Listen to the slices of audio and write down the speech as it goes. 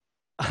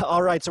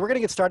All right, so we're going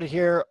to get started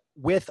here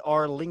with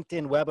our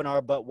LinkedIn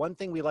webinar. But one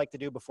thing we like to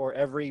do before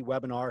every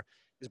webinar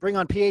is bring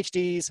on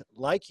PhDs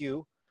like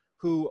you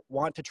who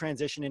want to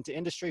transition into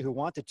industry, who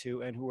wanted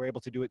to, and who were able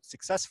to do it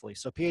successfully.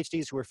 So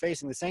PhDs who are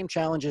facing the same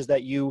challenges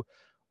that you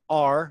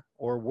are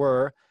or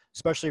were,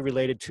 especially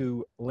related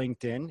to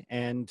LinkedIn,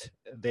 and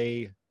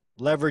they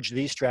leverage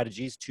these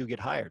strategies to get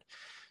hired.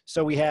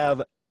 So we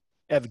have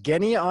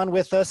Evgenia on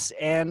with us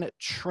and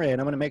Trin.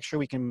 I'm going to make sure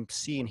we can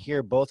see and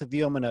hear both of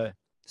you. I'm going to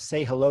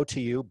say hello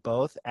to you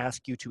both,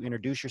 ask you to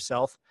introduce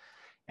yourself,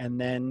 and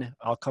then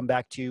I'll come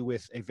back to you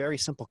with a very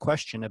simple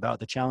question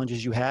about the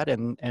challenges you had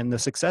and the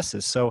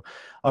successes. So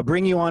I'll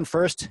bring you on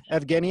first.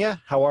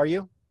 Evgenia, how are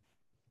you?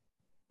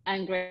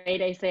 I'm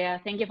great, Isaiah.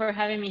 Thank you for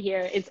having me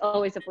here. It's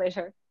always a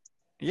pleasure.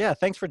 Yeah,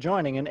 thanks for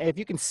joining. And if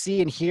you can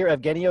see and hear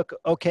Evgenia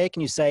okay,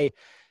 can you say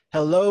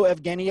hello,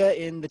 Evgenia,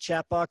 in the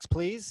chat box,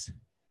 please?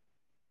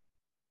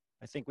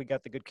 I think we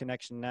got the good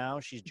connection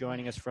now. She's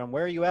joining us from,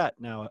 where are you at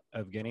now,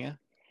 Evgenia?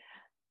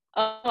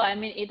 Oh,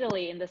 I'm in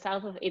Italy, in the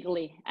south of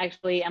Italy,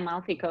 actually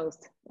Amalfi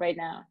Coast right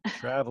now.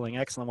 Traveling,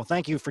 excellent. Well,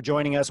 thank you for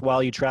joining us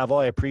while you travel.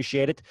 I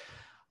appreciate it.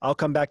 I'll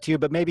come back to you,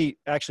 but maybe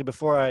actually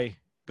before I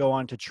go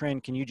on to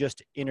Trin, can you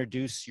just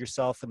introduce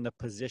yourself and the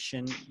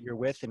position you're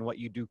with and what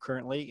you do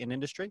currently in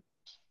industry?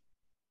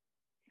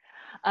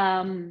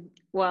 Yeah, I'm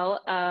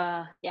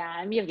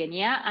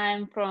Evgenia.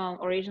 I'm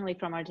originally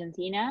from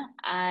Argentina.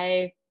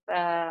 I've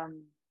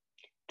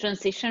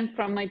transitioned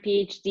from my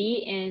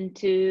PhD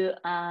into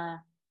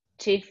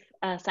chief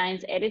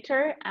science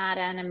editor at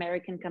an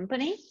American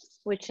company,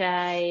 which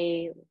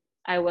I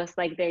was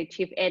like the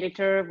chief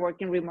editor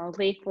working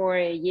remotely for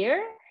a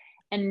year.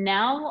 And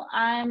now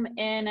I'm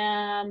in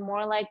a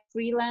more like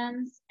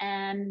freelance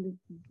and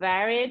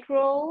varied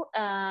role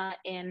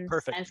in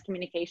Perfect. science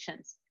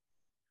communications.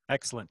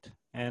 Excellent.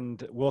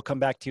 And we'll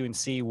come back to you and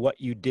see what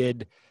you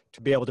did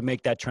to be able to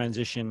make that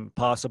transition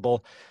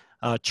possible.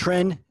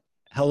 Trin,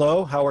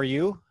 hello, how are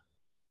you?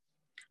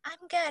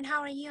 I'm good. How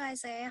are you,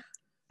 Isaiah?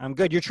 I'm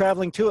good. You're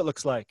traveling too, it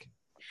looks like.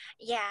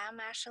 Yeah,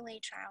 I'm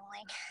actually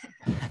traveling.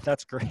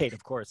 That's great,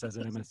 of course, as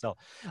an MSL.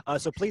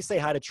 So please say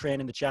hi to Trin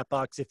in the chat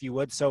box if you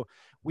would. So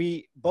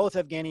we, both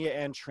Evgenia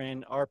and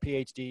Trin, are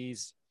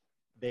PhDs.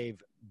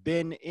 They've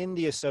been in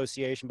the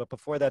association, but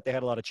before that, they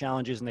had a lot of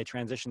challenges and they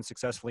transitioned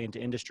successfully into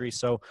industry.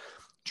 So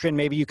Trin,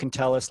 maybe you can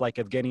tell us, like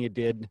Evgenia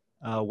did,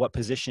 what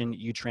position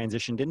you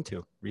transitioned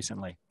into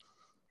recently.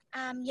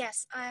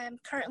 Yes, I'm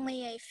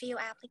currently a field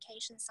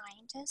application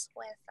scientist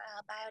with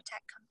a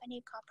biotech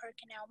company called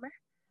PerkinElmer.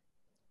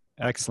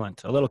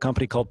 Excellent. A little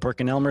company called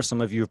PerkinElmer.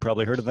 Some of you have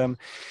probably heard of them.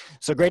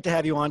 So great to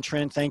have you on,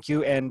 Trin. Thank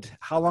you. And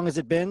how long has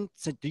it been?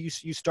 So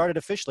you started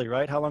officially,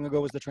 right? How long ago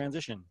was the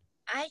transition?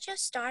 I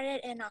just started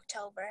in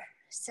October,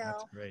 so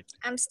that's great.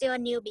 I'm still a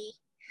newbie.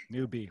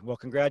 Newbie. Well,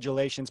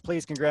 congratulations.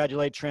 Please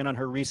congratulate Trin on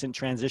her recent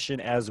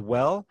transition as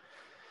well.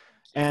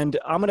 And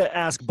I'm going to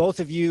ask both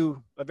of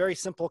you a very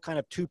simple kind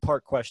of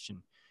two-part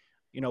question.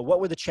 You know, what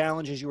were the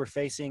challenges you were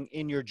facing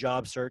in your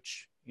job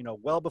search, you know,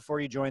 well before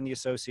you joined the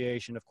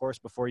association, of course,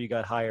 before you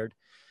got hired?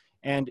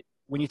 And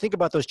when you think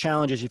about those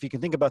challenges, if you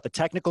can think about the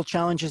technical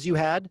challenges you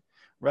had,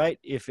 right?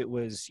 If it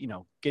was, you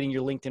know, getting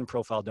your LinkedIn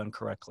profile done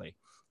correctly,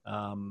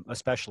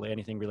 especially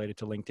anything related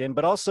to LinkedIn,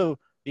 but also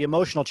the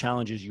emotional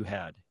challenges you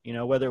had, you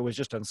know, whether it was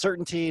just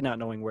uncertainty, not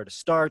knowing where to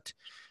start,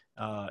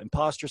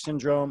 imposter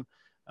syndrome.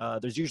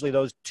 There's usually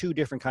those two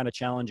different kind of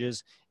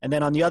challenges. And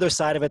then on the other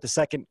side of it, the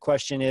second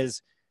question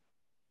is,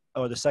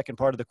 or the second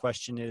part of the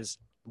question is,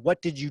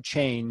 what did you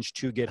change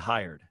to get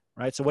hired,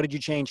 right? So what did you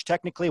change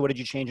technically? What did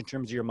you change in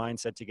terms of your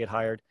mindset to get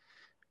hired?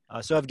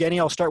 So Evgenia,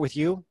 I'll start with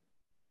you.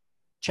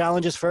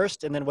 Challenges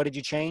first, and then what did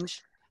you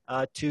change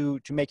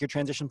to make your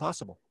transition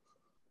possible?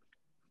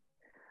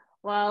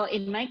 Well,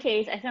 in my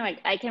case, I feel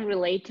like I can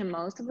relate to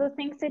most of the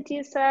things that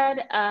you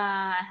said.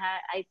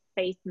 I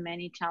faced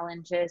many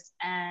challenges,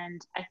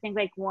 and I think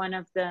like one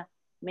of the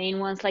main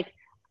ones, like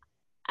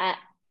I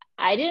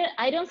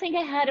don't think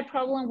I had a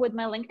problem with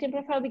my LinkedIn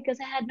profile because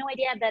I had no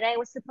idea that I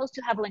was supposed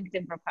to have a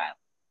LinkedIn profile.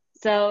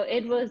 So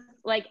it was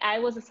like, I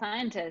was a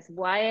scientist,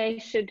 why I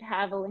should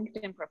have a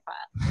LinkedIn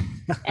profile.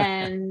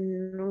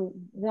 And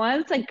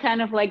once I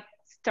kind of like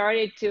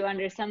started to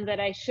understand that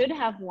I should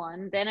have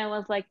one, then I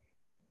was like,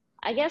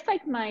 I guess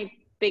like my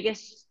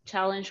biggest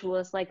challenge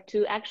was like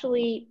to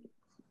actually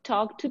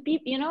talk to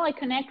people, you know, like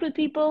connect with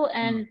people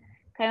and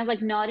kind of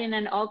like not in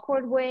an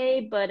awkward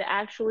way, but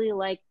actually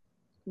like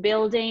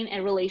building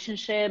a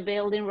relationship,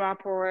 building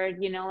rapport,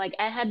 you know, like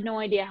I had no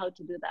idea how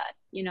to do that,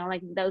 you know,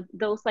 like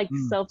those like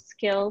soft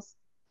skills.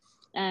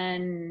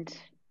 And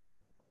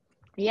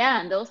yeah,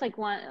 and those like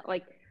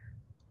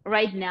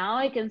right now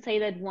I can say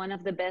that one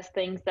of the best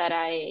things that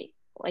I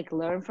like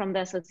learned from the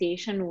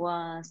association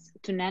was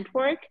to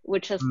network,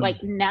 which is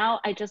like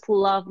now I just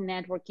love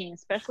networking,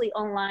 especially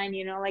online,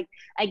 you know, like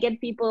I get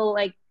people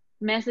like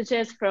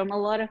messages from a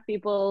lot of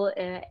people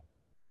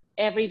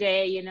every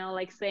day, you know,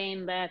 like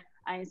saying that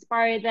I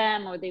inspire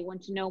them, or they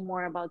want to know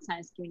more about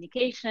science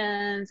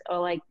communications, or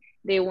like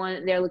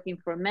they're looking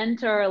for a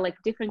mentor, like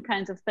different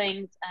kinds of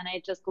things. And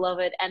I just love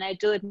it. And I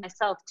do it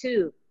myself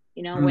too.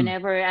 You know, Mm.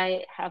 whenever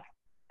I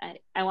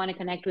want to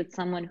connect with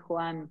someone who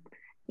I'm,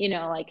 you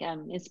know, like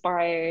I'm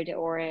inspired,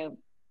 or,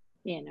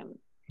 you know,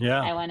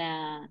 Yeah. I want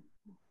to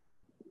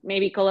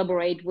maybe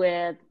collaborate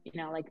with, you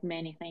know, like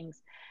many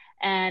things.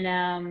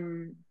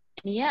 And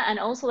yeah, and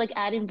also like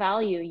adding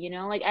value, you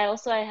know, like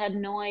I had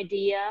no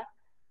idea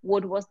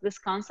what was this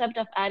concept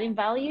of adding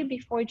value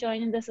before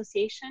joining the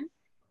association.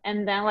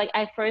 And then like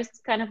I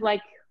first kind of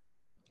like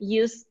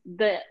used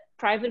the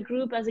private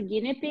group as a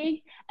guinea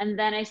pig, and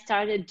then I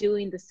started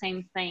doing the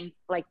same thing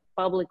like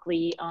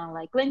publicly on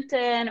like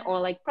LinkedIn or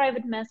like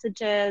private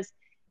messages.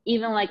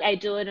 Even like I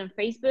do it on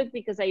Facebook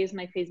because I use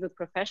my Facebook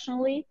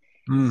professionally.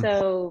 Mm.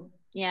 So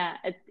yeah,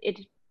 it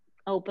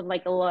opened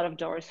like a lot of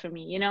doors for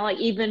me, you know, like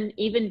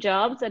even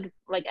jobs that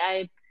like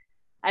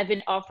I've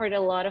been offered a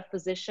lot of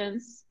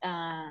positions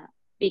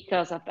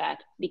because of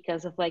that,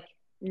 because of like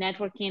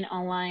networking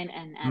online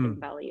and adding Mm.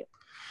 value.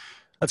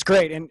 That's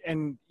great.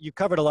 And you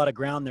covered a lot of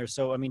ground there.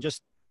 So, I mean,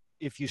 just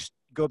if you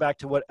go back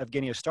to what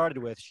Evgenia started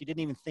with, she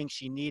didn't even think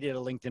she needed a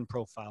LinkedIn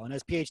profile. And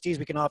as PhDs,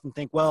 we can often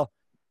think, well,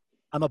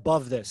 I'm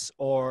above this,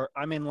 or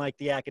I'm in like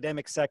the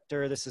academic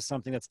sector. This is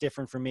something that's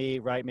different for me,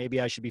 right? Maybe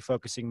I should be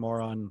focusing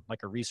more on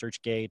like a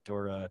ResearchGate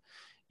or a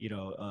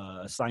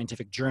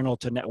scientific journal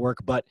to network.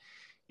 But,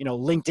 you know,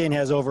 LinkedIn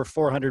has over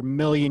 400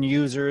 million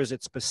users.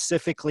 It's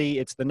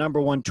the number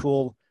one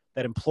tool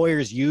that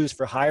employers use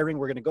for hiring.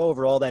 We're going to go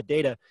over all that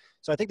data.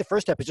 So I think the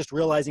first step is just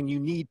realizing you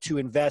need to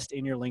invest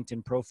in your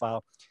LinkedIn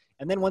profile.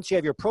 And then once you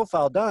have your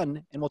profile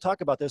done, and we'll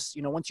talk about this,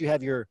 you know, once you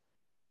have your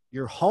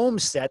home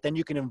set, then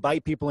you can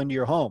invite people into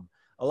your home.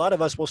 A lot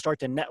of us will start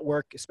to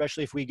network,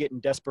 especially if we get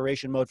in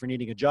desperation mode for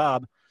needing a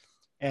job,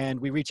 and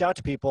we reach out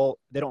to people,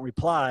 they don't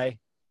reply,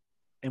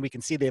 and we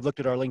can see they've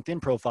looked at our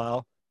LinkedIn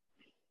profile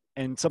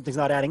and something's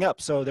not adding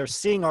up. So they're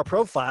seeing our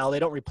profile, they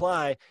don't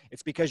reply.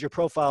 It's because your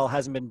profile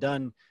hasn't been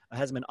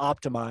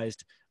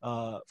optimized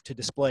to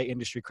display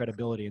industry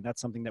credibility. And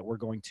that's something that we're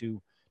going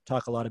to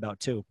talk a lot about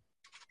too.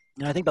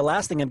 And I think the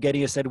last thing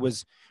Evgenia said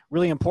was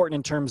really important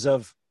in terms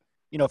of,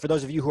 you know, for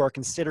those of you who are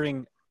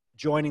considering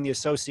joining the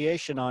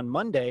association on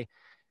Monday,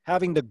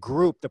 having the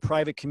group, the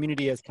private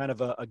community as kind of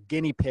a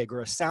guinea pig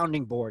or a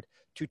sounding board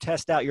to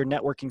test out your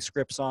networking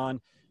scripts on,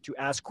 to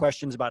ask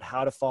questions about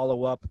how to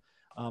follow up.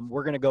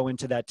 We're going to go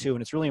into that too.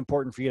 And it's really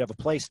important for you to have a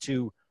place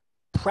to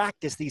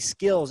practice these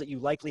skills that you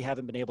likely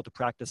haven't been able to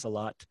practice a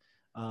lot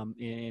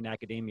in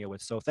academia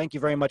with. So thank you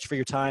very much for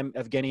your time,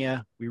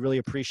 Evgenia. We really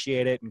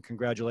appreciate it, and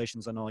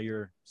congratulations on all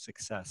your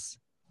success.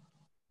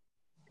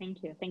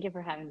 Thank you. Thank you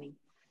for having me.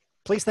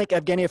 Please thank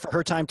Evgenia for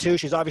her time too.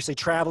 She's obviously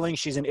traveling.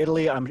 She's in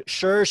Italy. I'm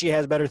sure she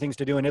has better things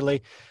to do in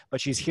Italy,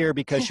 but she's here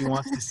because she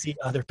wants to see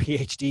other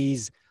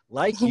PhDs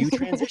like you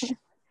transition,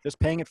 just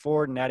paying it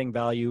forward and adding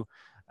value,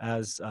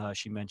 as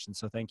she mentioned.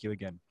 So thank you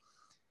again.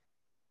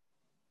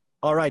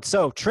 All right.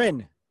 So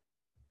Trin,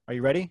 are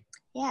you ready?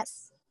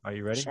 Yes. Are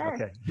you ready? Sure.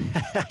 Okay.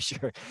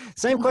 Sure.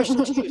 Same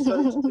question to you.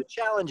 So the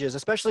challenges,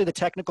 especially the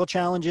technical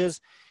challenges,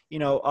 you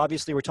know,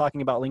 obviously we're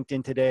talking about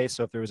LinkedIn today.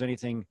 So if there was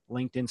anything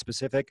LinkedIn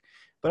specific,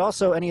 but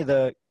also any of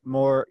the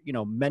more, you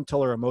know,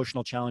 mental or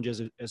emotional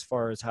challenges as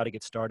far as how to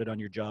get started on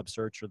your job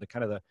search, or the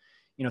kind of the,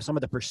 you know, some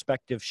of the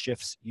perspective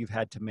shifts you've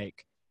had to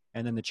make,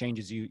 and then the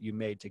changes you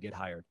made to get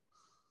hired.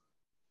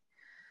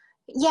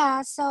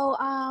 Yeah, so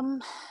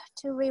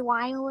to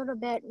rewind a little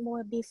bit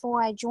more,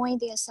 before I joined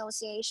the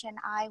association,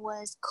 I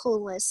was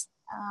clueless.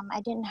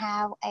 I didn't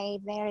have a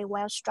very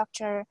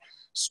well-structured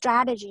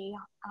strategy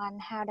on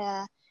how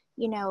to,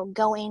 you know,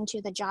 go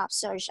into the job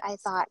search. I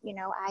thought, you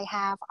know, I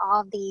have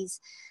all these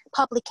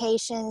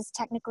publications,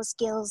 technical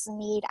skills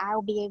need,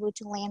 I'll be able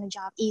to land a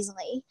job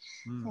easily.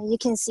 And you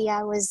can see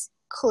I was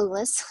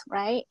clueless,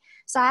 right?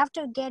 So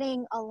after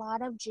getting a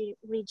lot of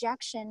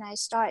rejection, I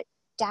start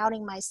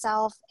doubting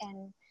myself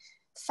and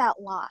felt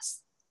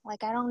lost.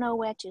 Like, I don't know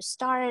where to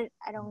start.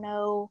 I don't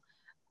know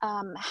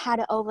how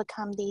to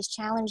overcome these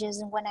challenges.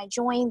 And when I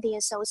joined the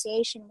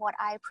association, what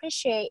I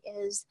appreciate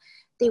is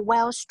the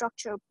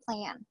well-structured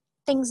plan,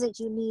 things that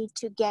you need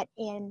to get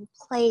in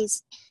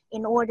place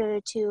in order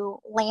to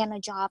land a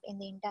job in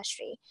the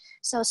industry.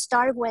 So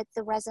start with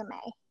the resume,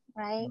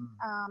 right?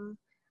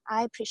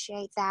 I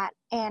appreciate that.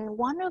 And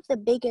one of the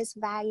biggest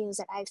values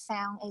that I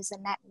found is the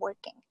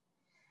networking.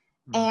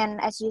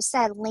 And as you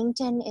said,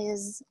 LinkedIn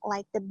is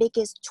like the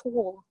biggest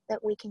tool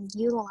that we can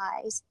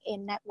utilize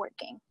in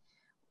networking.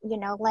 You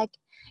know, like,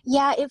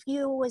 yeah, if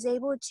you was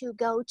able to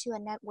go to a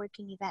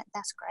networking event,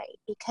 that's great.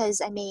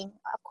 Because, I mean,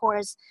 of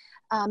course,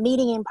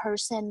 meeting in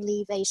person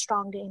leave a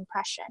stronger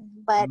impression.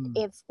 But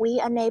if we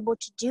unable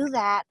to do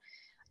that,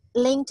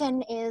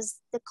 LinkedIn is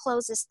the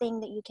closest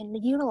thing that you can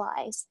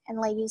utilize. And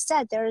like you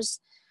said,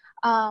 there's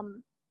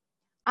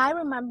I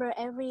remember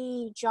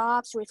every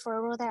jobs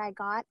referral that I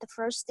got, the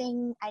first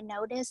thing I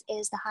noticed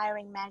is the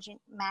hiring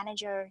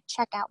manager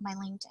check out my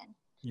LinkedIn.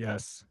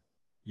 Yes.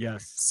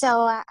 Yes.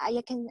 So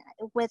you can,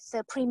 with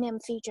the premium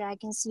feature, I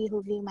can see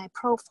who view my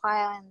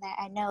profile, and that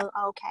I know,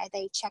 okay,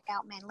 they check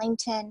out my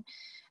LinkedIn.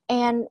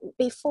 And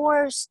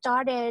before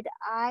started,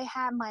 I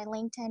had my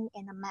LinkedIn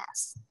in a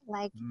mess.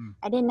 Like,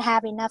 I didn't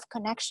have enough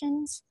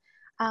connections.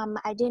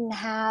 I didn't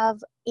have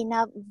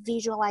enough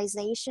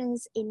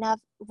visualizations, enough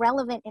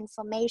relevant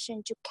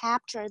information to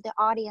capture the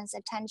audience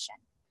attention.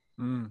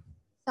 Mm.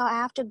 So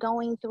after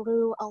going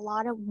through a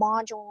lot of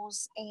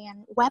modules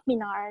and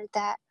webinars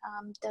that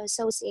the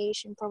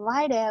association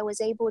provided, I was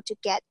able to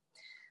get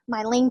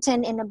my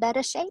LinkedIn in a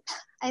better shape,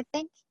 I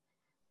think.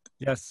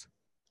 Yes.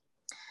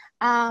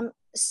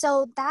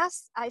 So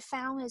that's, I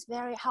found is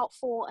very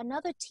helpful.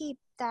 Another tip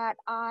that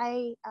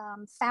I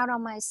found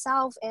on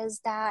myself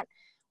is that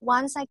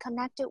once I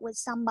connected with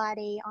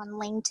somebody on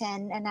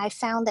LinkedIn and I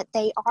found that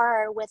they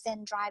are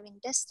within driving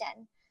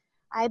distance,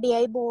 I'd be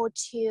able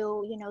to,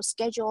 you know,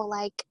 schedule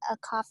like a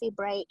coffee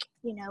break,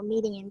 you know,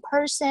 meeting in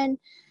person.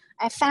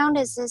 I found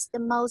this is the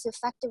most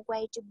effective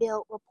way to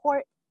build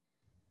rapport.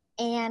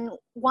 And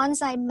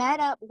once I met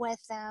up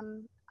with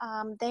them,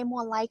 they're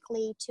more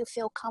likely to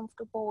feel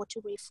comfortable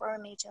to refer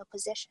me to a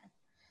position.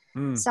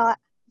 Mm. So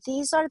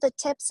these are the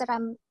tips that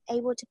I'm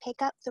able to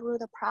pick up through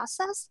the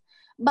process.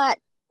 But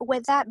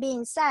with that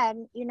being said,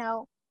 you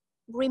know,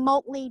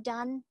 remotely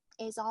done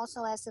is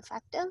also as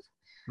effective.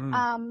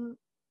 Mm.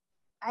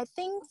 I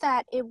think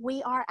that if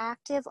we are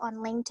active on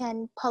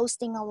LinkedIn,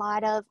 posting a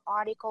lot of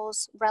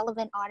articles,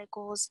 relevant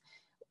articles,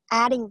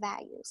 adding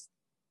values,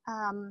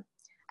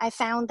 I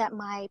found that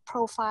my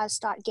profile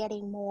start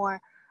getting more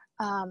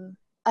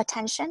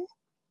attention.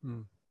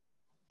 Mm.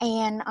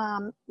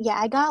 And yeah,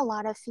 I got a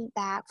lot of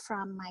feedback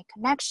from my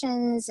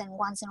connections, and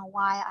once in a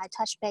while I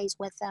touch base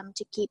with them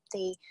to keep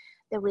the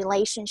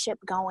relationship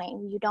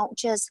going. You don't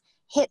just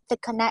hit the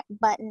connect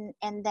button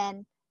and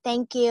then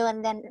thank you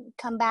and then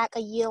come back a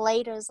year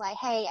later it's like,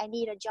 hey, I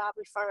need a job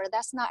referral.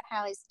 That's not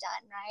how it's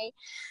done, right?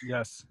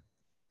 Yes.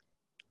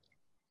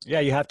 Yeah,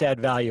 you have to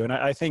add value. And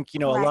I think, you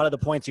know, a Right. lot of the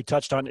points you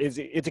touched on it's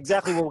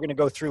exactly what we're going to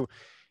go through.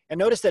 And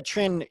notice that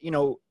Trin, you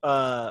know,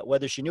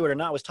 whether she knew it or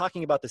not, was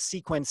talking about the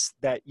sequence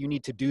that you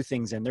need to do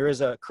things in. There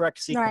is a correct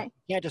sequence. Right.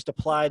 You can't just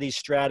apply these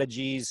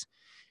strategies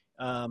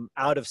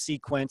out of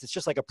sequence. It's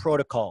just like a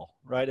protocol,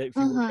 right? If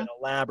you work in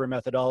a lab or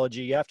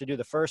methodology, you have to do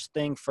the first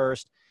thing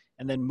first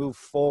and then move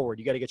forward.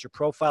 You got to get your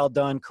profile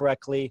done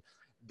correctly.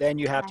 Then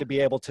you have to be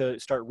able to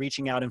start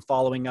reaching out and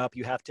following up.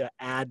 You have to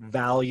add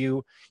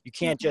value. You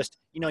can't just,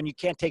 you know, and you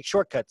can't take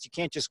shortcuts. You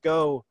can't just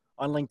go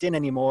on LinkedIn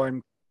anymore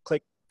and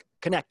click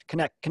connect.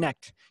 You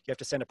have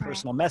to send a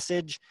personal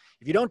message.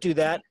 If you don't do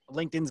that,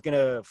 LinkedIn's going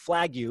to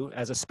flag you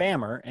as a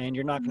spammer and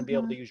you're not going to be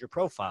able to use your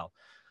profile.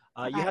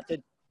 You have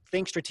to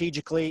think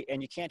strategically,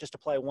 and you can't just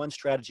apply one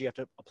strategy. You have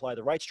to apply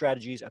the right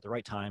strategies at the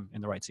right time in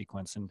the right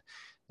sequence. And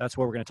that's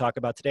what we're going to talk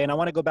about today. And I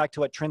want to go back to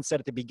what Trent said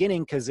at the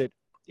beginning because it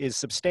is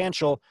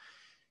substantial.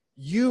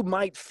 You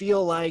might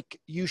feel like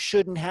you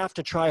shouldn't have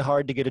to try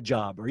hard to get a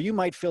job, or you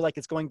might feel like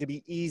it's going to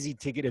be easy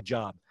to get a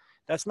job.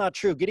 That's not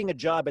true. Getting a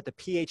job at the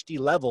PhD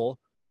level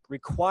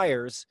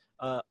requires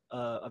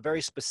a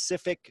very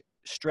specific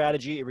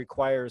strategy. It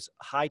requires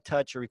high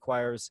touch. It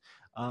requires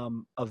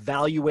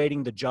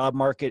evaluating the job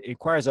market. It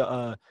requires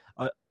a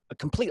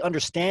complete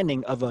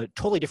understanding of a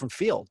totally different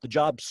field, the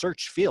job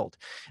search field.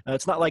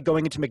 It's not like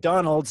going into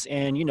McDonald's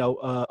and, you know,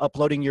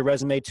 uploading your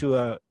resume to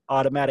a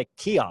automatic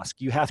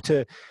kiosk. You have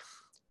to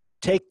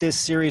take this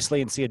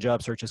seriously and see a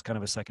job search as kind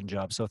of a second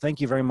job. So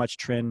thank you very much,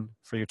 Trin,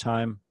 for your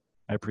time.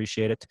 I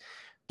appreciate it.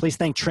 Please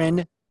thank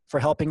Trin for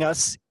helping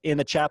us in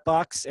the chat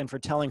box and for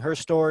telling her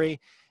story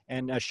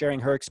and sharing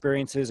her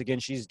experiences. Again,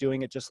 she's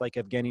doing it just like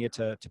Evgenia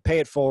to pay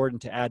it forward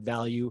and to add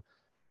value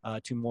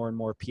to more and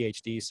more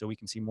PhDs so we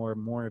can see more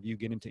and more of you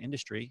get into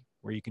industry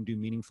where you can do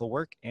meaningful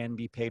work and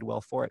be paid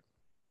well for it.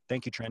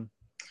 Thank you, Trin.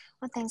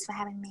 Well, thanks for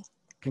having me.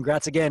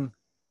 Congrats again.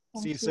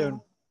 Thank See you you soon.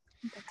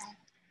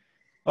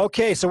 Bye-bye.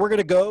 Okay, so we're going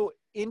to go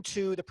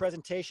into the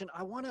presentation.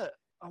 I want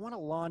to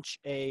launch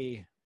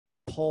a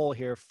poll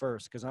here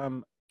first because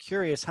I'm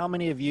curious how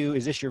many of you,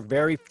 is this your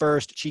very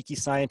first Cheeky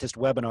Scientist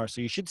webinar?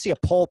 So you should see a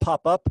poll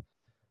pop up.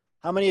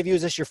 How many of you,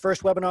 is this your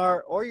first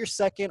webinar or your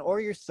second or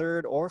your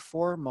third or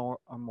four more,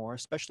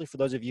 especially for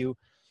those of you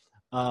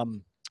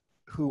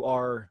who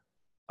are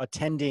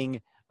attending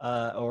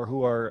or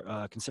who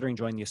are considering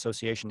joining the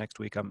association next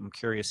week? I'm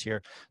curious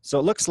here. So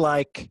it looks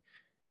like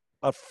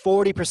about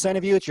 40%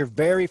 of you, it's your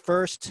very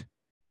first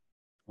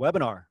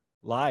webinar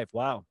live.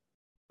 Wow.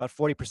 About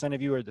 40%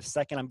 of you are the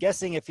second. I'm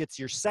guessing if it's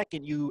your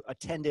second, you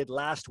attended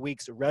last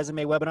week's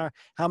resume webinar.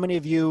 How many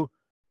of you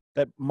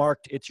that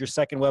marked it's your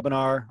second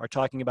webinar are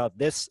talking about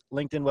this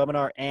LinkedIn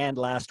webinar and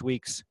last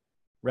week's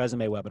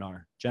resume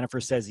webinar? Jennifer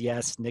says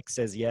yes. Nick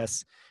says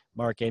yes.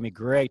 Mark, Amy,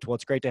 great. Well,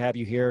 it's great to have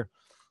you here.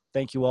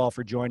 Thank you all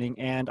for joining.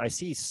 And I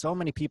see so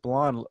many people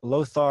on.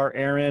 Lothar,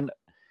 Aaron,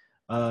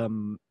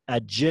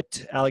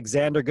 Ajit,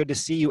 Alexander, good to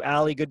see you.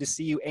 Ali, good to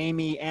see you.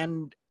 Amy,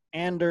 and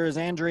Anders,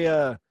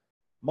 Andrea,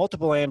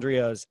 multiple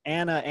Andreas,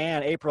 Anna,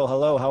 Ann, April,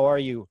 hello, how are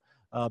you?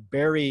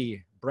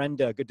 Barry,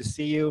 Brenda, good to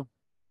see you.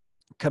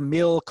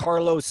 Camille,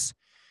 Carlos,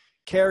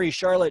 Carrie,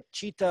 Charlotte,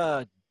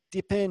 Cheetah,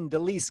 Dipin,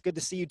 Delise, good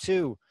to see you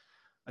too.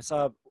 I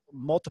saw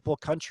multiple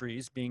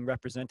countries being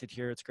represented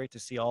here. It's great to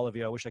see all of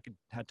you. I wish I could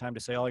had time to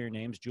say all your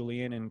names.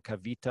 Julian and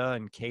Kavita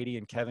and Katie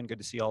and Kevin, good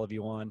to see all of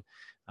you on.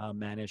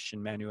 Manish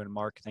and Manu and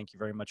Mark, thank you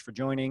very much for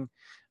joining.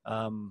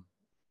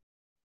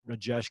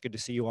 Rajesh, good to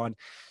see you on.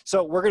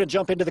 So we're going to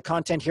jump into the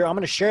content here. I'm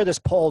going to share this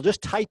poll.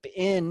 Just type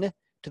in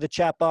to the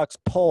chat box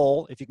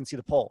poll if you can see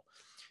the poll.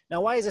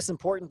 Now, why is this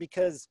important?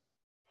 Because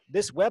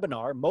this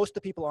webinar, most of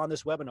the people on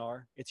this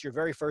webinar, it's your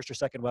very first or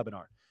second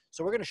webinar.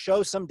 So we're going to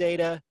show some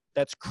data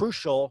that's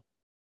crucial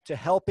to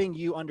helping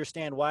you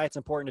understand why it's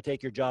important to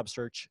take your job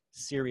search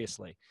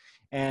seriously.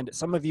 And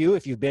some of you,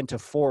 if you've been to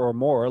 4 or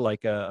more,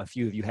 like a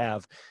few of you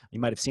have, you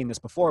might have seen this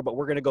before, but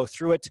we're going to go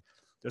through it.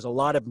 There's a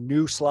lot of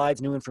new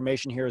slides, new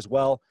information here as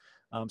well.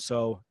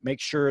 So make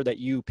sure that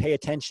you pay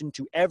attention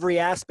to every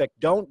aspect.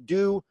 Don't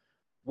do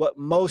what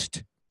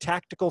most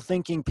tactical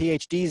thinking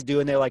PhDs do,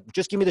 and they're like,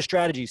 just give me the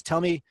strategies.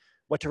 Tell me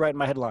what to write in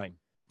my headline.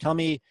 Tell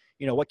me,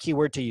 what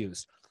keyword to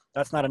use.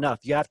 That's not enough.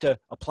 You have to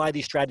apply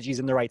these strategies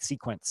in the right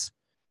sequence.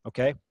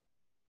 Okay?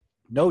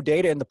 No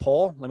data in the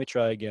poll. Let me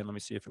try again. Let me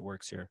see if it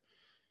works here.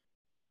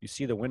 You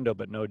see the window,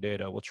 but no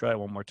data. We'll try it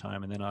one more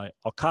time, and then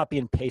I'll copy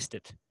and paste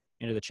it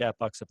into the chat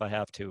box if I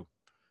have to.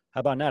 How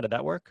about now? Did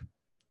that work?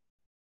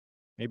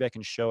 Maybe I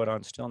can show it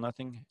on still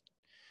nothing.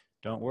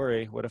 Don't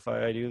worry. What if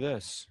I do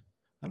this?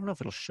 I don't know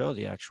if it'll show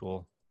the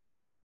actual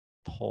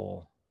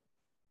poll.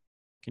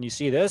 Can you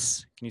see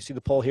this? Can you see the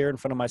poll here in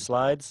front of my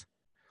slides?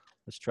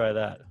 Let's try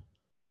that.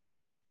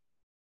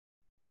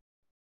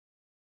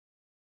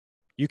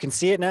 You can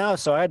see it now,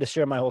 so I had to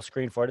share my whole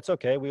screen for it. It's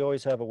okay. We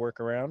always have a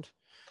workaround.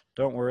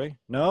 Don't worry.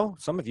 No,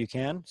 some of you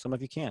can, some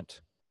of you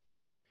can't.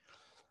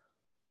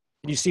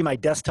 Can you see my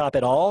desktop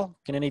at all?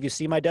 Can any of you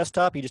see my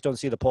desktop? You just don't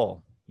see the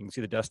poll. You can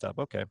see the desktop.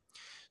 Okay.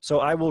 So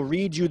I will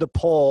read you the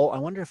poll. I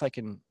wonder if I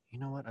can, you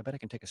know what? I bet I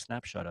can take a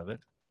snapshot of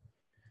it.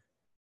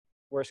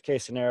 Worst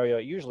case scenario,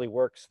 it usually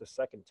works the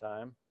second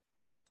time.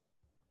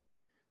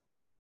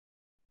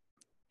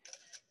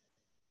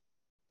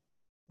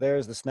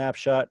 There's the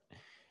snapshot.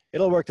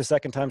 It'll work the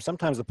second time.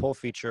 Sometimes the poll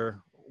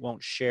feature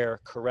won't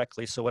share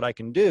correctly. So what I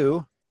can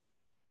do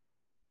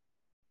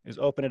is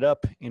open it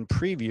up in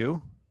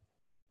preview.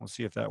 We'll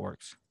see if that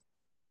works.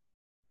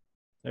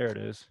 There it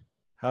is.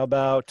 How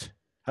about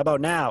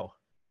now?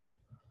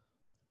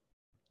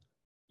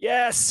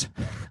 Yes,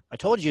 I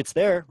told you it's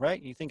there,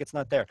 right? You think it's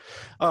not there.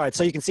 All right,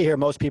 so you can see here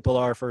most people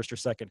are first or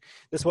second.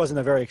 This wasn't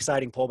a very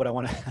exciting poll, but I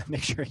want to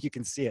make sure you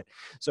can see it.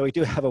 So we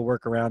do have a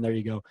workaround. There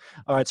you go.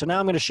 All right, so now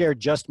I'm going to share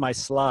just my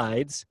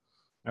slides.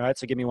 All right,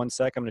 so give me 1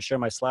 sec. I'm going to share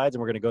my slides,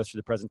 and we're going to go through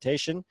the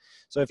presentation.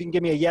 So if you can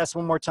give me a yes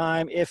one more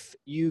time, if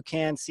you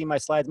can see my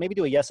slides, maybe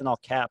do a yes in all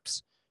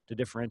caps to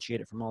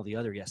differentiate it from all the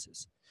other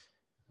yeses.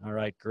 All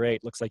right,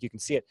 great. Looks like you can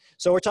see it.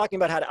 So we're talking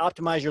about how to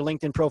optimize your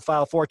LinkedIn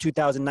profile for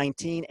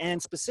 2019.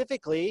 And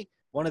specifically,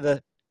 one of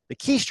the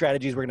key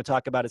strategies we're going to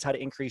talk about is how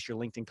to increase your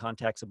LinkedIn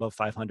contacts above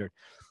 500.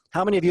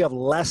 How many of you have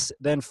less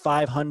than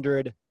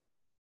 500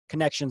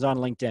 connections on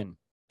LinkedIn?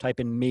 Type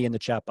in me in the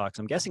chat box.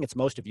 I'm guessing it's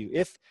most of you.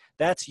 If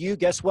that's you,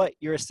 guess what?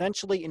 You're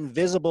essentially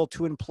invisible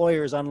to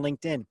employers on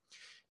LinkedIn.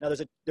 Now,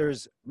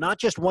 there's not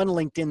just one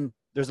LinkedIn.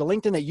 There's the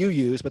LinkedIn that you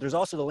use, but there's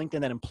also the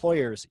LinkedIn that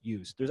employers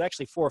use. There's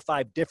actually 4 or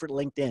 5 different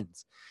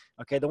LinkedIns.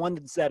 Okay, the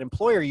ones that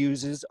employer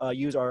uses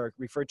are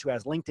referred to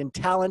as LinkedIn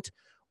Talent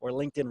or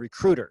LinkedIn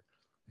Recruiter.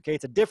 Okay,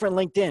 it's a different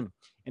LinkedIn.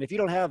 And if you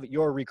don't have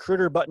your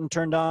recruiter button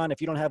turned on, if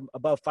you don't have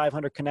above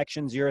 500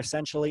 connections, you're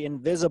essentially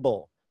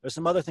invisible. There's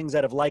some other things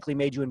that have likely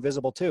made you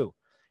invisible too.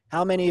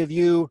 How many of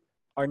you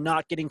are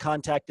not getting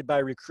contacted by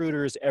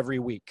recruiters every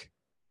week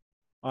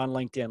on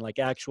LinkedIn, like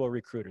actual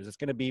recruiters? It's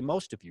going to be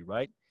most of you,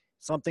 right?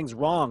 Something's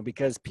wrong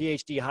because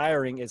PhD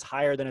hiring is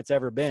higher than it's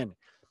ever been.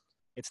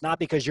 It's not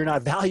because you're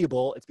not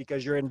valuable. It's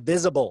because you're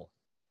invisible.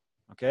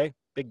 Okay?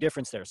 Big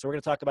difference there. So we're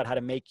going to talk about how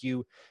to make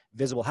you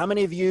visible. How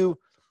many of you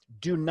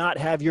do not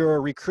have your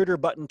recruiter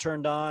button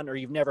turned on or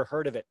you've never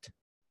heard of it?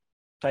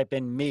 Type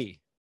in me.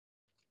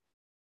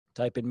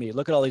 Type in me.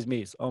 Look at all these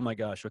me's. Oh my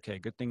gosh. Okay.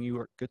 Good thing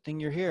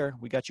you're here.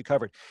 We got you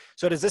covered.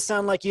 So does this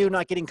sound like you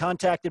not getting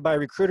contacted by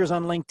recruiters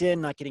on LinkedIn,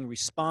 not getting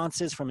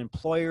responses from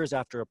employers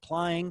after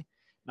applying,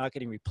 not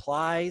getting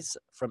replies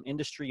from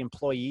industry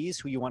employees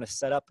who you want to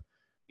set up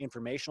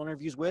informational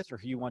interviews with or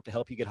who you want to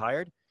help you get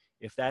hired?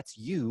 If that's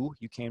you,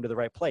 you came to the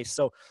right place.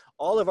 So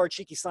all of our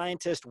Cheeky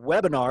Scientist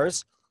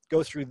webinars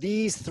go through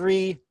these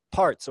 3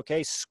 parts,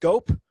 okay?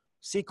 Scope,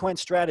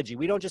 sequence, strategy.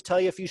 We don't just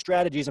tell you a few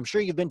strategies. I'm sure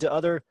you've been to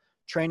other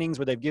trainings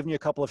where they've given you a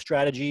couple of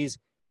strategies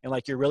and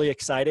like you're really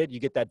excited. You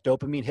get that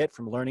dopamine hit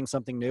from learning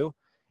something new.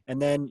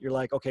 And then you're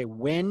like, okay,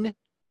 when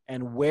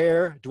and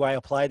where do I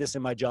apply this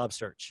in my job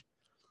search?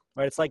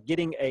 Right? It's like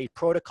getting a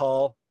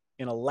protocol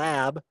in a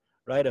lab,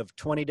 right, of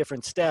 20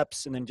 different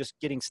steps and then just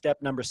getting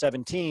step number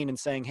 17 and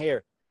saying,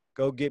 here,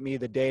 go get me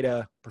the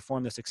data,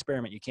 perform this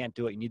experiment. You can't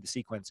do it. You need the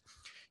sequence.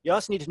 You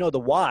also need to know the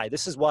why.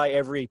 This is why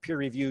every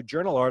peer-reviewed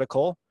journal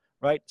article,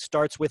 right,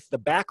 starts with the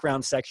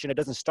background section. It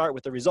doesn't start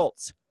with the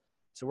results.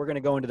 So we're going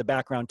to go into the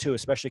background too,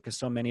 especially because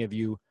so many of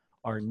you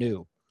are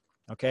new.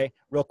 Okay,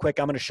 real quick,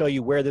 I'm going to show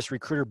you where this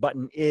recruiter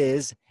button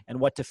is and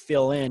what to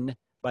fill in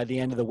by the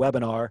end of the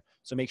webinar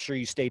So make sure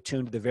you stay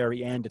tuned to the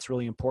very end. It's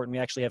really important. We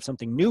actually have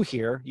something new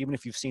here, even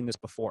if you've seen this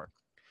before.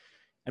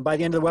 And by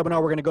the end of the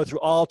webinar, we're going to go through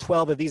all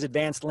 12 of these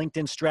advanced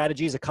LinkedIn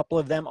strategies. A couple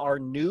of them are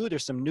new.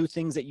 There's some new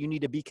things that you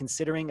need to be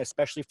considering,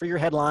 especially for your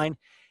headline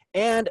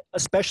and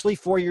especially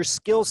for your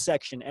skills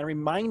section. And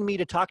remind me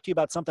to talk to you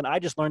about something I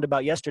just learned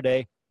about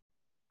yesterday,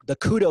 the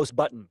kudos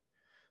button.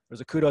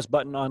 There's a kudos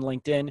button on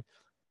LinkedIn.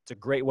 It's a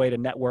great way to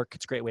network.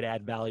 It's a great way to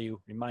add value.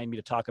 Remind me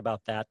to talk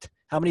about that.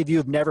 How many of you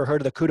have never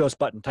heard of the kudos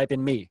button? Type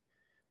in me.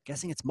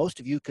 Guessing it's most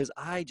of you because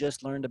I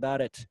just learned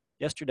about it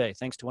yesterday,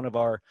 thanks to one of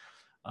our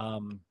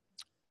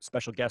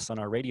special guests on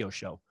our radio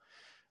show.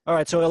 All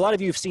right, so a lot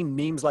of you have seen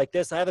memes like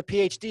this. I have a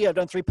PhD, I've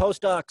done 3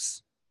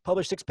 postdocs,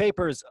 published 6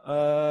 papers,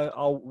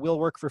 will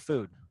work for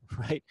food,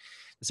 right?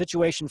 The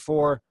situation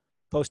for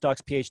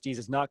postdocs, PhDs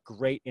is not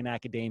great in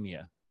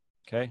academia,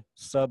 okay?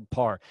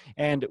 Subpar.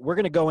 And we're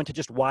gonna go into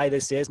just why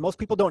this is. Most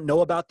people don't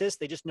know about this,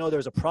 they just know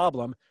there's a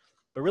problem,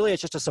 but really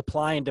it's just a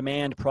supply and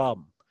demand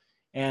problem.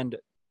 And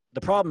the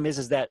problem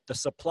is that the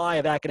supply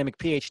of academic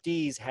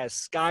PhDs has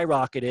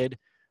skyrocketed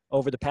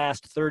over the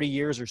past 30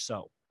 years or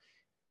so.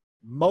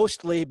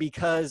 Mostly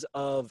because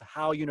of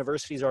how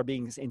universities are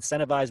being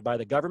incentivized by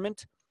the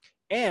government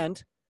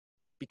and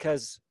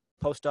because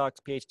postdocs,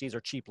 PhDs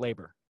are cheap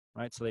labor,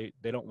 right? So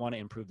they don't want to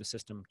improve the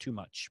system too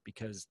much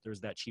because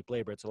there's that cheap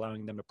labor. It's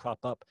allowing them to prop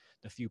up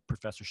the few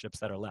professorships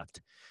that are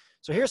left.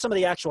 So here's some of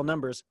the actual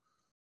numbers.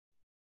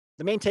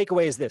 The main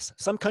takeaway is this.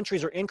 Some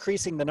countries are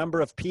increasing the number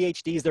of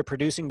PhDs they're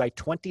producing by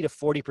 20 to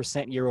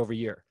 40% year over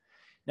year.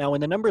 Now, when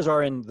the numbers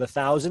are in the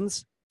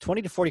thousands,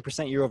 20 to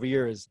 40% year over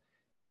year is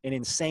an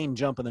insane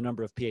jump in the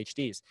number of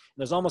PhDs. And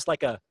there's almost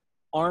like a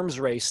arms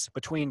race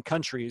between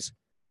countries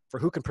for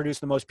who can produce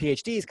the most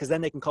PhDs because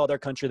then they can call their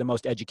country the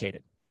most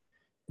educated.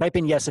 Type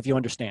in yes if you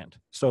understand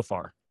so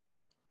far.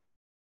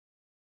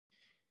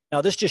 Now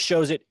this just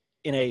shows it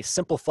in a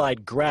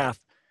simplified graph.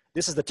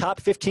 This is the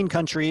top 15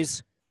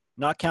 countries,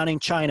 not counting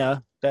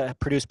China, that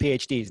produce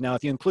PhDs. Now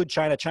if you include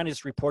China, China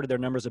just reported their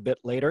numbers a bit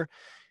later.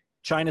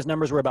 China's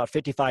numbers were about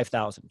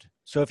 55,000.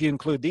 So if you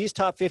include these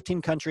top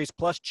 15 countries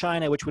plus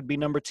China, which would be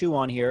number 2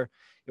 on here,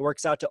 it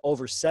works out to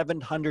over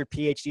 700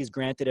 PhDs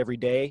granted every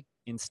day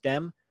in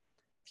STEM.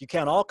 If you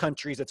count all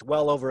countries, it's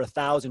well over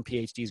 1,000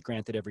 PhDs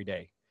granted every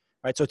day.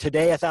 All right, so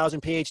today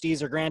 1,000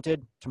 PhDs are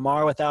granted,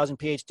 tomorrow 1,000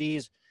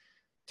 PhDs,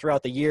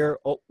 throughout the year,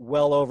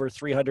 well over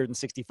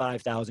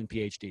 365,000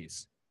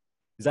 PhDs.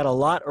 Is that a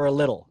lot or a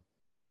little?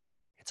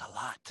 It's a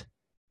lot.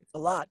 A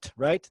lot,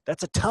 right?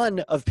 That's a ton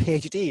of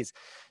PhDs.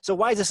 So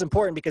why is this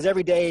important? Because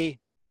every day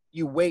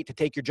you wait to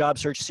take your job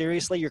search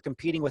seriously, you're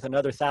competing with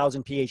another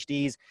 1,000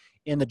 PhDs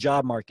in the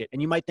job market.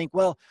 And you might think,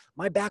 well,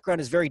 my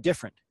background is very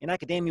different. In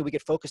academia, we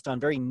get focused on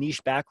very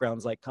niche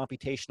backgrounds like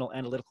computational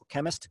analytical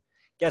chemist.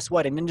 Guess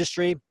what? In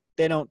industry,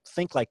 they don't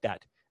think like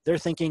that. They're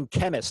thinking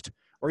chemist,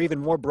 or even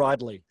more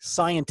broadly,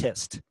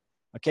 scientist.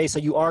 Okay, so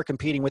you are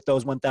competing with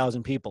those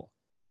 1,000 people.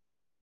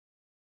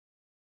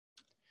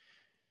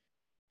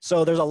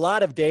 So there's a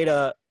lot of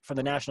data from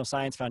the National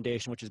Science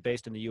Foundation, which is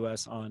based in the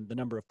US, on the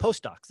number of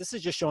postdocs. This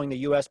is just showing the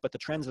US, but the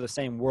trends are the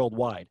same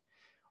worldwide.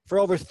 For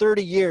over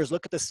 30 years,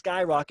 look at the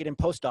skyrocket in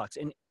postdocs.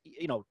 And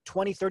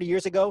 20, 30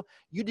 years ago,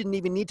 you didn't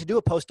even need to do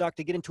a postdoc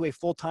to get into a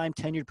full-time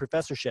tenured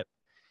professorship.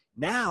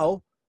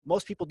 Now,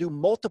 most people do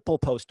multiple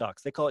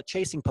postdocs. They call it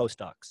chasing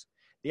postdocs.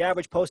 The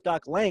average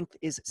postdoc length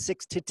is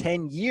 6 to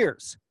 10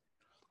 years.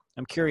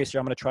 I'm curious here,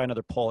 I'm gonna try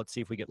another poll. Let's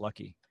see if we get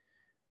lucky.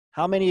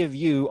 How many of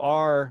you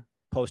are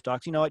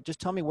postdocs? You know what, just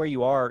tell me where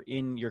you are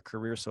in your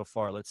career so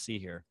far. Let's see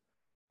here.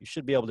 You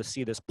should be able to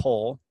see this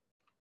poll.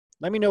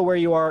 Let me know where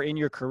you are in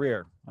your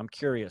career. I'm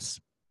curious.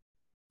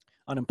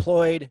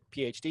 Unemployed,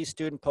 PhD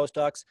student,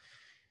 postdocs.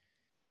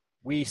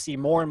 We see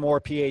more and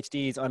more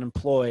PhDs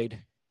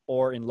unemployed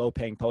or in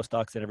low-paying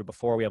postdocs than ever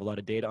before. We have a lot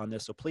of data on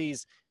this, so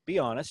please be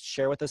honest.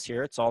 Share with us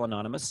here. It's all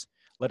anonymous.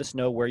 Let us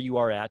know where you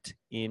are at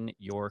in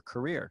your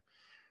career.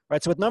 All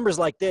right, so with numbers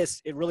like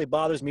this, it really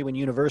bothers me when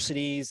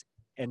universities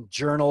and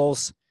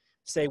journals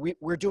say,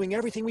 we're doing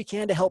everything we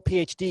can to help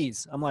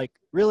PhDs. I'm like,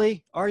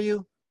 really? Are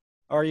you?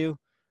 Are you?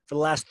 For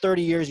the last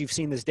 30 years, you've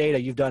seen this data,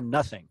 you've done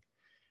nothing,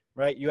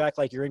 right? You act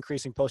like you're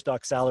increasing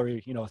postdoc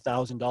salary,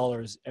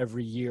 $1,000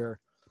 every year,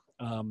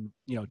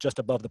 just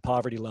above the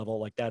poverty level.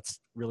 Like that's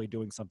really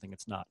doing something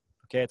it's not,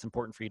 okay? It's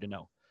important for you to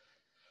know.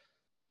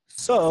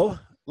 So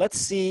let's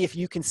see if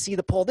you can see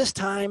the poll this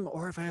time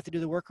or if I have to do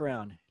the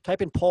workaround.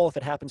 Type in poll if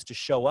it happens to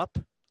show up.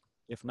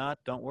 If not,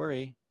 don't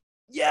worry.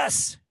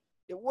 Yes,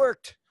 it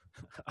worked.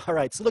 All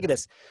right, so look at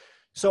this.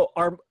 So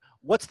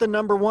what's the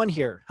number one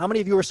here? How many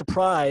of you are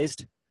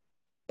surprised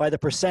by the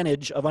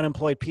percentage of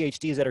unemployed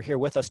PhDs that are here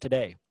with us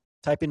today?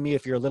 Type in me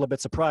if you're a little bit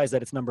surprised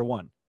that it's number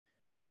one.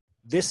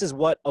 This is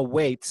what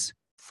awaits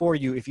for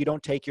you if you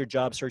don't take your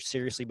job search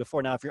seriously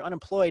before. Now, if you're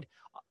unemployed,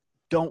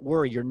 don't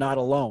worry, you're not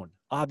alone,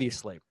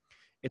 obviously.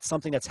 It's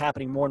something that's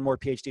happening more and more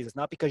PhDs. It's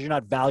not because you're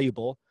not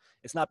valuable.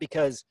 It's not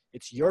because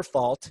it's your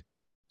fault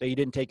that you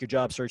didn't take your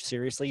job search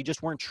seriously. You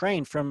just weren't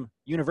trained from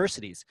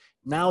universities.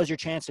 Now is your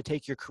chance to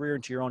take your career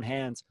into your own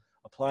hands,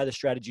 apply the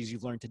strategies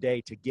you've learned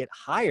today to get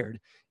hired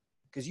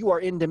because you are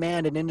in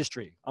demand in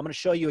industry. I'm going to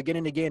show you again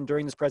and again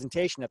during this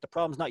presentation that the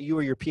problem is not you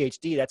or your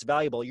PhD. That's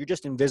valuable. You're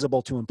just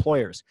invisible to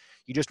employers.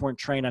 You just weren't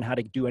trained on how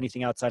to do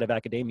anything outside of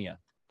academia.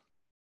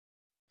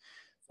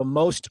 So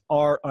most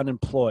are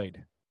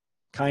unemployed.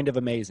 Kind of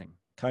amazing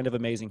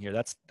here.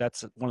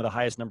 That's one of the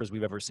highest numbers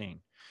we've ever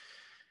seen.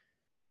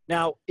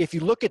 Now, if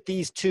you look at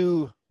these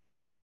two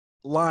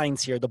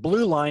lines here, the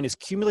blue line is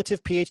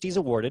cumulative PhDs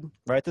awarded,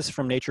 right? This is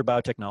from Nature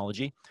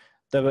Biotechnology.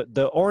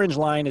 The orange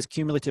line is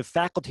cumulative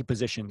faculty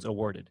positions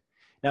awarded.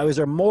 Now, is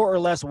there more or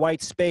less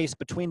white space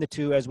between the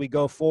two as we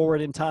go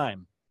forward in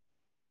time?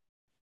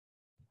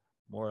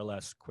 More or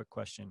less, quick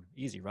question.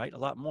 Easy, right? A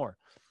lot more.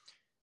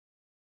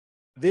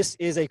 This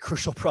is a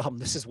crucial problem.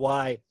 This is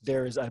why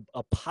there's a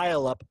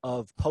pileup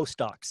of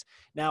postdocs.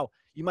 Now,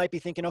 you might be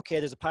thinking, okay,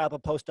 there's a pileup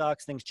of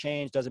postdocs, things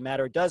change, doesn't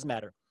matter. It does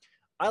matter.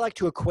 I like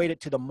to equate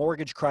it to the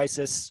mortgage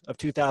crisis of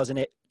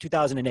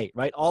 2008,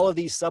 right? All of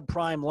these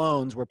subprime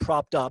loans were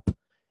propped up,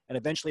 and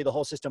eventually the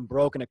whole system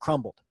broke and it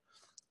crumbled.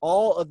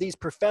 All of these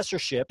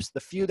professorships, the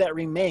few that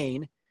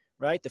remain,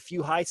 right, the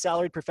few high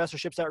salaried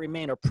professorships that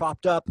remain are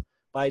propped up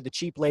by the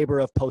cheap labor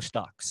of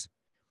postdocs.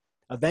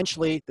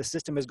 Eventually, the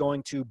system is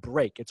going to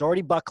break. It's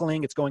already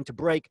buckling, it's going to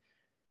break.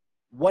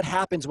 What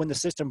happens when the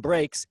system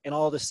breaks and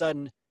all of a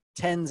sudden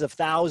tens of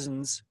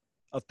thousands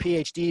of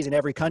PhDs in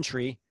every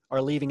country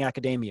are leaving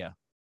academia?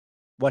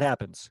 What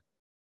happens?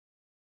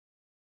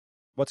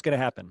 What's going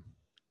to happen?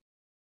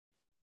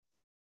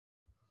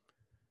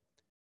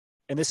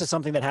 And this is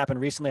something that happened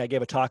recently. I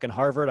gave a talk in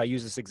Harvard. I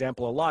use this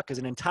example a lot because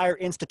an entire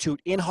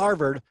institute in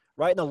Harvard,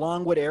 right in the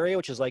Longwood area,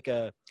 which is like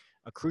a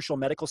crucial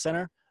medical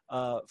center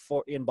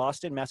in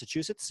Boston,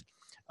 Massachusetts,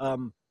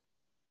 went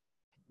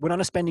on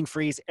a spending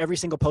freeze. Every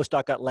single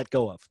postdoc got let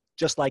go of,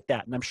 just like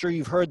that. And I'm sure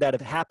you've heard that of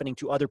happening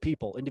to other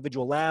people,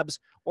 individual labs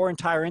or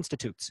entire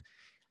institutes.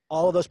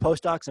 All of those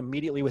postdocs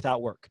immediately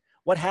without work.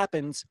 What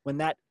happens when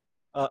that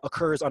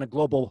occurs on a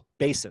global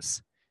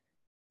basis?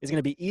 Is it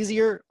going to be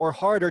easier or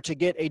harder to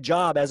get a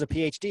job as a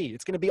PhD?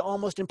 It's going to be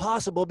almost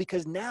impossible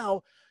because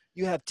now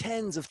you have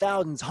tens of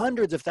thousands,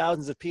 hundreds of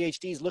thousands of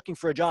PhDs looking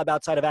for a job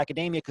outside of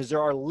academia because there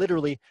are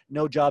literally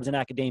no jobs in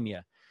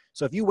academia.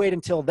 So if you wait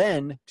until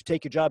then to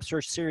take your job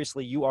search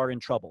seriously, you are in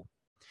trouble.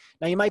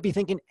 Now you might be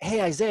thinking, hey,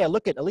 Isaiah,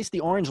 look at least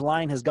the orange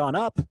line has gone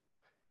up.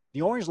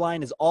 The orange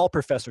line is all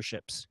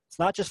professorships. It's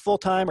not just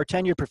full-time or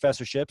tenured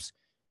professorships.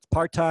 It's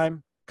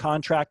part-time,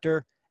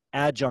 contractor,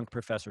 adjunct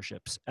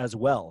professorships as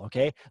well,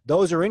 okay?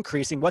 Those are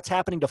increasing. What's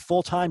happening to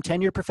full-time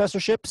tenured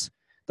professorships?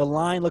 The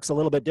line looks a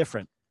little bit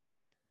different.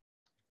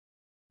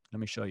 Let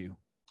me show you.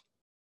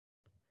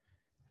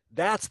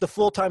 That's the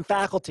full-time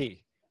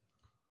faculty.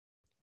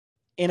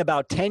 In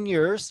about 10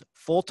 years,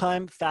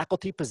 full-time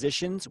faculty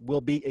positions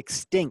will be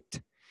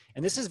extinct.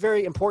 And this is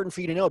very important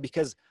for you to know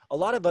because a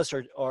lot of us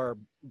are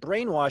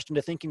brainwashed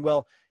into thinking,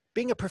 well,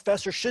 being a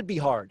professor should be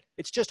hard.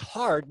 It's just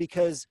hard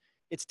because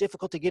it's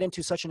difficult to get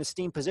into such an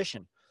esteemed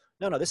position.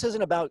 No, this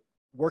isn't about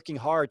working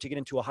hard to get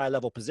into a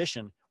high-level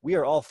position. We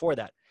are all for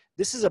that.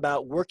 This is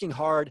about working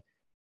hard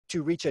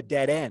to reach a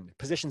dead end,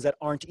 positions that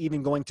aren't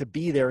even going to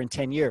be there in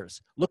 10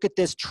 years. Look at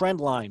this trend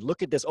line.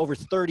 Look at this over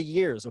 30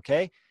 years,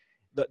 okay?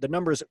 The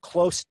number is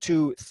close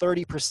to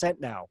 30%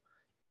 now.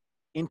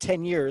 In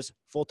 10 years,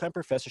 full-time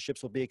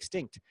professorships will be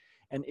extinct.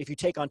 And if you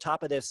take on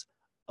top of this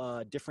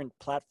different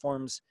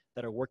platforms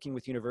that are working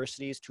with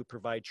universities to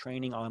provide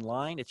training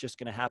online, it's just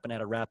going to happen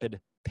at a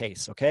rapid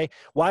pace, okay?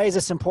 Why is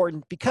this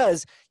important?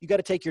 Because you got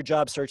to take your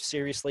job search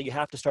seriously. You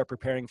have to start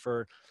preparing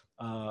for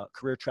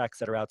career tracks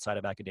that are outside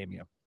of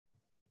academia.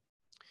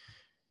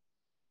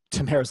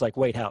 Tamara's like,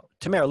 wait, how?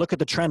 Tamara, look at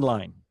the trend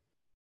line.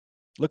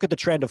 Look at the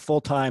trend of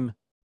full-time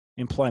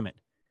employment.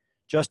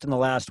 Just in the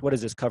last, what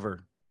does this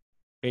cover?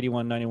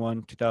 81,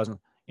 91, 2000.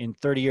 In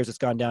 30 years, it's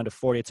gone down to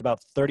 40. It's about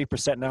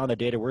 30% now in the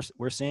data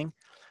we're seeing.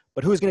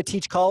 But who's going to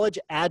teach college?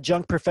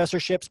 Adjunct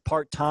professorships,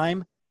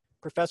 part-time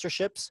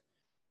professorships,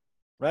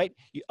 right?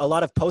 A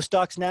lot of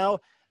postdocs now,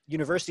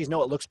 universities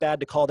know it looks bad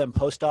to call them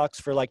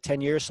postdocs for like 10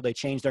 years, so they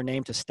change their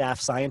name to staff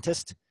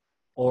scientist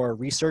or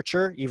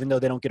researcher, even though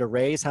they don't get a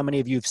raise. How many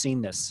of you have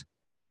seen this?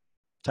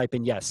 Type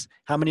in yes.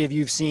 How many of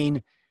you have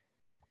seen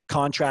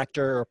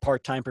contractor or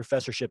part-time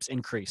professorships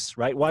increase,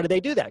 right? Why do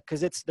they do that?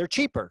 Because they're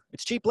cheaper.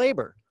 It's cheap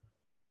labor.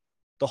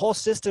 The whole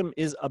system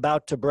is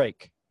about to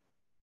break.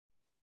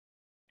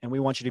 And we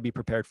want you to be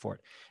prepared for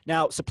it.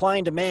 Now, supply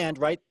and demand,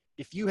 right?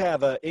 If you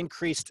have an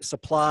increased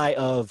supply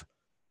of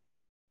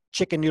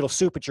chicken noodle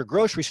soup at your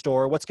grocery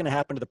store, what's going to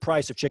happen to the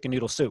price of chicken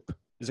noodle soup?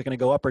 Is it going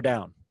to go up or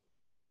down?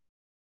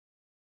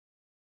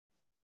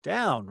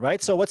 Down,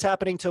 right? So what's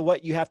happening to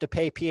what you have to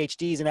pay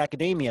PhDs in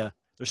academia?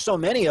 There's so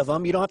many of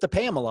them, you don't have to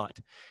pay them a lot.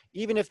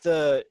 Even if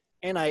the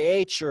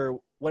NIH or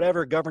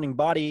whatever governing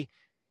body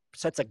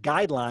sets a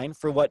guideline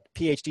for what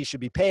PhD should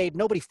be paid,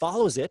 nobody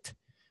follows it,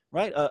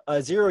 right?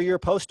 A zero-year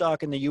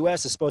postdoc in the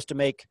US is supposed to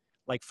make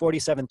like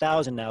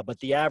 $47,000 now, but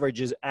the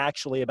average is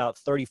actually about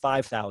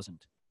 $35,000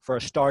 for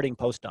a starting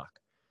postdoc,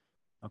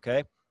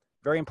 okay?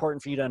 Very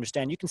important for you to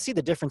understand. You can see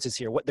the differences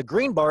here. What the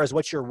green bar is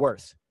what you're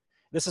worth.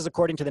 This is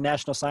according to the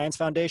National Science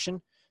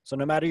Foundation. So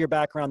no matter your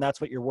background,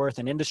 that's what you're worth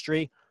in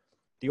industry.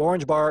 The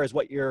orange bar is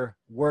what you're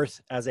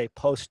worth as a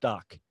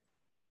postdoc.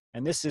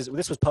 And this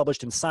was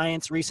published in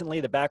Science recently.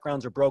 The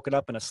backgrounds are broken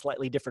up in a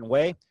slightly different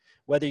way.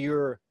 Whether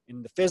you're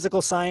in the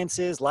physical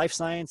sciences, life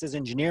sciences,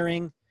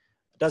 engineering,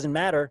 it doesn't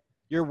matter.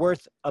 You're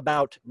worth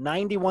about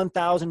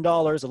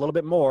 $91,000, a little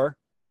bit more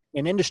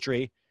in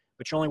industry,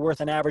 but you're only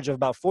worth an average of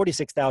about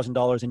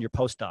 $46,000 in your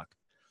postdoc.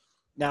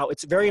 Now,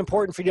 it's very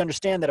important for you to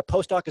understand that a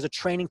postdoc is a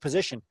training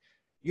position.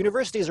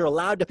 Universities are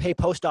allowed to pay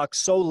postdocs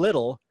so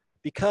little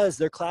because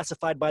they're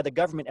classified by the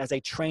government as a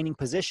training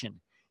position.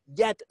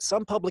 Yet,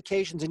 some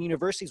publications and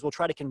universities will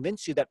try to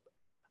convince you that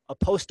a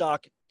postdoc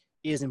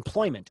is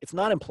employment. It's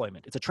not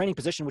employment. It's a training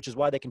position, which is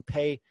why they can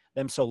pay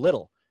them so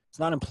little. It's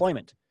not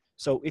employment.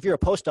 So if you're a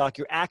postdoc,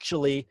 you're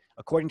actually,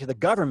 according to the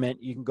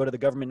government, you can go to the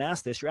government and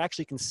ask this, you're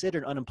actually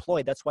considered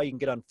unemployed. That's why you can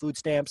get on food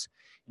stamps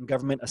and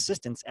government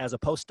assistance as a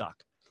postdoc,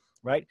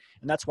 right?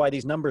 And that's why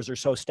these numbers are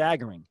so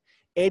staggering.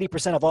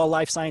 80% of all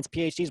life science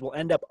PhDs will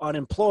end up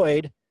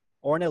unemployed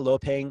or in a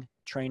low-paying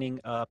training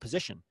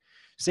position.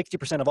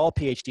 60% of all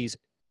PhDs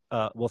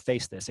will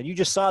face this. And you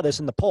just saw this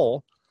in the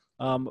poll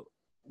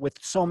with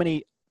so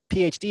many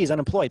PhDs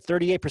unemployed.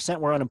 38%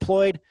 were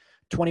unemployed,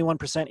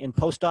 21% in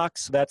postdocs.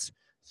 So that's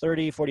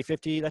 30, 40,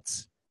 50.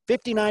 That's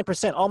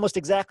 59%, almost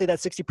exactly that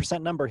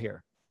 60% number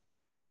here.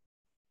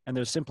 And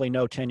there's simply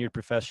no tenured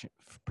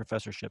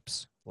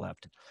professorships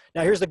left.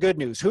 Now, here's the good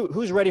news.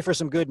 Who's ready for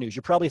some good news?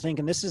 You're probably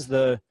thinking, this is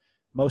the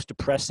most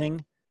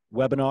depressing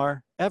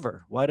webinar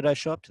ever. Why did I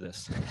show up to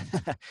this?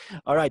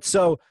 All right,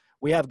 so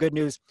we have good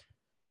news.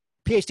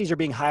 PhDs are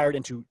being hired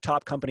into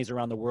top companies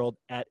around the world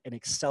at an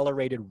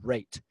accelerated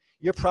rate.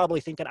 You're probably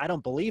thinking, I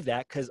don't believe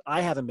that because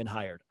I haven't been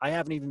hired. I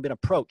haven't even been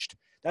approached.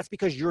 That's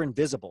because you're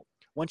invisible.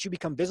 Once you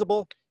become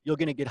visible, you're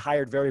going to get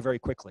hired very, very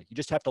quickly. You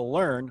just have to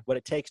learn what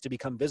it takes to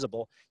become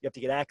visible. You have to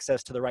get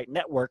access to the right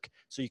network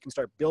so you can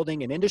start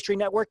building an industry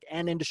network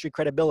and industry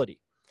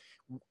credibility.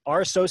 Our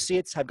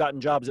associates have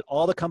gotten jobs at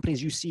all the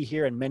companies you see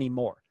here and many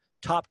more.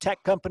 Top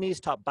tech companies,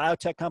 top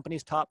biotech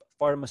companies, top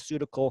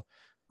pharmaceutical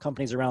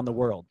companies around the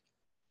world.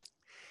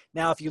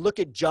 Now, if you look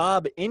at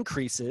job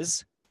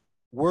increases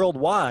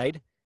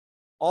worldwide,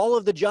 all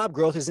of the job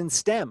growth is in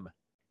STEM.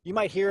 You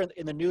might hear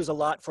in the news a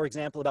lot, for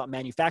example, about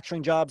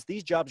manufacturing jobs.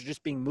 These jobs are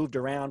just being moved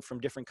around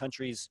from different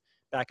countries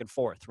back and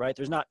forth, right?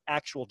 There's not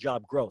actual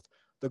job growth.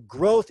 The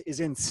growth is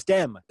in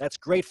STEM. That's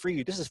great for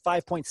you. This is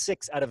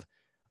 5.6 out of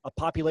a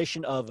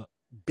population of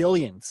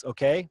billions,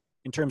 okay,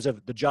 in terms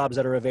of the jobs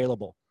that are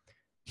available.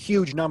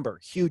 Huge number,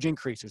 huge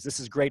increases. This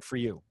is great for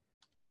you.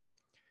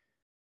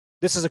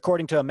 This is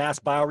according to a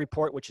MassBio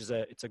report, which is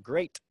it's a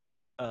great,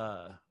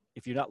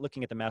 if you're not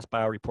looking at the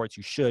MassBio reports,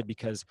 you should,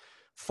 because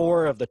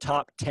 4 of the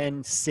top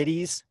 10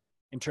 cities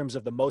in terms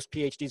of the most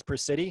PhDs per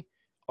city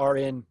are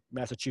in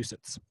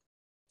Massachusetts.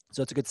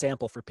 So it's a good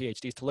sample for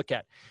PhDs to look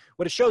at.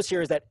 What it shows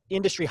here is that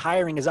industry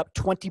hiring is up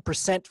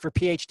 20% for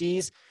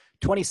PhDs,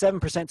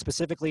 27%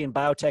 specifically in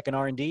biotech and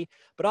R&D,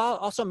 but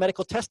also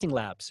medical testing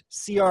labs,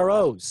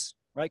 CROs,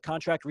 right?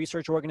 Contract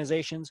research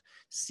organizations,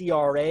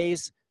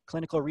 CRAs,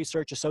 clinical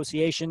research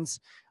associations,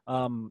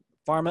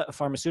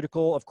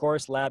 pharmaceutical, of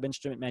course, lab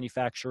instrument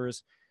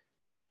manufacturers,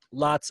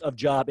 lots of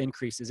job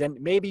increases. And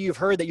maybe you've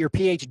heard that your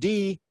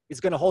PhD is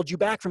going to hold you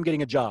back from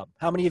getting a job.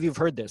 How many of you have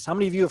heard this? How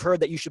many of you have heard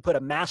that you should put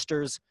a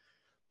master's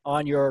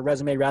on your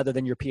resume rather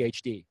than your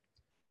PhD?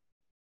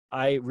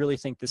 I really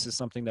think this is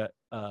something that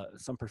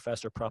some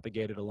professor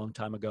propagated a long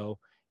time ago,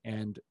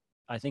 and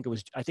I think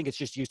it's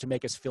just used to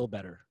make us feel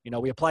better. You know,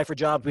 we apply for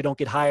jobs, we don't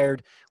get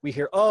hired. We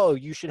hear, oh,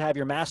 you should have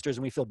your master's,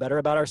 and we feel better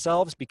about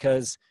ourselves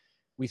because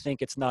we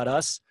think it's not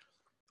us,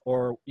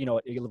 or, you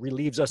know, it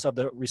relieves us of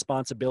the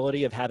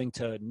responsibility of having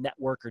to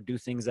network or do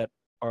things that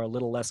are a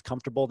little less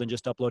comfortable than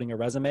just uploading a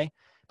resume.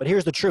 But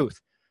here's the truth.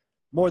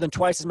 More than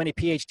twice as many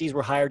PhDs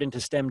were hired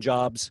into STEM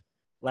jobs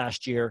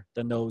last year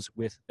than those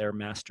with their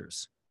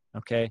masters,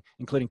 okay?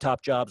 Including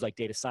top jobs like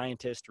data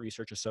scientist,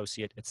 research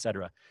associate,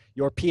 etc.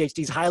 Your PhD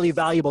is highly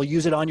valuable.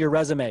 Use it on your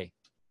resume.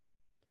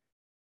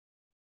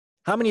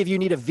 How many of you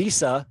need a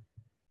visa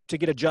to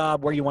get a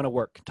job where you want to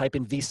work? Type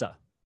in visa.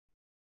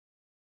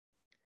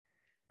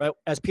 Right?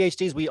 As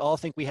PhDs, we all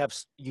think we have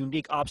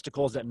unique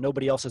obstacles that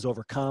nobody else has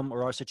overcome,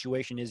 or our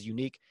situation is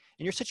unique.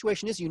 And your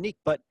situation is unique,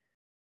 but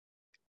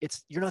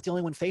you're not the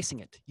only one facing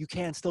it. You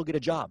can still get a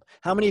job.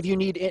 How many of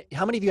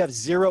you have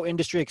zero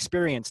industry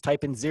experience?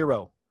 Type in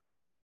 0.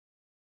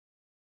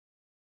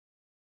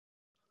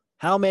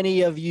 How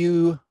many of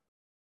you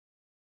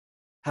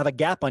have a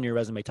gap on your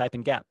resume? Type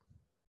in gap.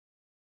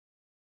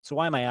 So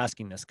why am I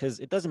asking this? Because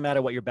it doesn't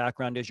matter what your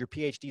background is. Your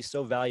PhD is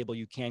so valuable,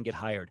 you can get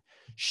hired.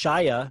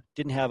 Shaya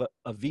didn't have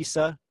a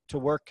visa to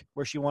work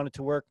where she wanted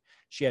to work.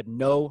 She had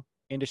no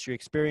industry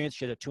experience.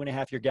 She had a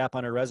 2.5-year gap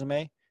on her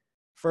resume.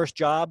 First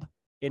job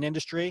in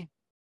industry,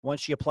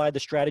 once she applied the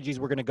strategies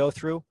we're going to go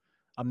through,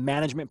 a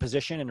management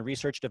position in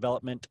research,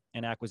 development,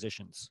 and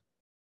acquisitions.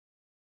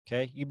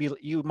 Okay,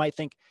 you might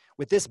think,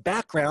 with this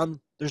background,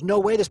 there's no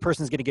way this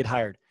person is going to get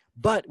hired.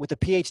 But with a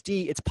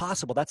PhD, it's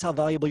possible. That's how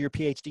valuable your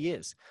PhD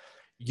is.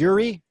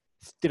 Yuri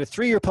did a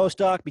 3-year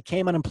postdoc,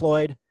 became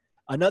unemployed,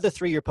 Another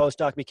 3-year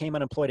postdoc became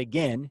unemployed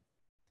again.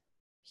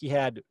 He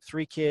had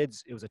 3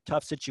 kids. It was a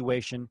tough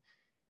situation.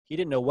 He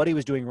didn't know what he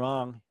was doing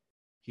wrong.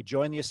 He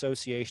joined the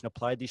association,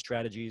 applied these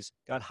strategies,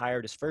 got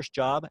hired. His first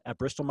job at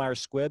Bristol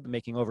Myers Squibb,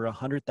 making over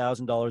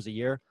 $100,000 a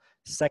year.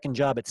 Second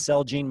job at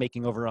Celgene,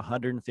 making over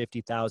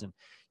 $150,000.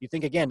 You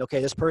think again, okay,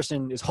 this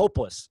person is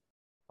hopeless.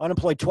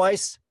 Unemployed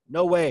twice?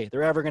 No way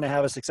they're ever going to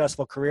have a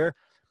successful career.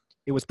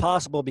 It was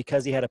possible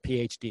because he had a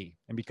PhD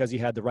and because he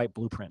had the right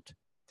blueprint.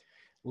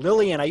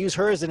 Lillian, I use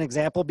her as an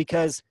example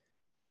because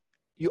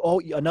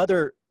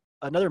another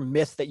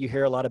myth that you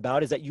hear a lot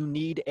about is that you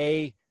need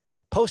a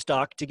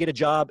postdoc to get a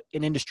job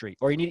in industry,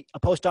 or you need a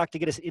postdoc to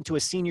get into a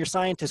senior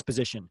scientist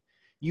position.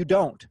 You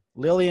don't.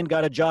 Lillian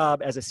got a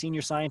job as a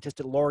senior scientist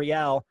at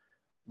L'Oreal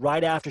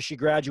right after she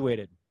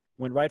graduated.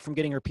 Went right from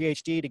getting her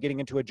PhD to getting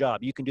into a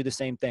job. You can do the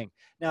same thing.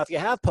 Now, if you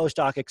have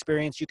postdoc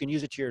experience, you can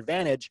use it to your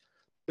advantage,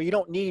 but you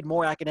don't need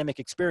more academic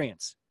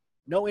experience.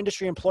 No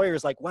industry employer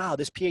is like, wow,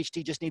 this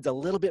PhD just needs a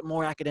little bit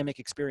more academic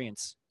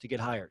experience to get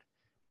hired.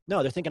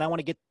 No, they're thinking, I want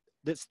to get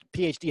this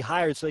PhD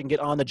hired so they can get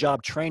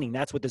on-the-job training.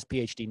 That's what this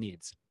PhD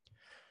needs.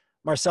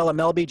 Marcella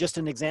Melby, just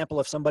an example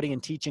of somebody in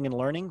teaching and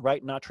learning,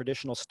 right? Not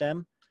traditional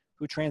STEM,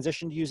 who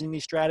transitioned using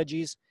these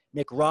strategies.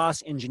 Nick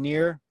Ross,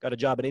 engineer, got a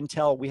job at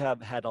Intel. We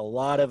have had a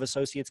lot of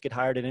associates get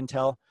hired at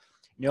Intel.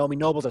 Naomi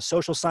Noble's a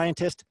social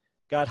scientist,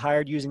 got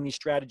hired using these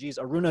strategies.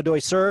 Aruna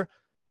Doisur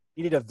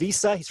needed a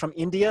visa. He's from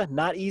India.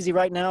 Not easy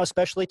right now,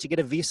 especially to get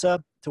a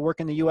visa to work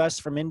in the US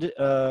from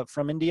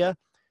India.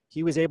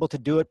 He was able to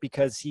do it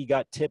because he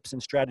got tips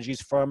and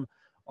strategies from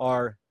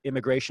our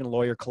immigration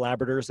lawyer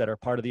collaborators that are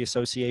part of the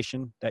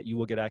association that you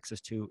will get access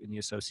to in the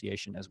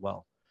association as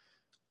well.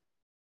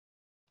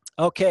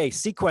 Okay,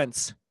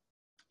 sequence.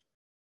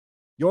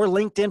 Your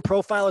LinkedIn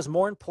profile is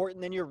more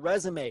important than your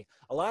resume.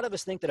 A lot of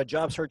us think that a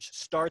job search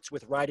starts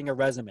with writing a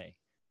resume.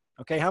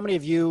 Okay, how many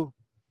of you,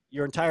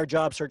 your entire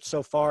job search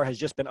so far has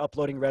just been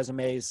uploading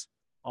resumes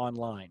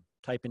online?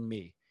 Type in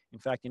me. In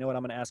fact, you know what?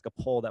 I'm going to ask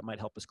a poll that might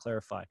help us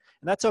clarify.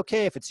 And that's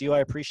okay if it's you. I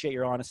appreciate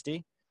your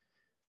honesty.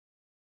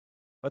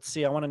 Let's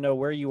see. I want to know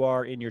where you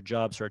are in your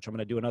job search. I'm going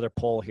to do another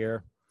poll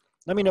here.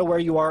 Let me know where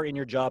you are in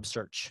your job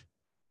search.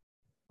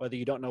 Whether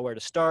you don't know where to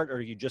start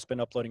or you've just been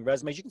uploading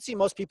resumes. You can see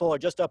most people are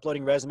just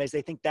uploading resumes.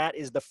 They think that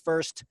is the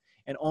first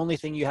and only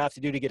thing you have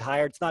to do to get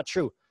hired. It's not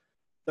true.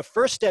 The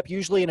first step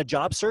usually in a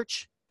job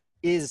search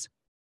is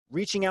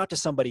reaching out to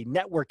somebody,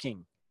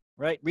 networking,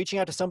 right? Reaching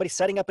out to somebody,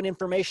 setting up an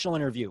informational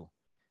interview,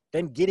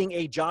 then getting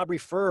a job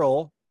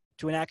referral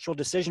to an actual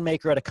decision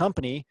maker at a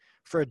company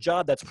for a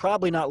job that's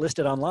probably not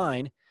listed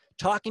online,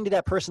 talking to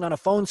that person on a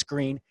phone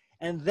screen,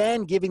 and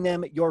then giving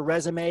them your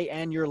resume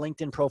and your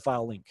LinkedIn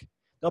profile link.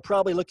 They'll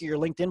probably look at your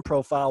LinkedIn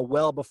profile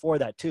well before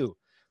that too.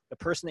 The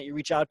person that you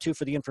reach out to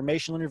for the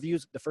informational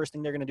interviews, the first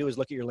thing they're going to do is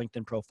look at your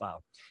LinkedIn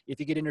profile. If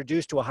you get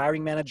introduced to a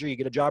hiring manager, you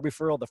get a job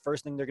referral, the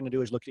first thing they're going to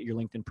do is look at your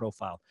LinkedIn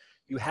profile.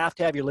 You have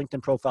to have your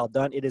LinkedIn profile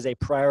done. It is a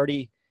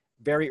priority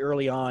very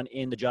early on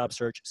in the job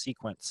search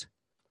sequence.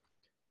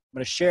 I'm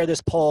going to share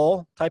this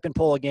poll. Type in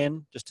poll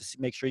again just to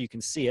make sure you can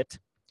see it.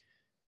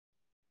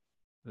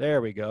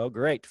 There we go.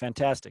 Great.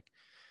 Fantastic.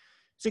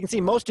 So you can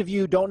see most of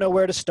you don't know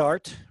where to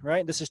start,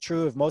 right? This is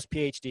true of most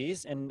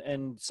PhDs,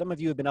 and some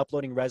of you have been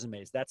uploading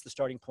resumes. That's the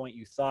starting point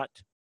you thought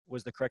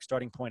was the correct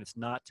starting point. It's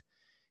not.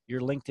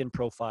 Your LinkedIn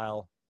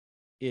profile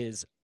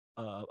is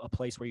a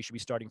place where you should be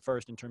starting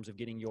first in terms of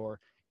getting your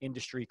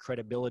industry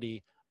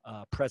credibility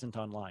present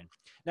online.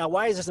 Now,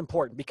 why is this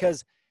important?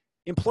 Because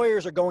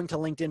employers are going to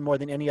LinkedIn more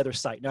than any other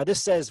site. Now,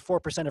 this says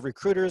 4% of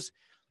recruiters.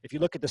 If you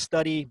look at the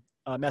study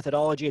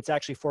methodology, it's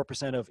actually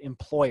 4% of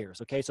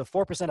employers, okay? So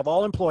 4% of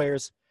all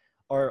employers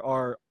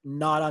are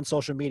not on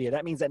social media.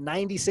 That means that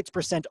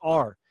 96%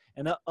 are.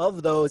 And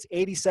of those,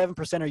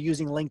 87% are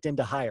using LinkedIn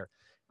to hire.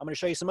 I'm going to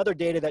show you some other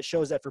data that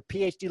shows that for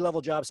PhD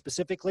level jobs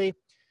specifically,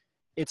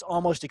 it's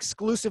almost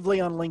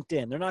exclusively on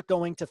LinkedIn. They're not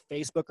going to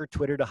Facebook or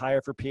Twitter to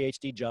hire for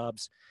PhD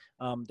jobs.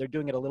 They're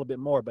doing it a little bit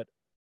more, but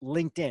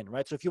LinkedIn,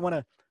 right? So if you want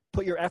to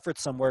put your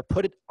efforts somewhere,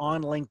 put it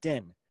on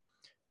LinkedIn.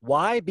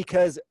 Why?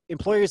 Because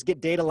employers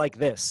get data like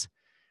this,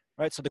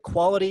 right? So the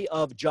quality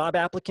of job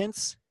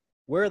applicants,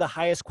 where are the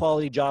highest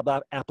quality job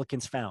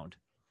applicants found?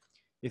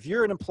 If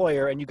you're an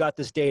employer and you got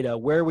this data,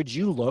 where would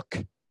you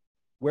look?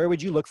 Where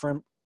would you look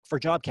for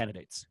job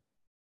candidates?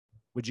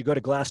 Would you go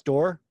to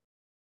Glassdoor?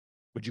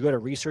 Would you go to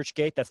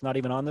ResearchGate? That's not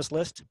even on this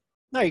list.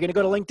 No, you're going to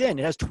go to LinkedIn.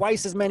 It has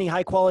twice as many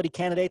high quality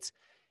candidates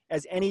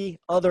as any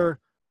other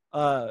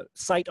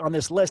site on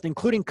this list,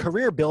 including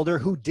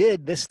CareerBuilder, who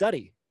did this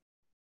study.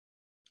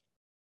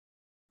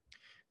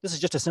 This is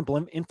just a simple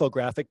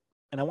infographic,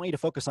 and I want you to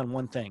focus on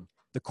one thing.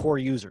 The core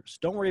users.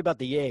 Don't worry about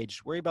the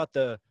age. Worry about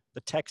the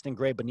text in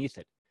gray beneath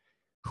it.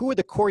 Who are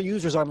the core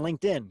users on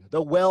LinkedIn?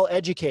 The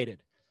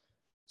well-educated.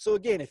 So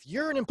again, if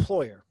you're an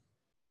employer,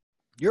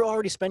 you're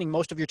already spending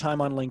most of your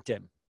time on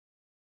LinkedIn.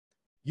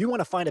 You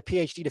want to find a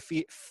PhD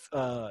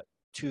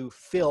to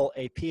fill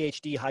a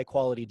PhD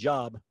high-quality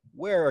job.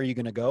 Where are you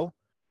going to go?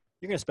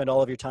 You're going to spend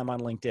all of your time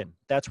on LinkedIn.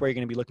 That's where you're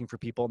going to be looking for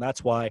people, and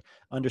that's why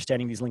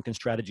understanding these LinkedIn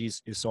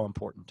strategies is so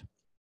important.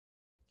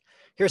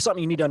 Here's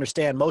something you need to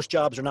understand. Most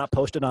jobs are not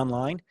posted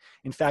online.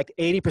 In fact,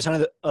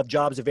 80% of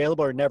jobs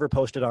available are never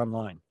posted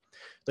online.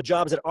 The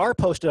jobs that are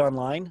posted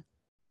online,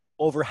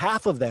 over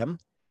half of them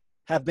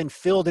have been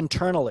filled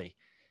internally,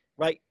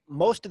 right?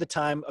 Most of the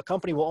time, a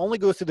company will only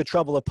go through the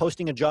trouble of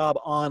posting a job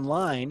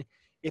online.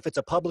 If it's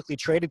a publicly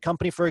traded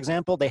company, for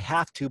example, they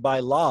have to,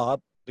 by law,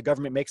 the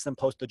government makes them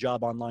post the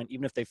job online,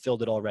 even if they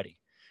filled it already,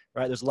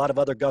 right? There's a lot of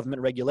other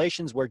government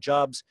regulations where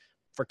jobs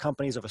for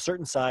companies of a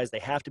certain size, they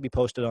have to be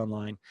posted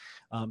online.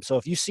 So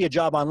if you see a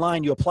job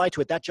online, you apply to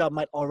it, that job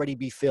might already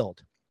be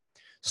filled.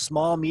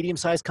 Small,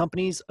 medium-sized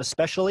companies,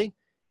 especially,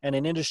 and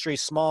in industry,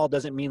 small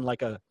doesn't mean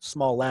like a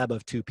small lab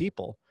of 2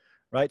 people,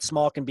 right?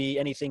 Small can be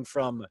anything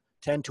from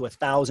 10 to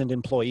 1,000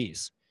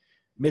 employees.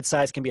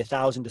 Mid-size can be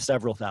 1,000 to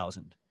several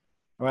thousand.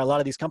 All right, a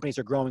lot of these companies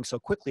are growing so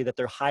quickly that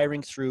they're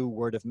hiring through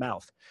word of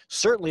mouth.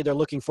 Certainly, they're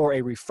looking for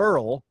a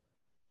referral,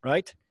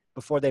 right,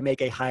 before they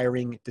make a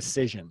hiring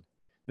decision.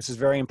 This is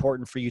very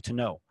important for you to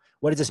know.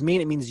 What does this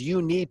mean? It means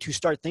you need to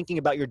start thinking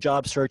about your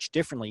job search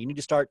differently. You need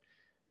to start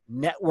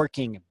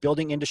networking,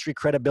 building industry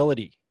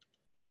credibility.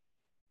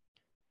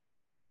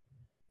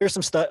 Here's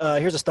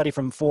a study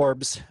from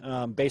Forbes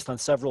based on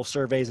several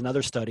surveys and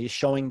other studies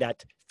showing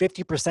that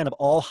 50% of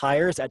all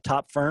hires at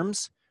top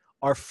firms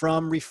are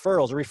from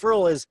referrals. A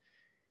referral is,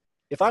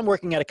 if I'm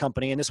working at a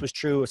company, and this was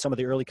true of some of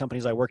the early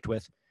companies I worked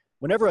with,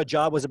 whenever a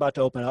job was about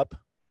to open up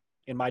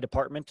in my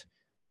department,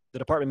 the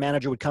department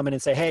manager would come in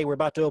and say, hey, we're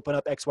about to open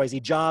up XYZ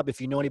job.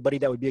 If you know anybody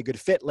that would be a good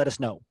fit, let us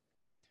know.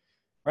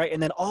 Right?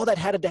 And then all that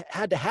had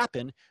to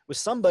happen was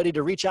somebody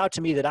to reach out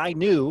to me that I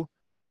knew,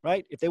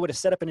 right? If they would have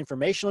set up an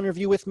informational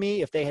interview with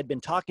me, if they had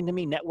been talking to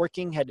me,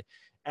 networking, had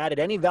added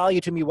any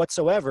value to me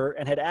whatsoever,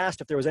 and had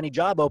asked if there was any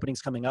job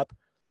openings coming up,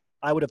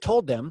 I would have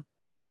told them,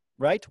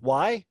 right?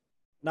 Why?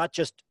 Not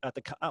just a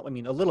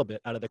little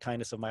bit out of the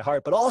kindness of my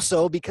heart, but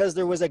also because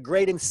there was a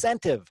great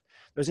incentive.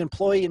 There's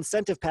employee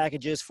incentive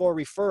packages for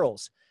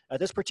referrals. At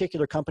this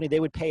particular company,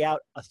 they would pay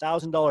out a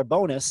 $1,000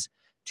 bonus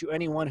to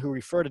anyone who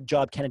referred a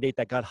job candidate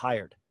that got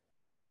hired.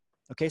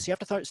 Okay, so you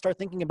have to start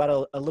thinking about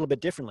it a little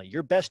bit differently.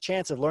 Your best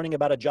chance of learning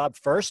about a job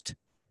first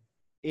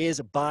is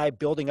by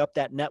building up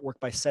that network,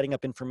 by setting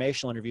up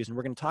informational interviews, and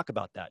we're going to talk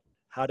about that,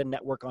 how to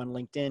network on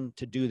LinkedIn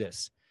to do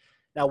this.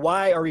 Now,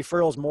 why are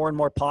referrals more and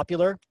more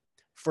popular?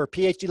 For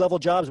PhD level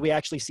jobs, we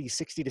actually see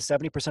 60 to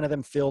 70% of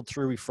them filled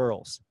through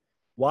referrals.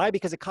 Why?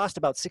 Because it costs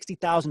about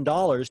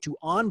 $60,000 to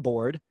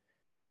onboard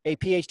a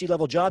PhD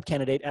level job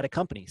candidate at a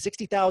company.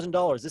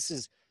 $60,000. This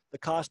is the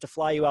cost to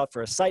fly you out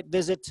for a site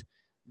visit,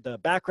 the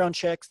background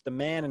checks, the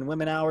man and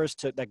women hours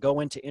that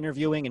go into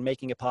interviewing and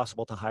making it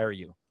possible to hire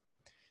you.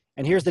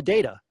 And here's the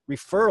data.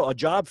 A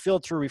job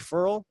filled through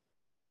referral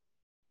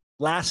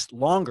lasts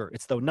longer.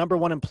 It's the number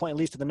one employment,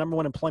 leads to the number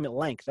one employment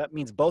length. That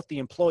means both the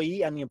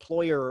employee and the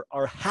employer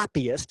are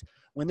happiest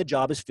when the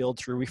job is filled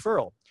through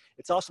referral.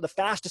 It's also the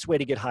fastest way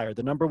to get hired.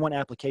 The number one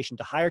application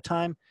to hire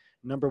time,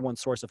 number one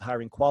source of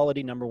hiring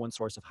quality, number one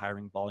source of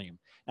hiring volume.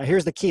 Now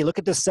here's the key. Look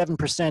at this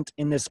 7%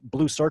 in this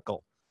blue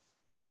circle.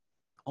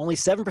 Only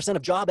 7%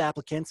 of job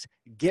applicants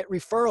get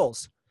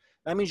referrals.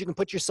 That means you can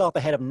put yourself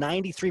ahead of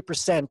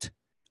 93%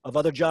 of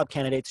other job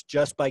candidates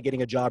just by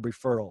getting a job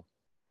referral.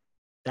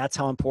 That's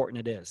how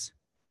important it is.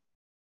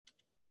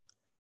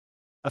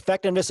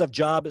 Effectiveness of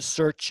job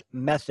search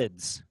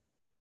methods.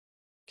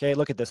 Okay,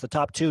 look at this. The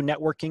top 2,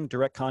 networking,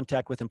 direct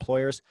contact with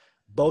employers.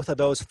 Both of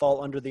those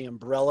fall under the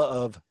umbrella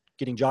of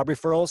getting job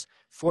referrals.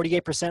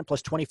 48%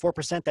 plus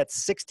 24%, that's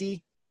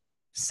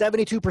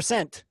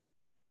 72%.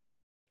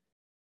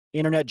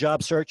 Internet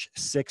job search,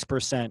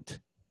 6%.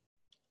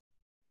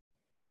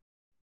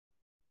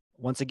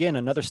 Once again,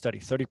 another study,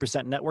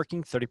 30%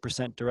 networking,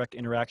 30% direct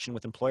interaction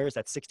with employers,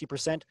 that's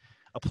 60%.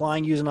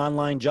 Applying using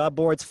online job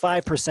boards,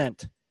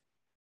 5%.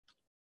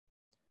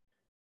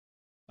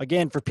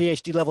 Again, for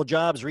PhD level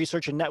jobs,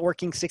 research and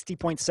networking,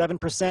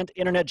 60.7%.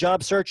 Internet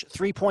job search,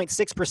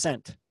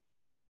 3.6%.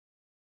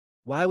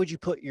 Why would you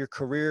put your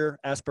career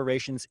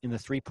aspirations in the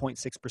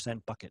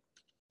 3.6% bucket?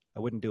 I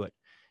wouldn't do it.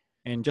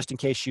 And just in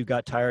case you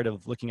got tired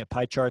of looking at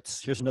pie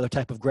charts, here's another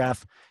type of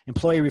graph.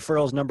 Employee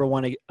referrals, number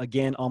one,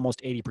 again,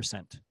 almost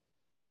 80%.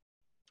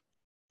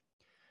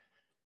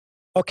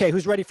 Okay,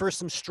 who's ready for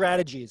some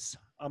strategies?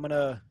 I'm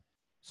gonna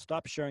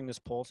stop sharing this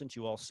poll since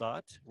you all saw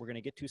it. We're gonna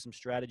get to some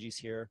strategies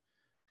here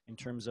in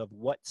terms of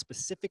what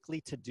specifically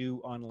to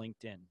do on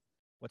LinkedIn.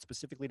 What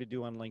specifically to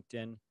do on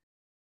LinkedIn.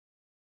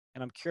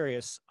 And I'm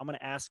curious, I'm gonna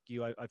ask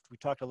you, we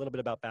talked a little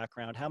bit about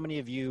background. How many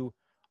of you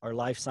are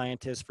life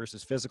scientists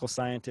versus physical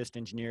scientists,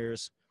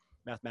 engineers,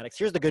 mathematics?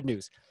 Here's the good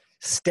news.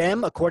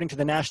 STEM, according to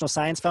the National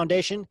Science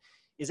Foundation,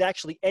 is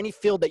actually any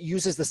field that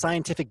uses the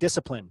scientific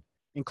discipline,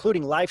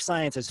 including life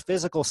sciences,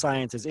 physical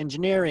sciences,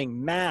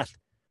 engineering, math.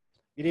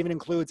 It even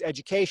includes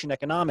education,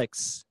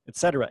 economics,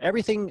 etc.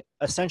 Everything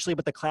essentially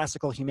but the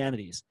classical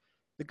humanities.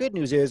 The good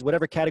news is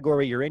whatever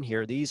category you're in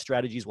here, these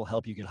strategies will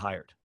help you get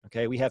hired.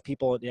 Okay, we have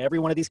people in every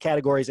one of these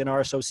categories in our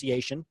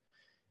association,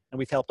 and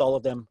we've helped all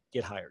of them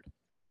get hired.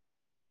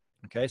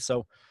 Okay,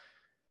 so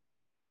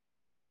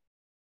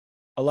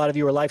a lot of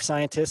you are life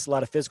scientists, a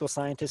lot of physical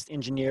scientists,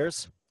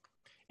 engineers,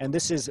 and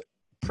this is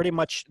pretty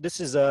much, this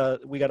is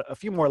we got a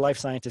few more life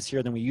scientists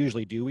here than we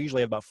usually do. We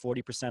usually have about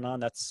 40% on.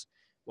 That's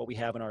what we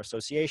have in our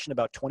association.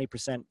 About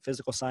 20%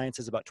 physical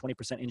sciences, about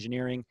 20%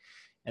 engineering,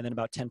 and then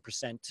about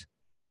 10%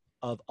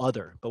 of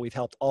other. But we've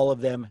helped all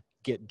of them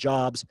get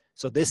jobs.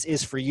 So this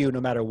is for you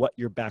no matter what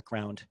your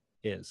background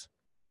is.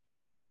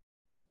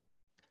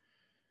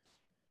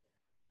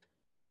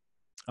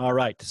 All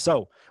right,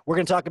 so we're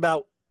going to talk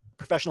about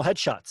professional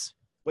headshots,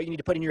 what you need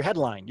to put in your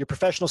headline, your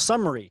professional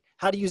summary,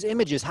 how to use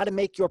images, how to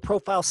make your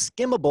profile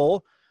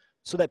skimmable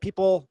so that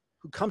people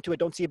who come to it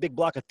don't see a big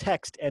block of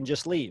text and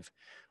just leave.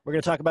 We're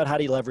going to talk about how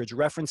to leverage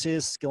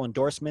references, skill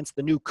endorsements,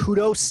 the new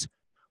kudos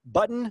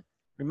button.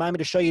 Remind me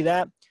to show you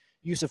that.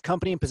 Use of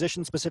company and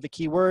position specific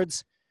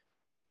keywords,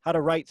 how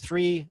to write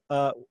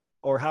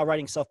or how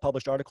writing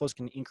self-published articles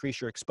can increase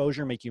your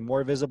exposure, make you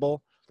more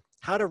visible,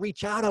 how to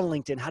reach out on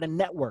LinkedIn, how to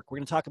network. We're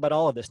going to talk about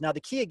all of this. Now,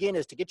 the key again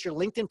is to get your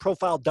LinkedIn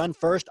profile done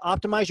first.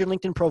 Optimize your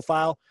LinkedIn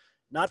profile,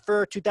 not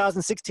for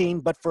 2016,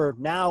 but for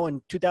now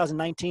and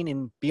 2019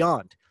 and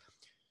beyond.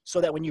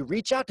 So that when you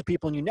reach out to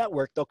people and you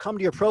network, they'll come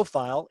to your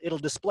profile, it'll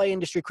display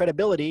industry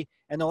credibility,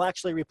 and they'll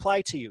actually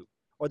reply to you.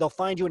 Or they'll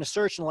find you in a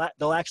search and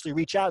they'll actually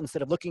reach out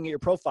instead of looking at your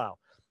profile.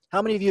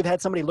 How many of you have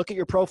had somebody look at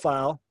your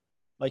profile,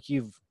 like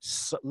you've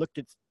looked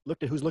at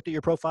who's looked at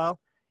your profile,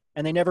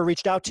 and they never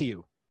reached out to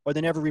you? Or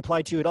they never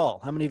replied to you at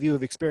all? How many of you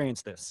have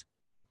experienced this?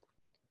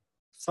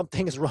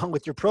 Something is wrong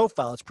with your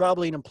profile. It's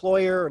probably an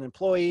employer, an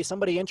employee,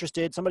 somebody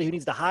interested, somebody who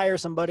needs to hire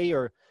somebody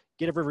or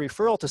get a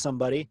referral to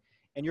somebody,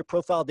 and your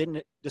profile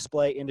didn't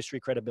display industry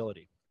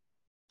credibility.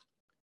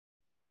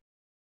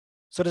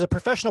 So does a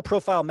professional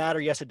profile matter?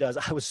 Yes, it does.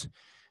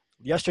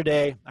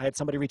 Yesterday, I had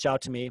somebody reach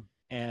out to me,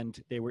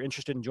 and they were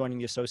interested in joining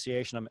the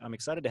association. I'm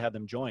excited to have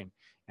them join,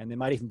 and they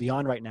might even be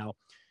on right now.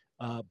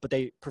 But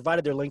they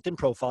provided their LinkedIn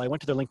profile. I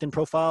went to their LinkedIn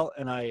profile,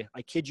 and I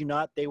kid you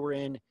not, they were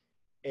in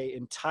an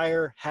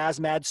entire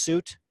hazmat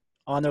suit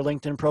on their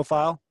LinkedIn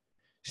profile,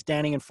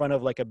 standing in front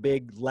of like a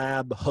big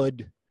lab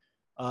hood,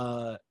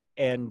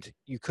 and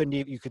you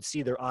could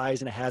see their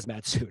eyes in a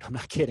hazmat suit. I'm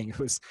not kidding.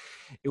 It's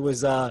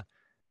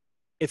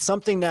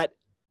something that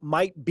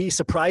might be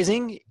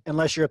surprising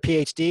unless you're a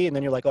PhD, and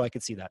then you're like, oh, I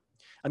could see that.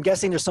 I'm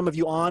guessing there's some of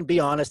you on. Be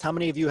honest. How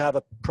many of you have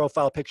a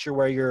profile picture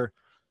where you're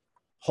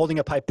holding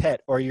a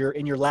pipette, or you're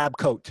in your lab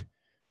coat,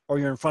 or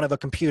you're in front of a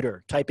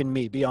computer? Type in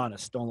me. Be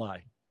honest. Don't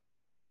lie.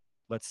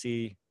 Let's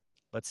see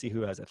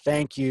who has it.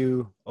 Thank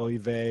you,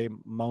 Oive,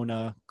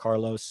 Mona,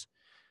 Carlos.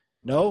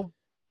 No?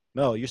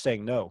 No, you're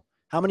saying no.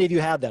 How many of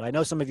you have that? I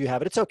know some of you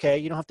have it. It's okay.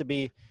 You don't have to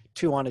be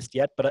too honest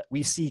yet, but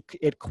we see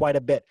it quite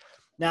a bit.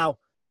 Now,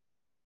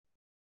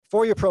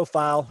 for your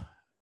profile,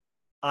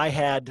 I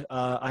have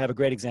a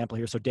great example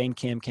here. So Dane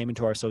Kim came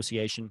into our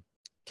association,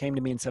 came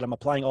to me and said, I'm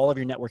applying all of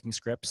your networking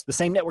scripts, the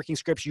same networking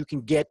scripts you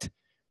can get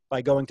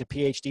by going to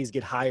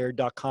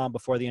phdsgethired.com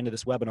before the end of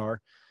this webinar.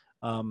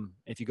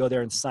 If you go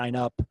there and sign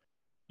up,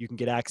 you can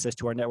get access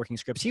to our networking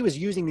scripts. He was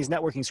using these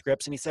networking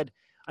scripts, and he said,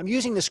 I'm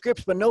using the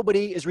scripts, but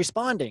nobody is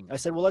responding. I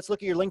said, well, let's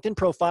look at your LinkedIn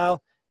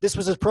profile. This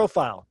was his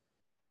profile.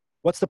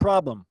 What's the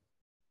problem?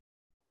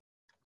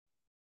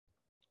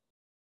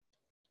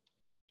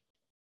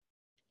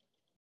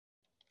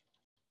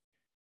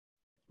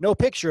 No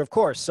picture, of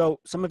course. So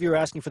some of you are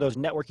asking for those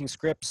networking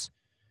scripts.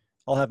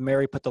 I'll have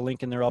Mary put the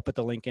link in there. I'll put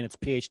the link in. It's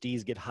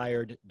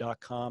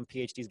phdsgethired.com,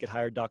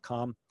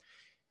 phdsgethired.com.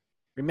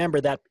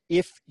 Remember that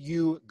if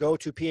you go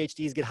to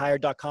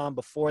phdsgethired.com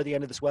before the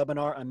end of this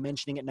webinar, I'm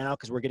mentioning it now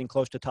because we're getting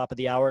close to the top of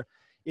the hour.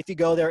 If you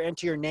go there,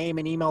 enter your name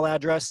and email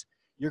address,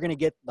 you're going to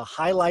get the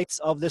highlights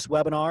of this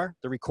webinar,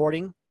 the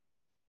recording,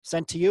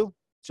 sent to you.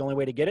 It's the only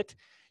way to get it.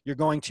 You're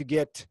going to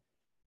get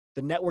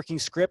the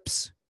networking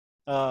scripts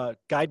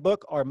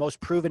guidebook, our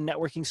most proven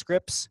networking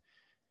scripts,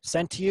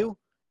 sent to you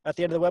at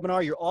the end of the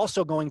webinar. You're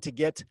also going to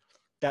get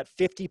that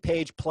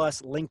 50-page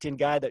plus LinkedIn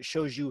guide that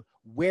shows you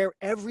where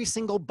every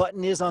single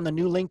button is on the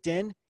new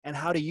LinkedIn and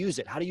how to use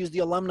it, how to use the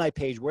alumni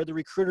page, where the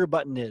recruiter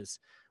button is,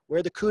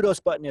 where the kudos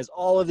button is,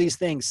 all of these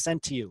things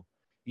sent to you.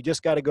 You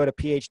just got to go to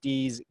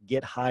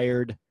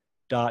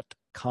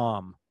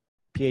phdsgethired.com,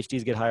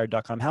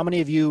 phdsgethired.com. How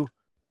many of you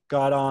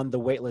got on the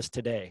waitlist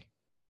today?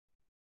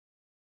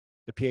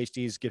 The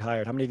PhDs Get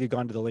Hired. How many of you have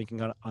gone to the link and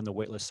got on the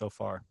waitlist so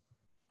far?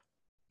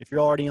 If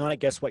you're already on it,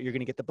 guess what? You're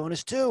going to get the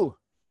bonus too.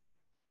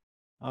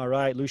 All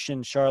right,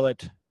 Lucian,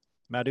 Charlotte,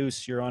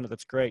 Madus, you're on it.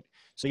 That's great.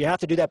 So you have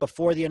to do that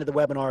before the end of the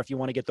webinar if you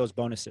want to get those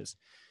bonuses.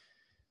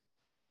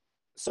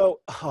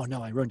 So, oh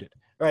no, I ruined it.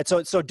 All right,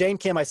 so Dane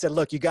Kim, I said,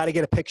 look, you got to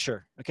get a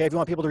picture. Okay, if you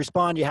want people to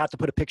respond, you have to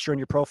put a picture in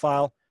your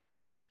profile.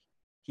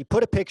 He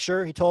put a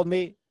picture. He told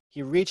me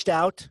he reached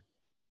out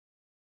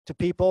to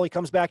people. He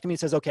comes back to me and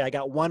says, okay, I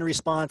got one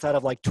response out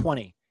of like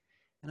 20.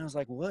 And I was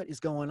like, what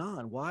is going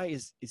on? Why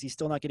is he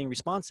still not getting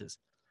responses?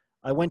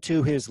 I went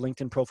to his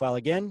LinkedIn profile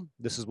again.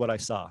 This is what I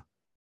saw.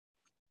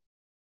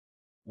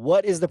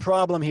 What is the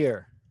problem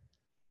here?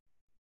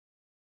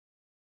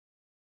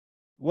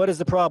 What is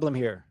the problem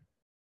here?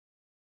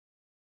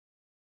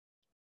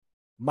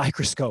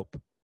 Microscope,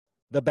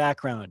 the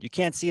background. You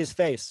can't see his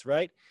face,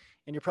 right?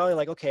 And you're probably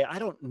like, okay, I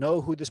don't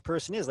know who this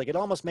person is. Like, it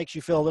almost makes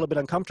you feel a little bit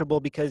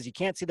uncomfortable because you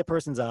can't see the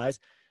person's eyes.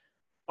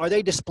 Are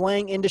they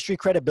displaying industry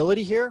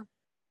credibility here?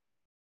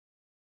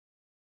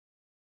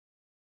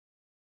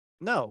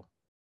 No.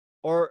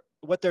 Or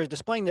what they're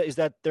displaying is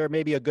that they're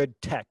maybe a good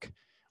tech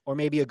or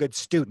maybe a good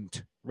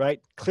student,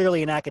 right?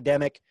 Clearly an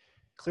academic,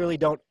 clearly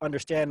don't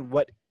understand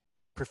what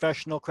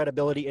professional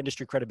credibility,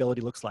 industry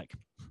credibility looks like.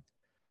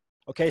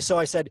 Okay, so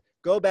I said,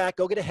 go back,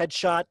 go get a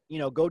headshot, you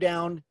know, go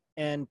down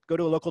and go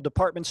to a local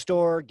department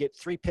store, get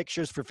 3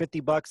 pictures for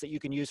 $50 that you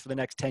can use for the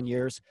next 10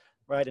 years,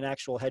 right? An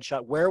actual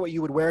headshot. Wear what you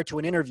would wear to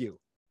an interview.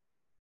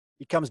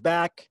 He comes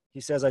back,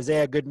 he says,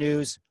 Isaiah, good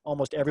news.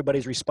 Almost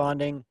everybody's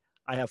responding.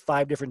 I have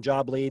 5 different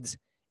job leads.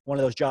 One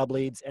of those job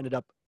leads ended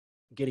up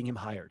getting him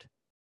hired.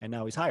 And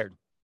now he's hired.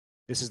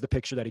 This is the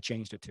picture that he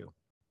changed it to.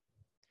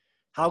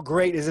 How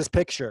great is this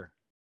picture?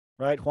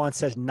 Right? Juan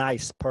says,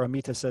 nice.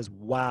 Paramita says,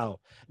 wow.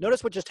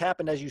 Notice what just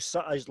happened as you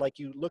saw, as like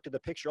you looked at the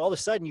picture. All of a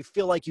sudden, you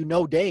feel like you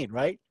know Dane,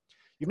 right?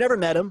 You've never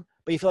met him,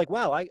 but you feel like,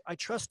 wow, I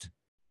trust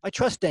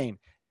Dane.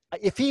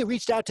 If he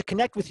reached out to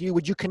connect with you,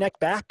 would you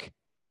connect back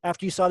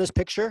after you saw this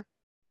picture?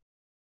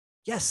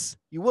 Yes,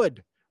 you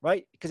would,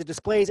 right? Because it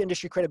displays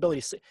industry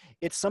credibility.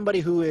 It's somebody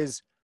who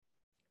is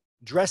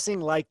dressing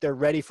like they're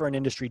ready for an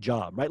industry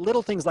job, right?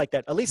 Little things like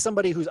that. At least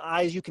somebody whose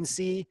eyes you can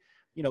see,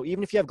 you know,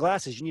 even if you have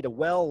glasses, you need a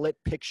well-lit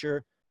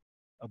picture,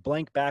 a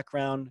blank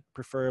background,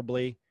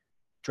 preferably.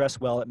 Dress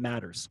well, it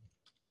matters.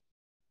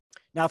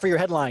 Now for your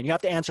headline, you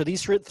have to answer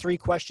these 3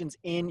 questions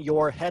in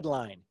your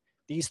headline.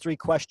 These 3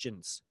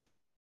 questions,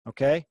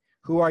 okay?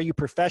 Who are you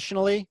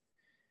professionally?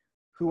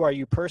 Who are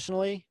you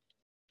personally?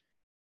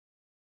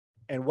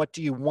 And what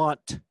do you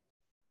want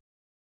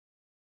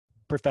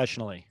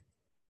professionally?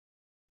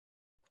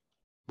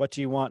 What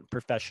do you want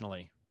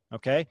professionally?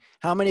 Okay?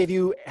 How many of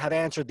you have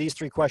answered these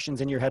 3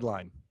 questions in your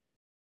headline?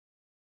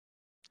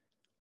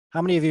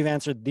 How many of you have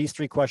answered these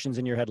 3 questions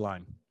in your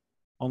headline?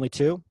 Only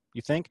 2,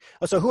 you think?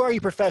 Oh, so who are you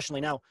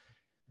professionally? Now,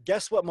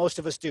 guess what most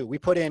of us do? We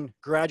put in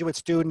graduate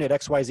student at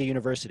XYZ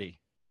University,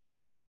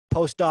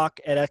 postdoc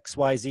at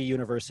XYZ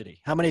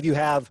University. How many of you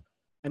have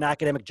an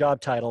academic job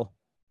title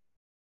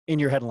in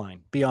your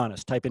headline? Be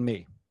honest, type in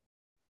me.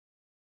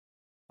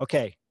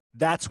 Okay,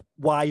 that's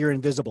why you're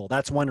invisible.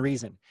 That's one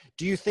reason.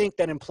 Do you think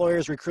that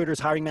employers, recruiters,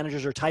 hiring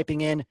managers are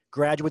typing in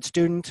graduate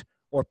student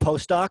or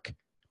postdoc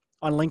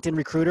on LinkedIn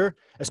Recruiter,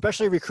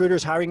 especially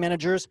recruiters, hiring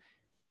managers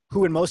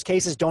who in most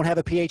cases don't have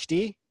a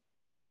PhD?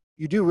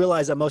 You do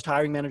realize that most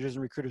hiring managers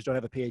and recruiters don't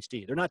have a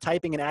PhD. They're not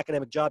typing in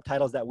academic job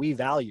titles that we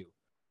value.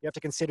 You have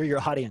to consider your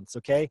audience,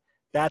 okay?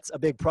 That's a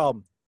big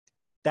problem.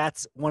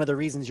 That's one of the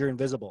reasons you're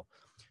invisible.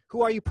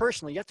 Who are you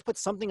personally? You have to put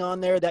something on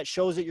there that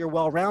shows that you're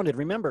well-rounded.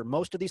 Remember,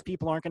 most of these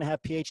people aren't going to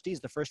have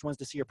PhDs, the first ones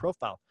to see your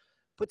profile.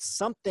 Put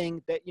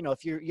something that, you know,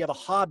 if you have a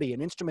hobby,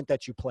 an instrument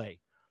that you play,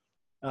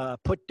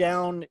 put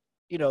down,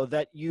 you know,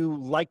 that you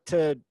like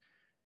to,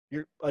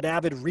 you're an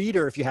avid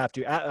reader if you have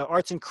to,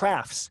 arts and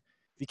crafts.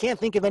 If you can't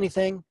think of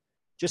anything,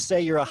 just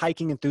say you're a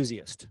hiking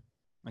enthusiast.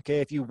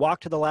 Okay, if you walk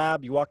to the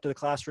lab, you walk to the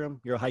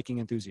classroom, you're a hiking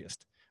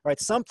enthusiast. All right,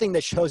 something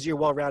that shows you're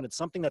well-rounded,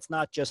 something that's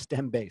not just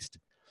STEM-based.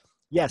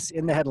 Yes,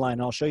 in the headline,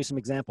 I'll show you some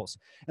examples.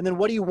 And then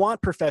what do you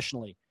want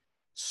professionally?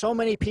 So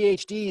many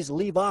PhDs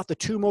leave off the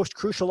 2 most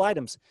crucial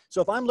items.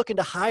 So if I'm looking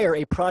to hire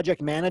a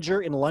project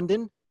manager in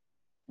London,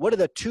 what are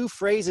the 2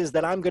 phrases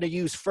that I'm going to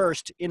use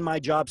first in my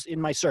jobs,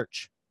 in my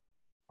search?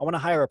 I want to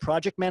hire a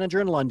project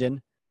manager in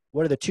London.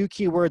 What are the 2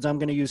 keywords I'm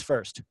going to use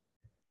first?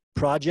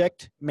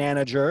 Project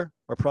manager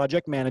or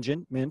project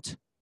management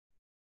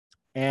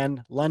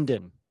and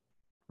London,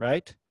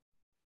 right?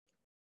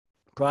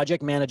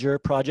 Project manager,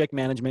 project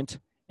management,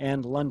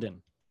 and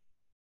London.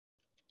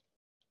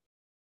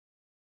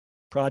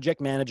 Project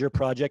manager,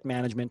 project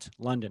management,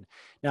 London.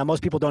 Now,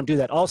 most people don't do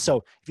that.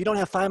 Also, if you don't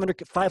have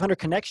 500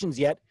 connections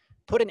yet,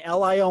 put an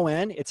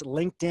LION, it's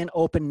LinkedIn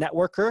Open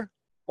Networker,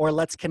 or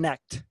Let's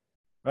Connect,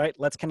 right?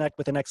 Let's Connect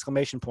with an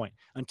exclamation point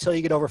until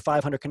you get over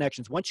 500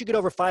 connections. Once you get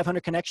over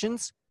 500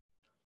 connections,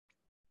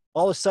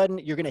 all of a sudden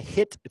you're going to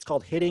hit, it's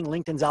called hitting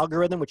LinkedIn's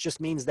algorithm, which just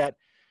means that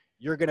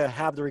you're going to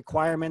have the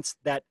requirements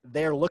that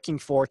they're looking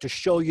for to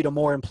show you to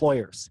more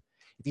employers.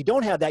 If you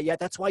don't have that yet,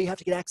 that's why you have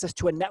to get access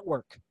to a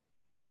network.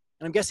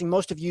 And I'm guessing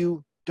most of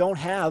you don't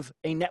have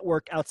a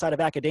network outside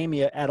of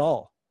academia at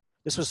all.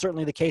 This was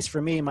certainly the case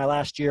for me in my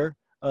last year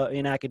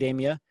in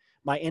academia.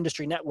 My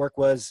industry network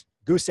was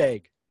goose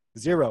egg,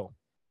 0.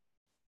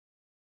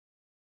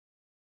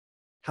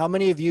 How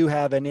many of you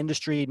have an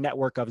industry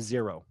network of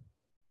 0?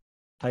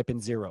 Type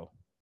in 0.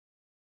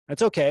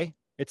 That's okay.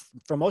 It's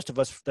for most of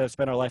us that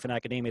spend our life in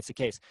academia, it's the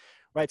case,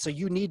 right? So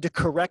you need to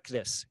correct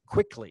this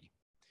quickly.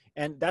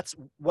 And that's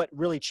what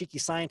really Cheeky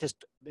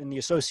Scientist in the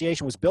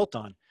association was built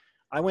on.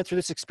 I went through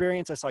this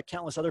experience. I saw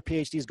countless other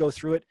PhDs go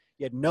through it.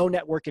 You had no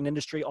network in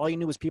industry. All you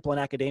knew was people in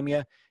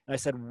academia. And I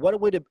said, what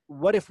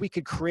if we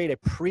could create a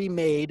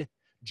pre-made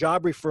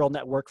job referral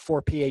network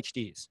for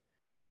PhDs?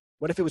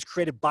 What if it was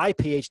created by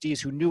PhDs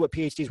who knew what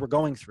PhDs were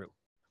going through?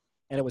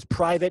 And it was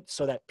private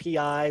so that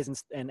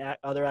PIs and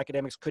other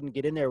academics couldn't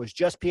get in there. It was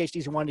just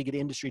PhDs who wanted to get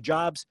industry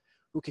jobs,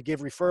 who could give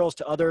referrals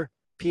to other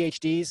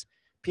PhDs,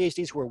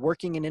 PhDs who are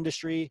working in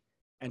industry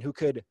and who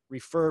could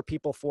refer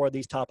people for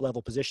these top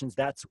level positions.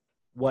 That's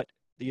what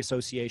the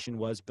association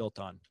was built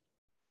on.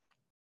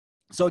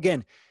 So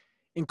again,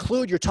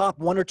 include your top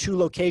 1 or 2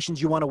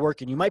 locations you want to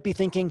work in. You might be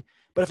thinking,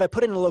 but if I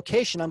put in a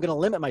location, I'm going to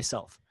limit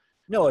myself.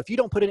 No, if you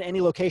don't put in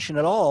any location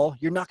at all,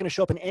 you're not going to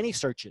show up in any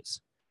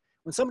searches.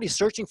 When somebody's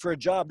searching for a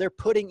job, they're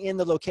putting in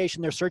the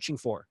location they're searching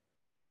for.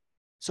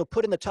 So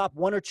put in the top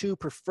 1 or 2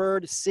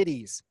 preferred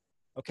cities.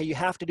 Okay, you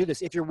have to do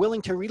this. If you're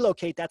willing to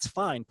relocate, that's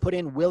fine. Put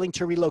in willing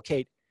to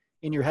relocate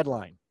in your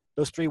headline,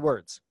 those 3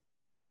 words.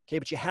 Okay,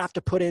 but you have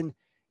to put in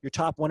your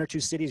top 1 or 2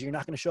 cities. You're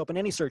not going to show up in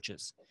any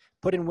searches.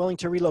 Put in willing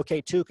to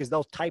relocate too, because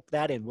they'll type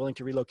that in, willing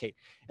to relocate.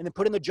 And then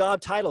put in the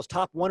job titles,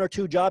 top 1 or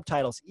 2 job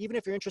titles. Even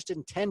if you're interested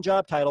in 10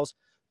 job titles,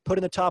 put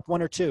in the top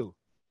 1 or 2.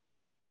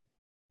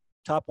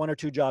 Top 1 or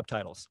 2 job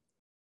titles.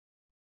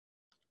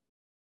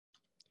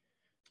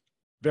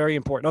 Very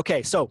important.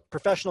 Okay, so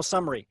professional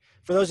summary.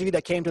 For those of you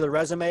that came to the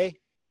resume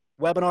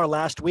webinar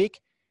last week,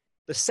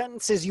 the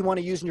sentences you want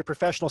to use in your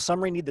professional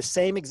summary need the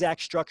same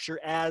exact structure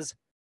as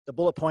the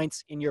bullet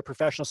points in your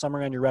professional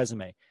summary on your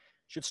resume.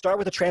 Should start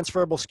with a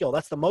transferable skill.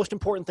 That's the most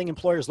important thing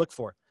employers look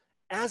for.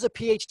 As a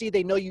PhD,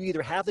 they know you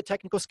either have the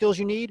technical skills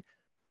you need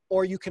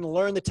or you can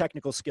learn the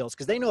technical skills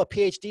because they know a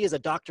PhD is a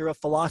doctor of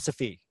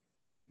philosophy.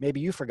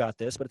 Maybe you forgot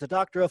this, but it's a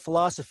doctor of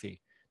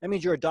philosophy. That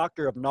means you're a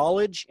doctor of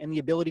knowledge and the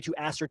ability to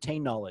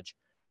ascertain knowledge.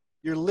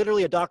 You're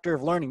literally a doctor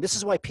of learning. This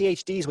is why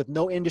PhDs with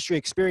no industry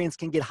experience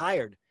can get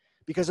hired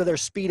because of their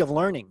speed of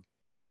learning.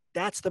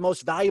 That's the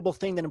most valuable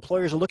thing that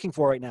employers are looking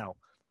for right now.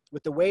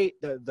 With the way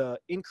the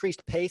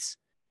increased pace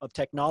of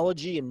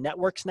technology and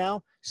networks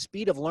now,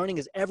 speed of learning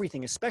is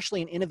everything,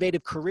 especially in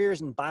innovative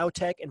careers in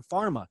biotech and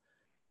pharma.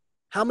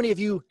 How many of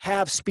you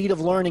have speed of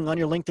learning on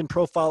your LinkedIn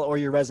profile or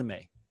your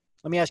resume?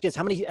 Let me ask you this.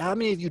 How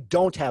many of you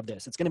don't have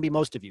this? It's going to be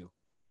most of you.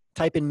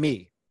 Type in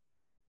me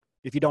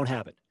if you don't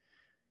have it.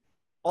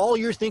 All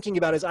you're thinking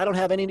about is, I don't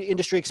have any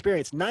industry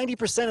experience.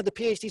 90% of the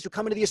PhDs who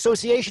come into the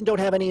association don't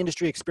have any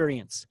industry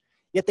experience,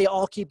 yet they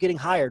all keep getting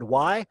hired.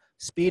 Why?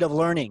 Speed of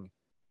learning.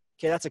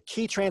 Okay, that's a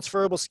key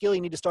transferable skill you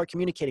need to start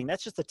communicating.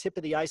 That's just the tip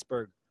of the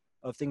iceberg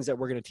of things that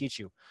we're going to teach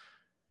you.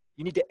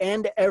 You need to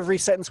end every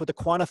sentence with a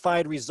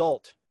quantified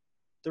result.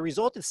 The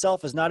result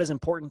itself is not as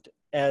important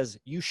as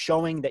you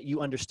showing that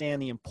you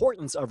understand the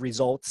importance of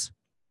results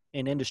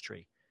in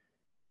industry.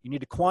 You need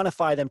to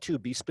quantify them too,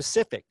 be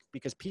specific,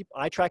 because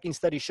eye tracking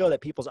studies show that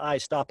people's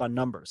eyes stop on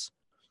numbers.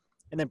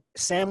 And then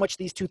sandwich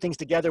these 2 things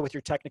together with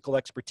your technical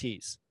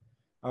expertise.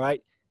 All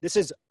right. This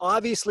is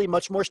obviously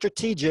much more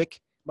strategic,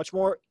 much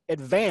more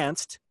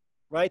advanced,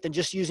 right, than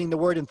just using the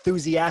word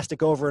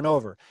enthusiastic over and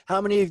over.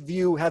 How many of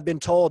you have been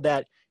told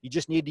that you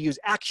just need to use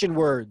action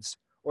words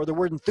or the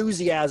word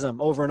enthusiasm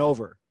over and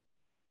over?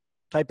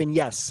 Type in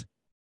yes.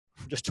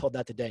 I'm just told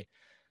that today.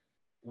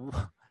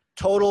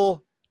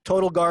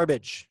 Total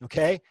garbage,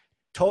 okay?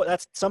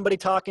 That's somebody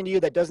talking to you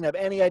that doesn't have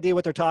any idea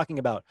what they're talking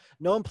about.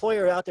 No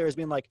employer out there has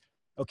been like,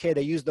 okay,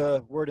 they use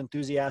the word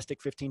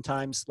enthusiastic 15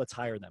 times, let's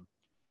hire them.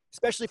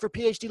 Especially for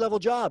PhD level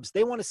jobs.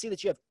 They want to see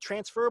that you have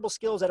transferable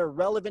skills that are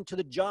relevant to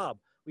the job.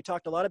 We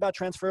talked a lot about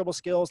transferable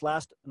skills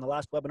in the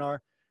last webinar.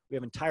 We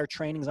have entire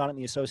trainings on it in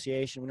the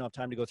association. We don't have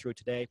time to go through it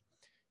today.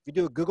 If you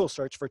do a Google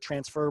search for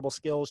transferable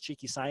skills,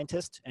 Cheeky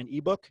Scientist, and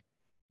ebook,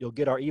 you'll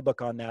get our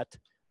ebook on that.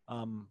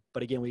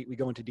 But again, we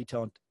go into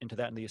detail into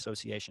that in the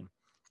association.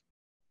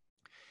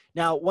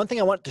 Now, one thing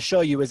I want to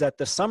show you is that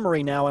the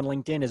summary now on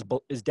LinkedIn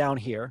is down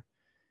here,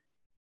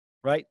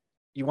 right?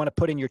 You want to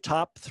put in your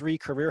top 3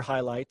 career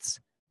highlights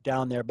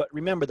down there. But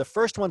remember, the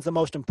first one's the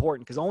most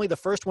important because only the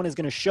first one is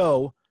going to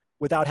show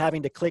without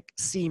having to click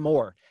see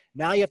more.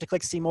 Now you have to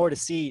click see more to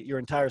see your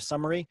entire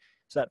summary.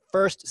 So that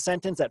first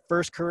sentence, that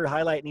first career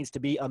highlight needs to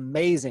be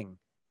amazing.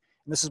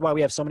 And this is why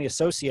we have so many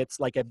associates,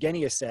 like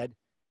Evgenia said,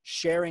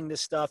 sharing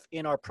this stuff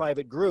in our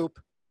private group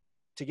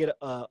to get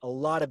a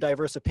lot of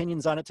diverse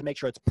opinions on it to make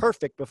sure it's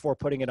perfect before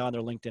putting it on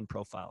their LinkedIn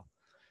profile.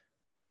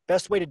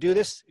 Best way to do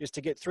this is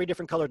to get 3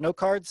 different colored note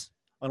cards.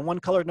 On one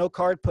colored note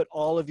card, put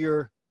all of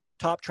your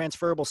top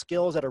transferable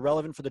skills that are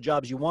relevant for the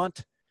jobs you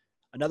want.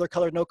 Another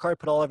colored note card,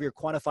 put all of your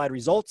quantified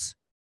results.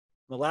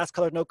 On the last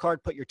colored note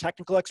card, put your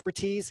technical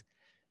expertise.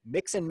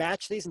 Mix and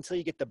match these until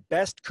you get the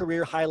best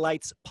career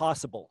highlights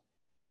possible.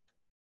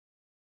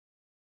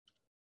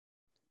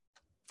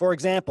 For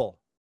example,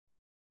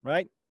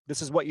 right?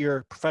 This is what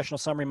your professional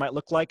summary might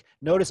look like.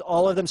 Notice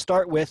all of them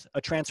start with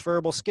a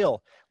transferable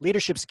skill,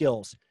 leadership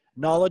skills,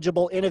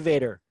 knowledgeable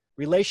innovator,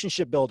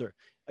 relationship builder.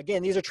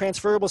 Again, these are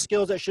transferable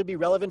skills that should be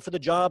relevant for the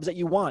jobs that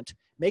you want.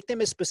 Make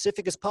them as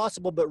specific as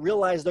possible, but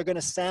realize they're going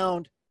to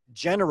sound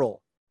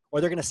general or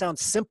they're going to sound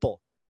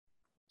simple.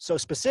 So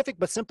specific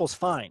but simple is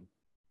fine,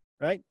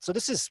 right? So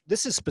this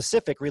is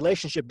specific,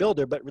 relationship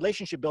builder, but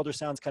relationship builder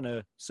sounds kind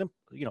of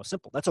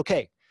simple. That's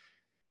okay.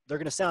 They're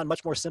going to sound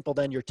much more simple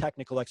than your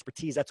technical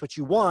expertise. That's what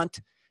you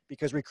want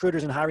because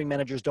recruiters and hiring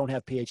managers don't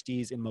have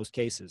PhDs in most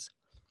cases.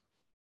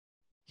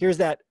 Here's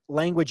that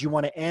language you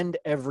want to end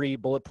every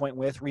bullet point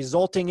with: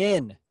 resulting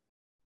in,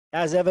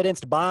 as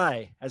evidenced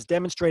by, as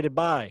demonstrated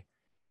by.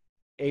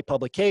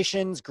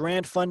 publications,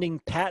 grant funding,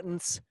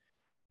 patents,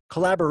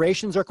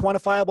 collaborations are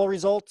quantifiable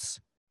results.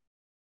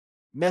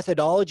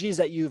 Methodologies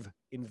that you've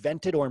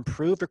invented or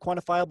improved are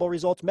quantifiable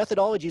results.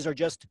 Methodologies are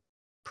just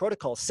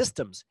protocols,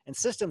 systems, and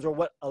systems are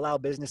what allow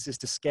businesses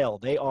to scale.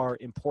 They are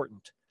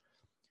important.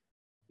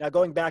 Now,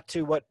 going back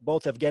to what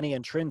both Evgeny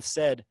and Trinh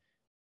said,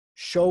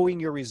 showing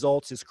your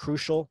results is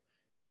crucial.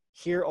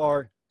 Here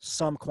are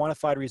some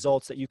quantified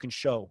results that you can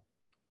show.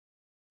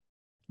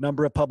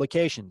 Number of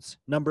publications,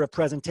 number of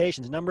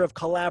presentations, number of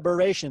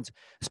collaborations,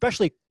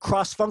 especially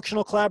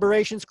cross-functional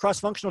collaborations.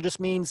 Cross-functional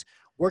just means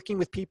working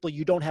with people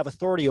you don't have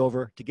authority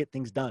over to get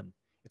things done.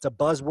 It's a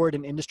buzzword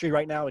in industry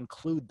right now.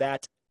 Include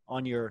that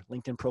on your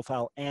LinkedIn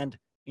profile and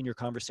in your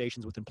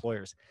conversations with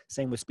employers.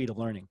 Same with speed of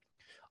learning.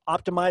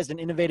 Optimized and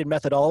innovative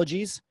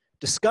methodologies,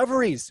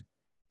 discoveries,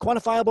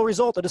 quantifiable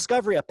result, a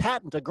discovery, a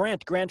patent, a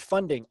grant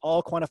funding,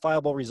 all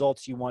quantifiable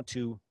results you want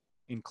to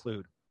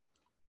include.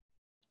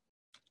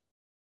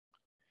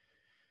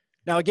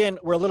 Now, again,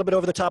 we're a little bit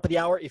over the top of the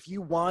hour. If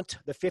you want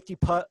the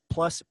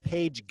 50-plus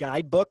page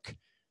guidebook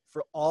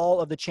for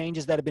all of the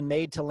changes that have been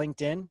made to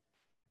LinkedIn,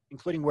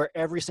 including where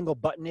every single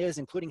button is,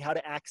 including how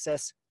to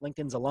access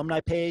LinkedIn's alumni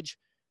page,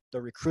 the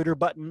recruiter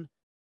button,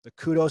 the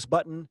kudos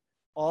button,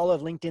 all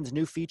of LinkedIn's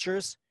new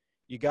features,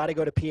 you got to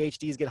go to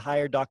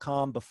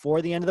phdsgethired.com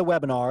before the end of the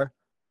webinar.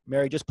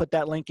 Mary just put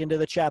that link into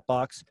the chat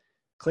box.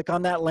 Click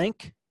on that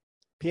link,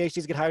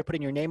 PhDs Get Hired, put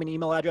in your name and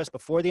email address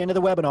before the end of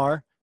the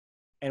webinar,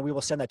 and we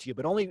will send that to you.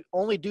 But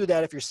only do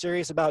that if you're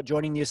serious about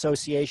joining the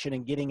association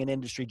and getting an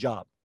industry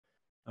job.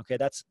 Okay,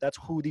 that's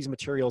who these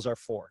materials are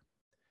for.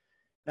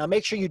 Now,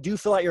 make sure you do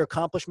fill out your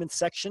accomplishments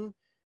section.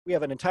 We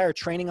have an entire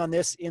training on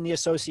this in the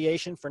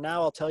association. For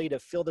now, I'll tell you to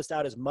fill this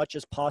out as much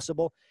as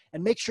possible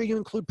and make sure you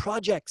include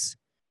projects.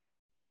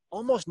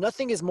 Almost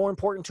nothing is more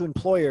important to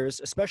employers,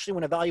 especially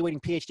when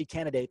evaluating PhD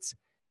candidates,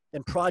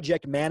 than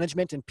project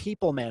management and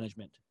people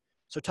management.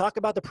 So talk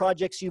about the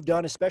projects you've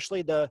done,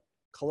 especially the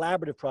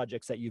collaborative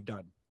projects that you've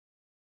done.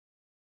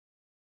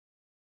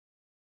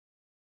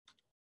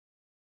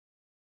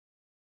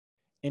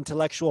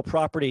 Intellectual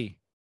property,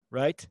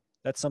 right?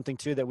 That's something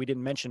too that we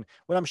didn't mention.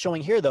 What I'm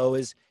showing here though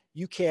is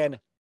you can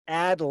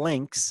add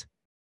links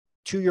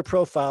to your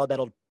profile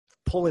that'll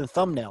pull in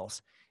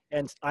thumbnails.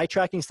 And eye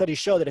tracking studies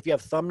show that if you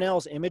have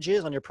thumbnails,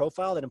 images on your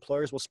profile, that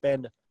employers will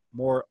spend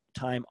more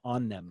time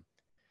on them.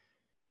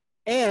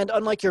 And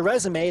unlike your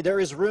resume, there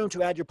is room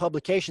to add your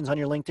publications on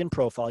your LinkedIn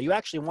profile. You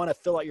actually want to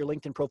fill out your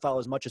LinkedIn profile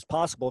as much as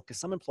possible because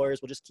some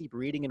employers will just keep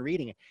reading and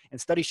reading it.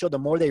 And studies show the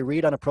more they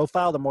read on a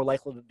profile, the more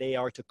likely that they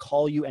are to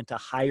call you and to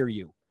hire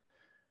you.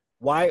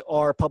 Why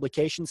are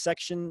publication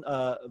section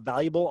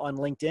valuable on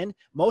LinkedIn?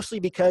 Mostly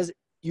because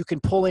you can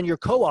pull in your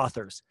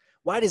co-authors.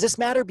 Why does this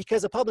matter?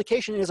 Because a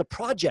publication is a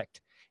project,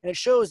 and it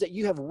shows that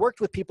you have worked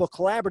with people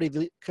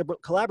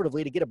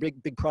collaboratively to get a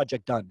big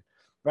project done,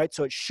 right?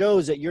 So it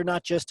shows that you're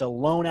not just a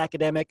lone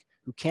academic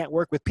who can't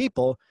work with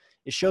people.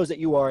 It shows that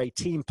you are a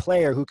team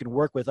player who can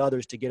work with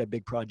others to get a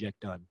big project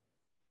done.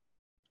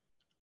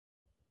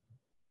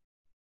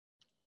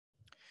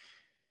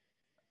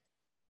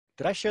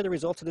 Did I share the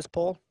results of this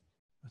poll?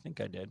 I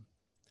think I did.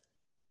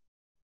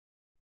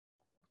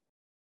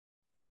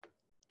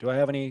 Do I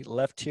have any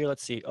left here?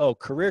 Let's see. Oh,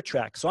 career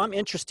track. So I'm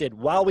interested,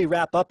 while we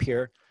wrap up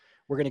here,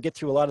 we're going to get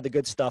through a lot of the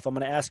good stuff. I'm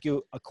going to ask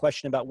you a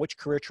question about which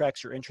career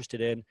tracks you're interested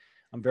in.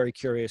 I'm very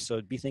curious,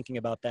 so be thinking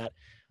about that.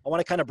 I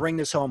want to kind of bring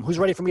this home. Who's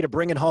ready for me to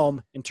bring it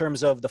home in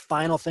terms of the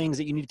final things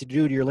that you need to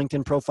do to your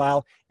LinkedIn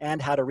profile and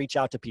how to reach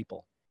out to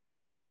people?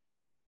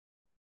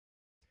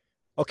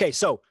 Okay,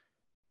 so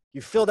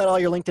you filled out all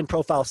your LinkedIn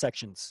profile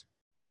sections.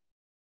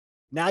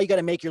 Now you got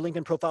to make your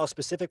LinkedIn profile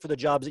specific for the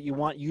jobs that you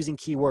want using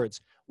keywords.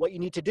 What you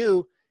need to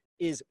do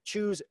is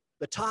choose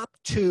the top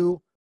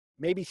 2,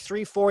 maybe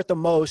 3/4 at the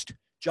most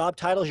job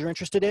titles you're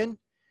interested in.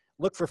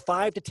 Look for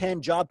 5 to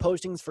 10 job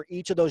postings for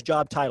each of those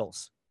job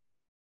titles.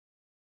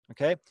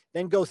 Okay?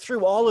 Then go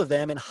through all of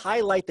them and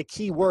highlight the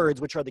keywords,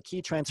 which are the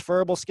key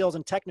transferable skills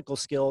and technical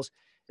skills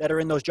that are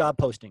in those job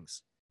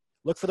postings.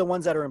 Look for the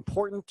ones that are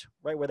important,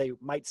 right, where they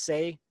might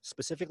say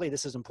specifically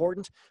this is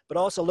important, but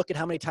also look at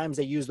how many times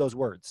they use those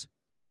words.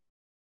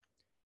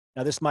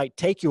 Now, this might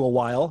take you a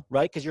while,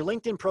 right? Because your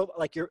LinkedIn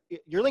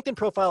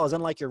profile is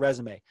unlike your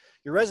resume.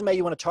 Your resume,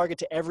 you want to target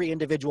to every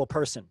individual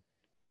person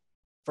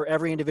for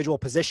every individual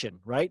position,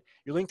 right?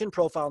 Your LinkedIn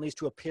profile needs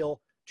to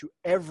appeal to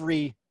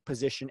every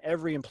position,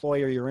 every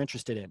employer you're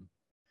interested in.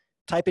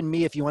 Type in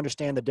me if you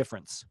understand the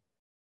difference.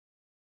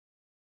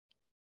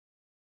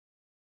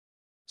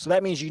 So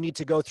that means you need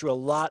to go through a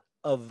lot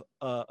of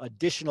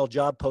additional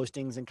job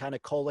postings and kind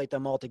of collate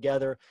them all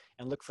together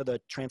and look for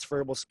the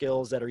transferable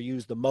skills that are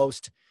used the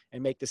most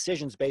and make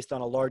decisions based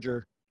on a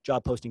larger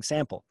job posting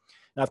sample.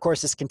 Now, of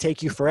course, this can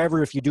take you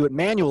forever if you do it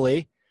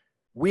manually.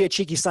 We at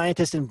Cheeky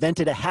Scientist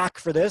invented a hack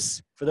for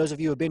this. For those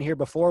of you who have been here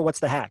before, what's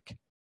the hack?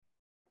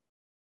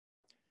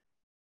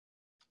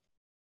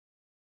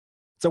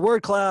 It's a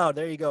word cloud.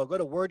 There you go. Go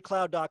to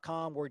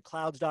wordcloud.com,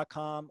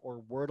 wordclouds.com,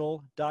 or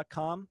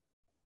wordle.com.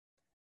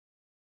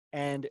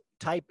 And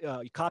type,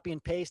 copy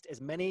and paste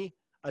as many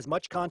as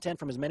much content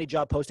from as many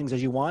job postings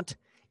as you want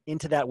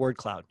into that word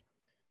cloud.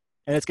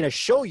 And it's going to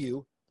show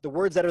you the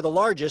words that are the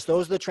largest.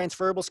 Those are the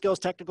transferable skills,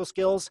 technical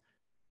skills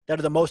that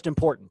are the most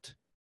important.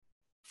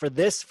 For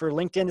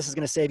LinkedIn, this is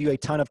going to save you a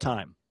ton of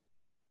time.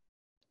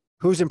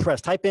 Who's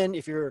impressed? Type in,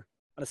 if you're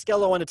on a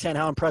scale of 1 to 10,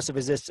 how impressive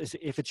is this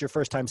if it's your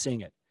first time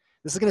seeing it?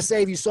 This is going to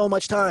save you so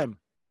much time.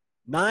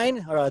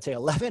 9, or I'd say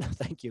 11.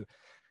 Thank you.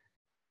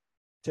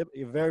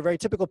 Very, very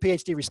typical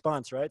PhD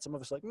response, right? Some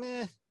of us are like,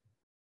 meh.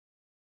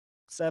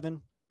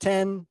 7,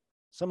 10,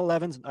 some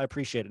 11s. I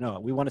appreciate it. No,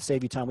 we want to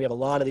save you time. We have a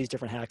lot of these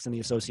different hacks in the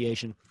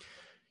association.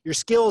 Your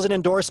skills and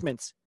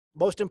endorsements.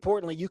 Most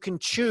importantly, you can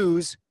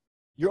choose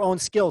your own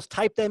skills.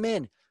 Type them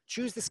in.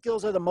 Choose the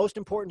skills that are the most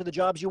important to the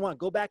jobs you want.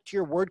 Go back to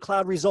your word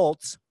cloud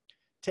results.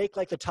 Take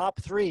like the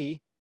top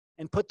 3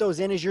 and put those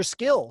in as your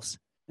skills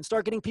and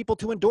start getting people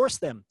to endorse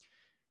them.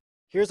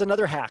 Here's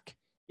another hack.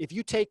 If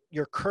you take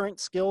your current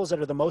skills that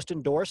are the most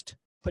endorsed,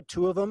 put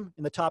 2 of them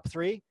in the top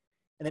 3,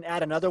 and then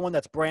add another one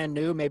that's brand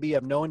new, maybe you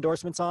have no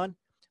endorsements on,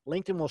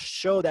 LinkedIn will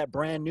show that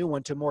brand new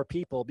one to more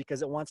people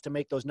because it wants to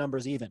make those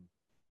numbers even.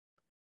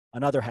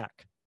 Another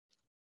hack.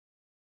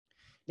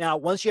 Now,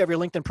 once you have your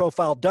LinkedIn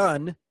profile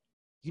done,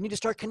 you need to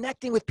start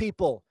connecting with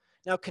people.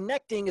 Now,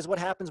 connecting is what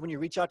happens when you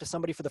reach out to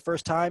somebody for the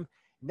first time.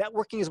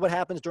 Networking is what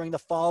happens during the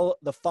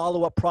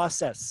follow-up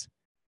process.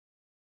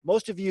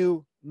 Most of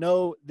you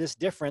know this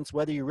difference,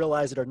 whether you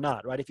realize it or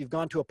not, right? If you've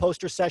gone to a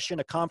poster session,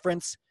 a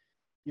conference,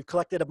 you've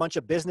collected a bunch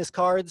of business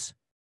cards,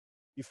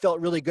 you felt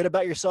really good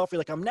about yourself, you're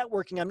like, I'm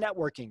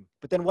networking.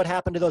 But then what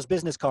happened to those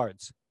business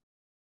cards?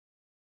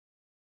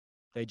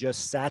 They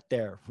just sat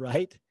there,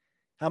 right?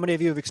 How many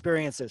of you have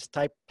experienced this?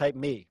 Type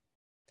me.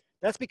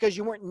 That's because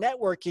you weren't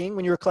networking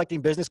when you were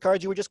collecting business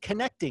cards, you were just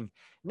connecting.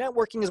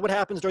 Networking is what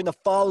happens during the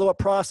follow-up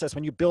process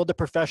when you build a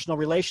professional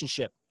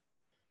relationship.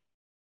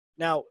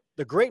 Now,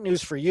 the great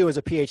news for you as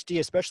a PhD,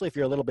 especially if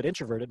you're a little bit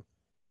introverted,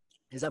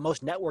 is that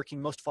most networking,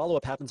 most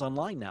follow-up happens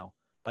online now,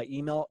 by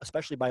email,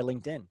 especially by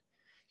LinkedIn.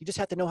 You just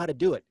have to know how to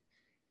do it.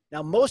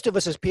 Now, most of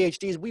us as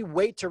PhDs, we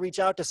wait to reach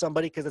out to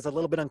somebody because it's a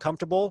little bit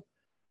uncomfortable.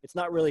 It's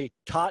not really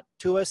taught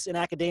to us in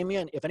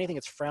academia. And if anything,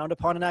 it's frowned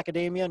upon in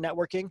academia,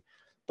 networking.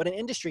 But in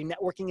industry,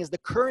 networking is the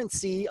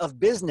currency of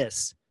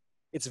business.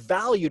 It's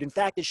valued. In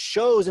fact, it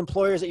shows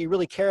employers that you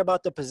really care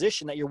about the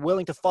position, that you're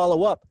willing to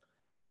follow up.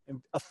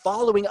 And a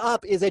following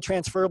up is a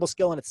transferable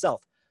skill in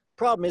itself.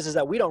 Problem is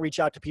that we don't reach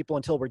out to people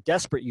until we're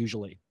desperate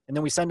usually. And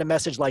then we send a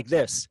message like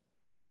this.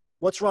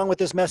 What's wrong with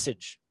this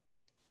message?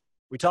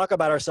 We talk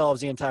about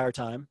ourselves the entire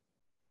time,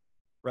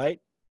 right?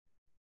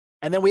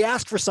 And then we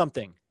ask for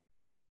something.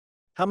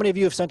 How many of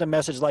you have sent a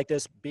message like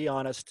this? Be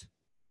honest.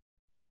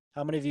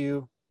 How many of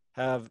you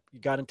have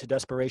got into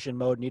desperation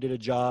mode, needed a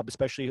job,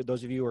 especially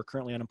those of you who are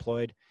currently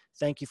unemployed?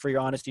 Thank you for your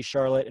honesty,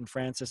 Charlotte and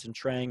Francis and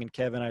Trang and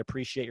Kevin. I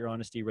appreciate your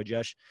honesty,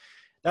 Rajesh.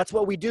 That's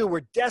what we do.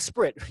 We're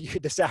desperate.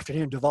 This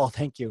afternoon, Duval,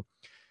 thank you.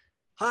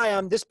 Hi,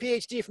 I'm this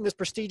PhD from this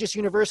prestigious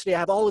university. I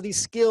have all of these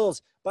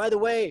skills. By the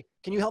way,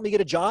 can you help me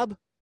get a job?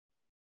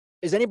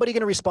 Is anybody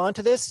going to respond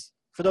to this?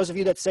 For those of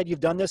you that said you've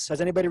done this, has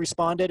anybody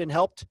responded and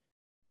helped?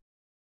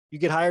 You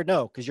get hired?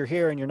 No, because you're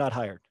here and you're not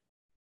hired.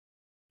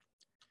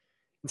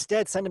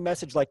 Instead, send a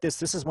message like this.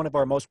 This is one of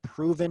our most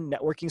proven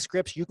networking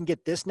scripts. You can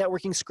get this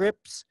networking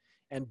scripts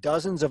and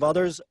dozens of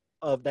others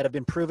that have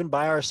been proven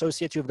by our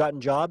associates who have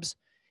gotten jobs.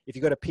 If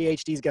you go to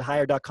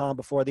phdsgethired.com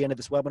before the end of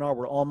this webinar,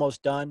 we're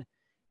almost done.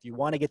 If you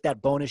want to get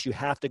that bonus, you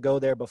have to go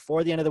there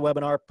before the end of the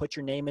webinar, put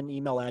your name and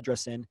email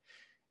address in.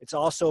 It's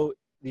also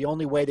the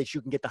only way that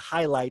you can get the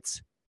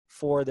highlights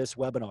for this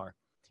webinar.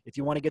 If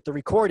you want to get the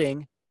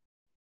recording,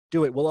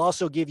 do it. We'll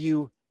also give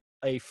you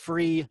a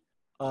free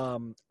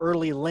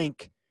early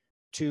link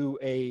to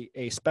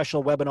a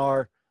special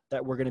webinar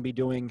that we're going to be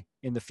doing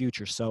in the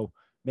future. So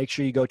make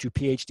sure you go to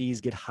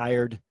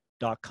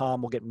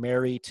phdsgethired.com. We'll get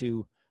Mary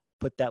to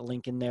put that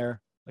link in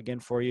there again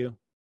for you.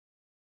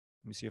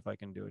 Let me see if I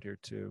can do it here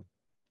too.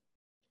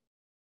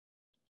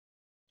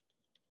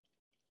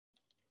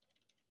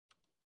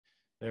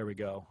 There we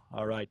go.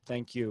 All right,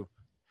 thank you.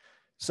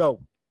 So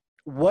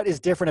what is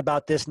different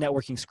about this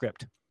networking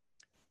script?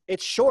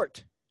 It's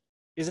short.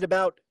 Is it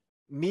about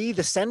me,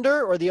 the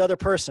sender, or the other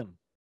person?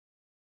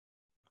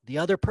 The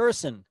other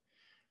person,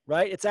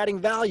 right? It's adding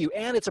value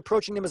and it's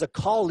approaching them as a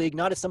colleague,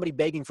 not as somebody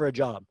begging for a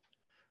job,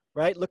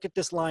 right? Look at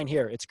this line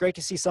here. It's great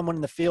to see someone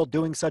in the field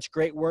doing such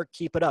great work.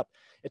 Keep it up.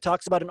 It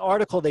talks about an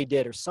article they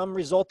did or some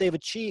result they've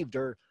achieved,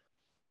 or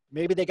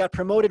maybe they got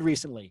promoted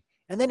recently.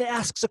 And then it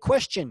asks a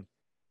question.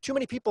 Too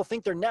many people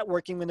think they're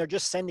networking when they're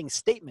just sending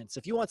statements.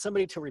 If you want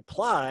somebody to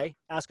reply,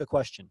 ask a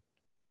question.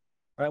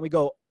 All right, we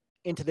go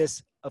into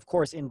this, of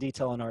course, in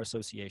detail in our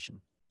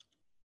association.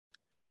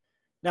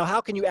 Now,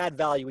 how can you add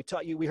value?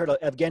 We heard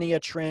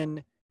Evgenia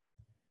Trin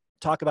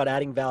talk about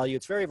adding value.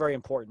 It's very, very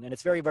important, and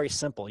it's very, very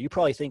simple. You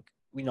probably think,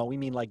 we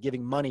mean like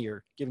giving money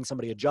or giving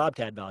somebody a job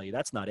to add value.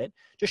 That's not it.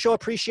 Just show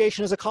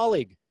appreciation as a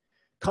colleague.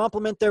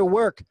 Compliment their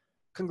work.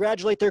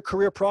 Congratulate their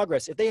career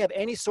progress. If they have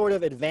any sort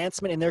of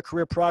advancement in their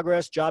career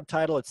progress, job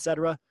title,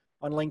 etc.,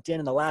 on LinkedIn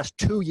in the last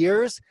 2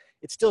 years,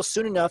 it's still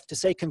soon enough to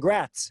say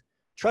congrats.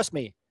 Trust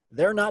me,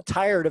 They're not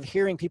tired of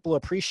hearing people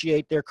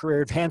appreciate their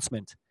career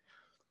advancement.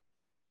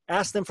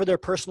 Ask them for their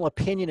personal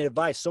opinion and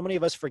advice. So many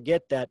of us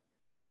forget that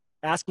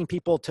asking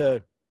people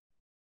to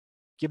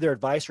give their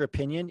advice or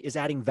opinion is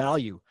adding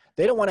value.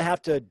 They don't want to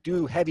have to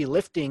do heavy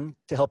lifting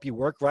to help you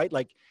work, right?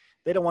 Like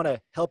they don't want to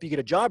help you get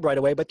a job right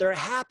away, but they're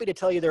happy to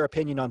tell you their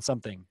opinion on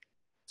something.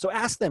 So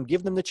ask them,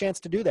 give them the chance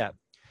to do that.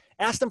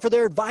 Ask them for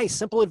their advice,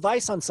 simple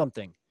advice on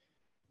something.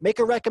 Make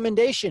a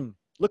recommendation.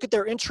 Look at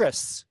their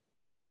interests.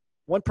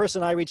 One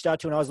person I reached out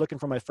to when I was looking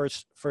for my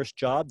first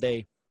job,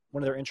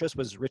 one of their interests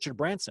was Richard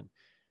Branson.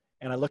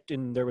 And I looked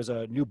and there was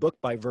a new book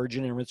by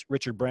Virgin and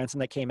Richard Branson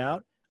that came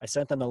out. I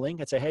sent them the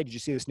link. I said, hey, did you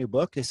see this new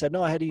book? They said,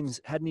 no, I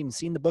hadn't even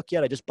seen the book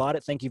yet. I just bought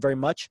it. Thank you very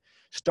much.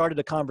 Started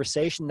a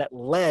conversation that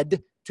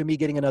led to me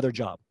getting another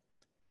job.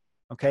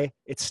 Okay.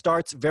 It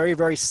starts very,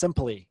 very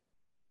simply.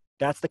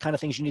 That's the kind of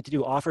things you need to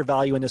do. Offer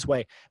value in this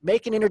way.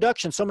 Make an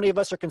introduction. So many of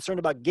us are concerned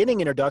about getting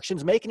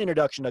introductions. Make an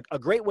introduction. A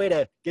great way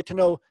to get to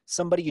know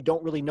somebody you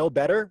don't really know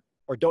better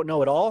or don't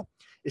know at all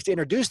is to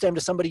introduce them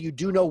to somebody you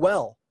do know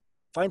well.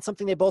 Find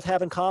something they both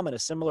have in common, a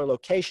similar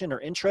location or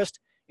interest.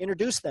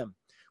 Introduce them.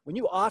 When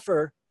you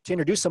offer to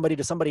introduce somebody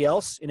to somebody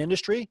else in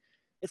industry,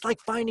 it's like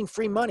finding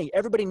free money.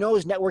 Everybody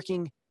knows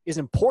networking is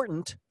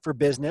important for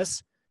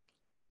business,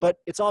 but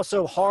it's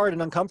also hard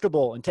and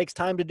uncomfortable and takes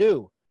time to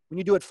do. When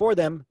you do it for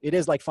them, it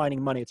is like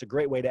finding money. It's a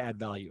great way to add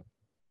value.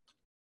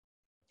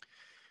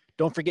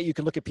 Don't forget, you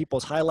can look at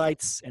people's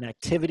highlights and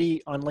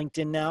activity on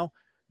LinkedIn now.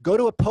 Go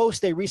to a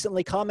post they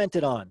recently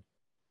commented on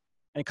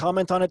and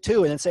comment on it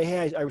too. And then say,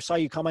 hey, I saw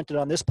you commented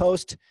on this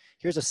post.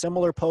 Here's a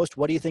similar post.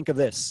 What do you think of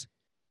this?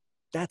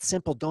 That's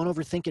simple. Don't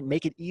overthink it.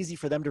 Make it easy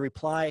for them to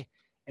reply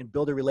and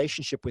build a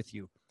relationship with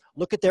you.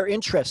 Look at their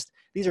interest.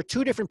 These are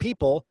two different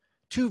people,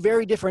 two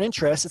very different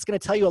interests. It's going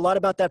to tell you a lot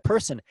about that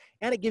person.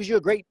 And it gives you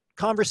a great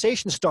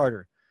conversation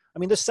starter. I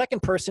mean, the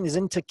second person is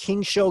into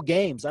King Show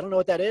games. I don't know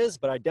what that is,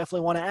 but I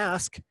definitely want to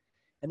ask.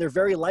 And they're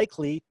very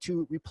likely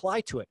to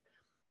reply to it.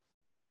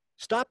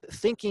 Stop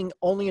thinking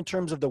only in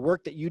terms of the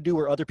work that you do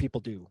or other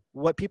people do.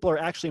 What people are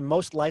actually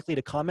most likely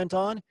to comment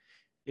on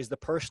is the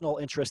personal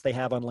interest they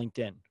have on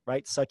LinkedIn,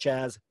 right? Such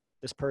as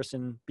this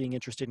person being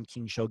interested in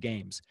King Show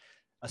games,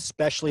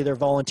 especially their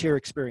volunteer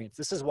experience.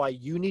 This is why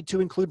you need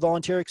to include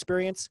volunteer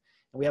experience.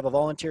 And we have a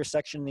volunteer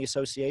section in the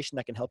association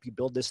that can help you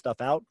build this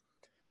stuff out.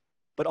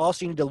 But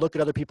also you need to look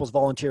at other people's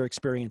volunteer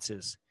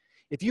experiences.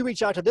 If you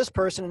reach out to this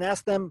person and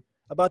ask them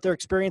about their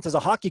experience as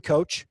a hockey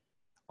coach,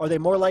 are they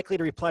more likely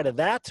to reply to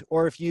that?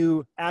 Or if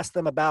you ask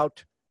them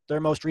about their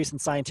most recent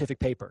scientific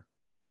paper?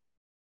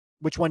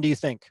 Which one do you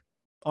think,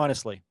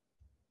 honestly?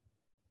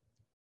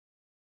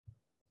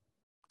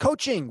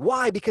 Coaching.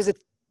 Why? Because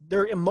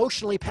they're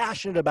emotionally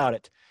passionate about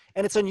it.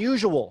 And it's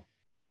unusual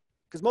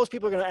because most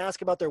people are going to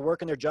ask about their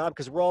work and their job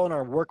because we're all in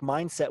our work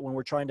mindset when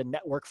we're trying to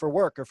network for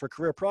work or for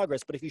career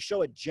progress. But if you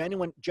show a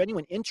genuine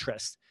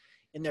interest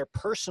in their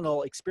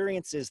personal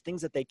experiences,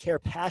 things that they care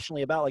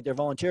passionately about, like their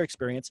volunteer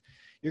experience,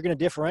 you're going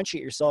to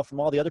differentiate yourself from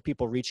all the other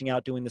people reaching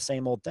out doing the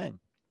same old thing.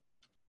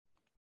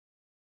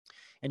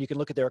 And you can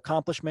look at their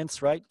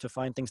accomplishments, right, to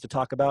find things to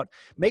talk about.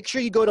 Make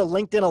sure you go to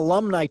LinkedIn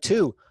alumni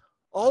too.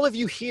 All of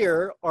you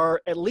here are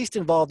at least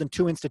involved in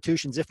 2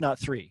 institutions, if not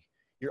 3.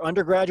 Your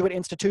undergraduate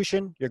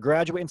institution, your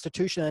graduate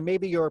institution, and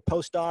maybe your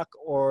postdoc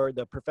or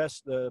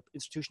the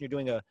institution you're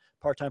doing a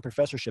part-time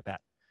professorship at.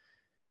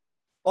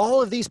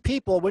 All of these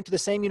people went to the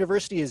same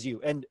university as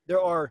you. And there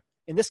are,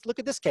 look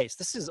at this case.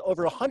 This is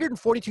over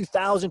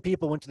 142,000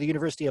 people went to the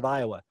University of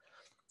Iowa,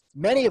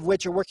 many of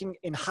which are working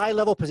in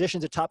high-level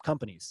positions at top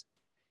companies.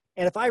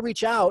 And if I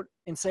reach out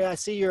and say, I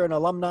see you're an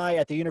alumni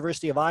at the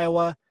University of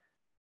Iowa,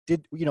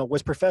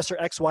 was Professor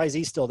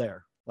XYZ still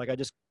there? Like I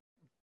just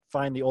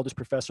find the oldest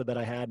professor that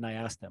I had and I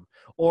asked them.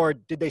 Or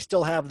did they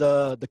still have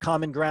the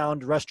Common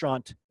Ground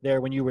restaurant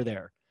there when you were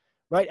there?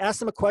 Right? Ask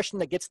them a question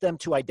that gets them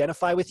to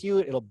identify with you.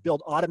 It'll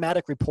build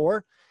automatic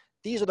rapport.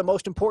 These are the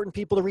most important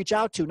people to reach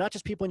out to, not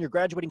just people in your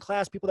graduating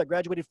class, people that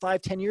graduated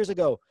 5-10 years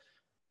ago.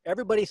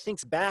 Everybody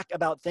thinks back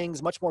about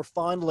things much more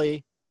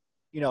fondly,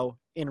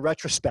 in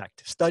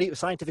retrospect.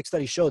 Scientific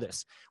studies show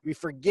this. We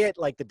forget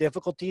like the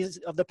difficulties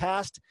of the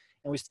past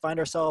and we find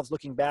ourselves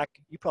looking back.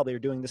 You probably are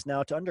doing this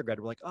now to undergrad.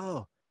 We're like,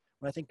 oh,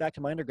 when I think back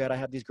to my undergrad, I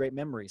have these great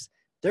memories.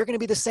 They're going to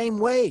be the same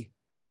way.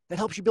 That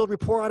helps you build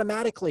rapport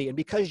automatically. And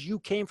because you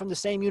came from the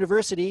same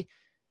university,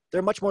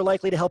 they're much more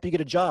likely to help you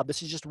get a job.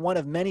 This is just one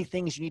of many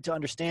things you need to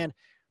understand.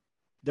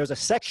 There's a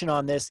section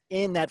on this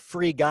in that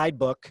free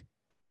guidebook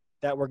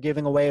that we're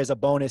giving away as a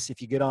bonus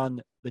if you get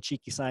on the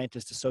Cheeky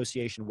Scientist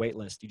Association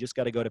waitlist. You just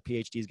got to go to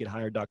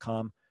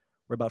phdsgethired.com.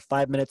 We're about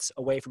 5 minutes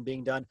away from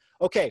being done.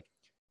 Okay,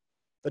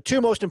 the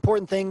 2 most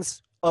important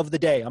things of the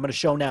day I'm going to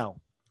show now.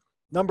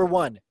 Number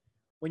 1,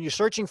 when you're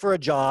searching for a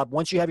job,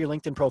 once you have your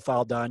LinkedIn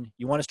profile done,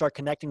 you want to start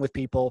connecting with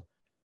people,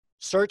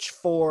 search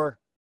for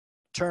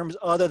terms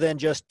other than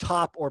just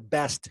top or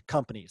best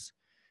companies.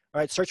 All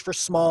right, search for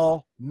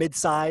small,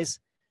 mid-size.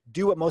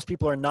 Do what most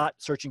people are not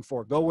searching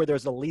for. Go where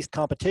there's the least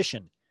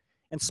competition.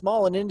 And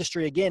small in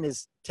industry, again,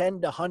 is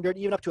 10 to 100,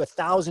 even up to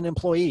 1,000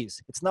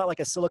 employees. It's not like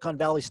a Silicon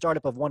Valley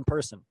startup of 1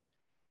 person,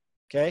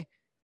 okay?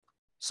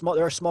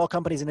 There are small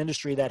companies in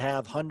industry that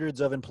have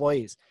hundreds of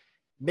employees.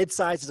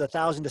 Mid-size is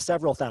 1,000 to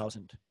several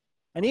thousand.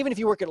 And even if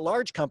you work at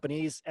large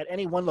companies, at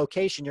any one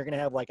location, you're going to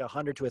have like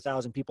 100 to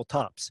 1,000 people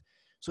tops.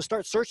 So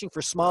start searching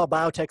for small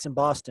biotechs in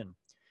Boston,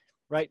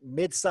 right?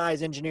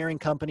 Mid-size engineering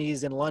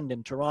companies in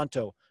London,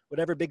 Toronto,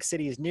 whatever big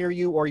city is near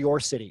you or your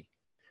city.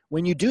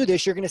 When you do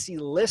this, you're going to see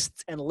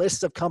lists and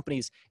lists of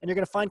companies, and you're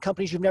going to find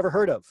companies you've never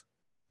heard of.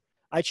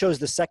 I chose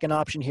the second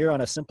option here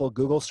on a simple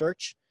Google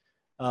search,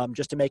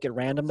 just to make it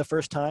random the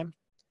first time.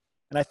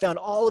 And I found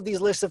all of these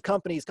lists of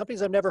companies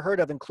I've never heard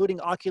of, including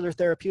Ocular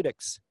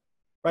Therapeutics,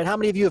 right? How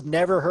many of you have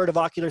never heard of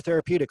Ocular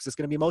Therapeutics? It's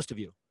going to be most of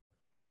you.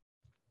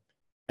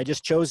 I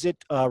just chose it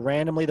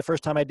randomly the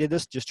first time I did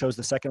this, just chose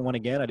the second one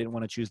again. I didn't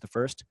want to choose the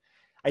first.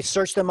 I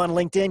searched them on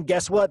LinkedIn.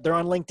 Guess what? They're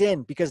on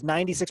LinkedIn because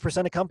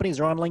 96% of companies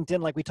are on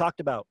LinkedIn like we talked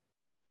about.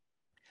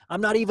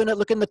 I'm not even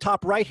looking in the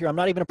top right here. I'm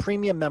not even a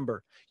premium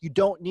member. You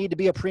don't need to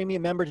be a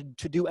premium member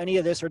to do any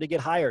of this or to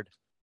get hired.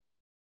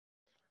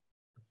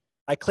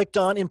 I clicked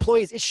on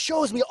employees. It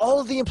shows me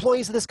all of the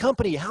employees of this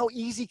company. How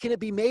easy can it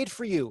be made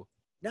for you?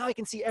 Now I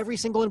can see every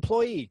single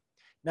employee.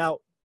 Now,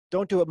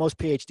 don't do what most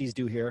PhDs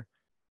do here.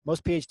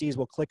 Most PhDs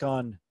will click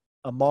on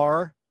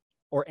Amar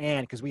or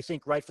Ann because we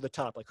think right for the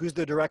top, like who's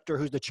the director,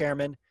 who's the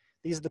chairman.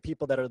 These are the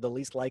people that are the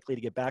least likely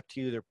to get back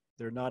to you.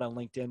 They're not on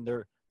LinkedIn.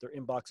 Their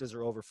inboxes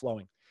are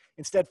overflowing.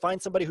 Instead,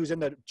 find somebody who's in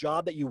the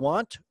job that you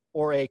want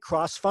or a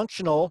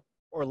cross-functional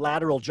or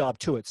lateral job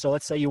to it. So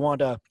let's say you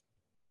want a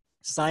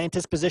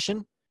scientist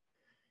position.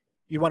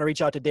 You want to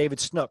reach out to David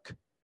Snook,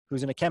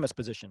 who's in a chemist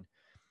position.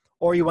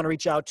 Or you want to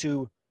reach out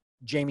to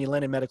Jamie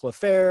Lynn in medical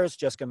affairs,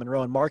 Jessica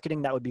Monroe in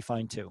marketing. That would be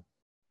fine too.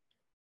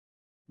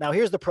 Now,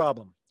 here's the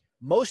problem.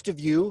 Most of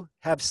you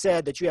have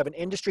said that you have an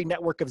industry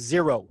network of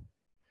 0,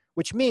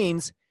 which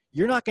means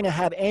you're not going to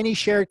have any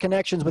shared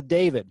connections with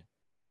David.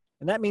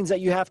 And that means that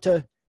you have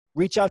to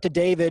reach out to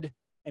David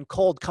and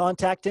cold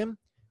contact him,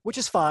 which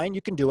is fine.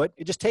 You can do it.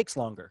 It just takes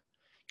longer.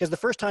 Because the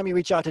first time you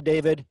reach out to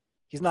David,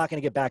 he's not going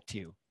to get back to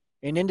you.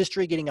 In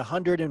industry, getting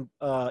 100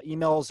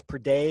 emails per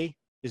day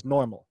is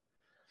normal.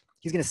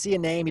 He's going to see a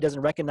name he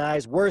doesn't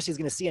recognize. Worse, he's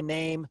going to see a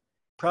name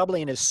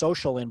probably in his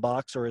social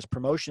inbox or his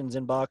promotions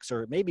inbox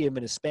or maybe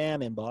even his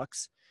spam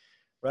inbox,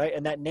 right?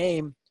 And that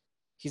name,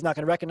 he's not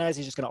going to recognize.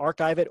 He's just going to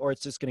archive it or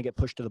it's just going to get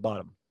pushed to the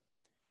bottom.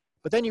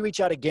 But then you reach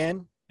out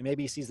again and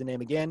maybe he sees the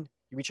name again.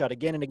 You reach out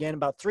again and again,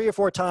 about 3 or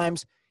 4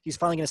 times. He's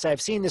finally going to say,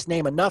 I've seen this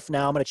name enough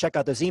now. I'm going to check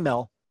out this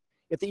email.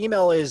 If the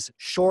email is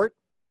short,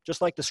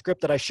 just like the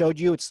script that I showed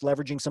you, it's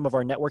leveraging some of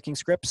our networking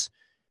scripts.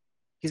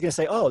 He's going to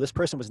say, oh, this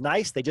person was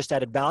nice. They just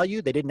added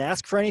value. They didn't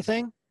ask for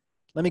anything.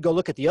 Let me go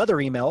look at the other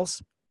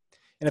emails.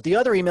 And if the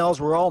other emails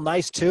were all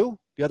nice too,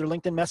 the other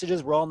LinkedIn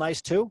messages were all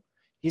nice too,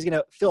 he's going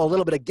to feel a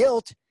little bit of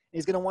guilt. And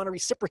he's going to want to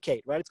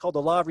reciprocate, right? It's called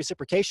the law of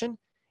reciprocation.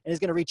 And he's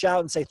going to reach out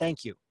and say,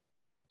 thank you.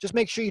 Just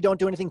make sure you don't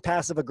do anything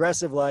passive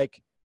aggressive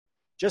like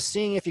just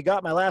seeing if you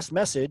got my last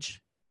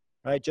message,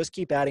 right? Just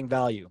keep adding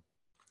value.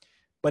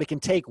 But it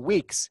can take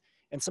weeks.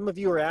 And some of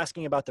you are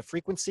asking about the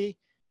frequency.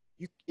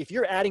 If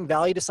you're adding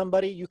value to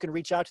somebody, you can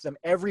reach out to them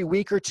every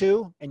week or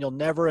 2 and you'll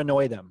never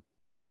annoy them.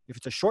 If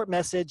it's a short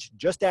message,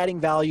 just adding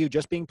value,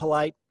 just being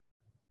polite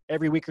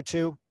every week or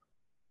 2,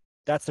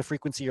 that's the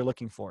frequency you're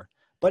looking for.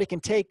 But it can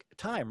take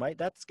time, right?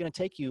 That's going to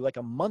take you like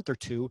a month or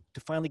 2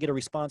 to finally get a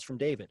response from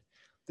David.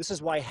 This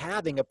is why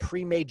having a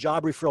pre-made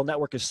job referral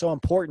network is so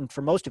important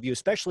for most of you,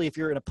 especially if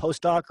you're in a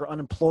postdoc or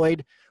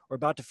unemployed or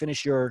about to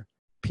finish your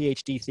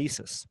PhD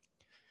thesis.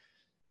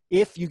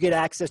 If you get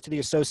access to the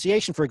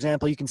association, for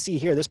example, you can see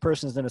here, this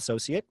person is an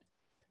associate.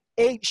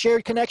 8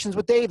 shared connections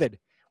with David.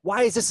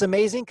 Why is this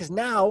amazing? Because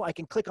now I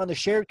can click on the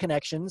shared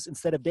connections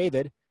instead of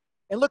David.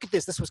 And look at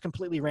this. This was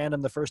completely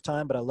random the first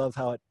time, but I love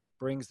how it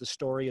brings the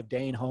story of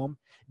Dane home.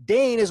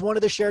 Dane is one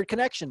of the shared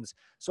connections.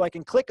 So I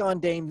can click on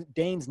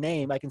Dane's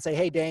name. I can say,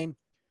 hey, Dane,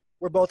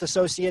 we're both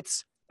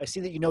associates. I see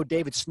that you know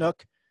David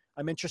Snook.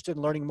 I'm interested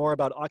in learning more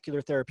about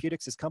Ocular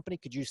Therapeutics, his company.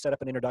 Could you set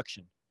up an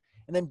introduction?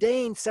 And then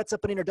Dane sets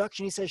up an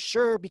introduction. He says,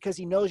 sure, because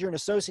he knows you're an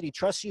associate. He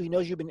trusts you. He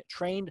knows you've been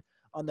trained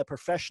on the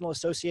professional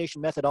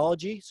association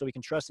methodology, so we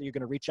can trust that you're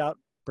going to reach out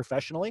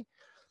professionally.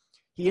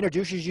 He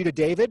introduces you to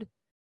David.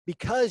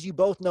 Because you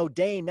both know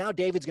Dane, now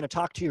David's going to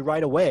talk to you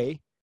right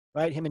away,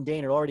 right? Him and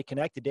Dane are already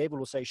connected. David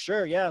will say,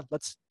 sure, yeah,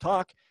 let's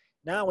talk.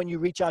 Now, when you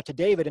reach out to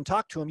David and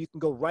talk to him, you can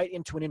go right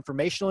into an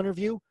informational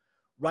interview,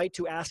 right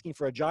to asking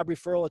for a job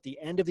referral at the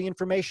end of the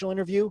informational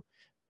interview,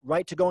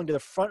 right to going to the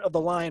front of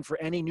the line for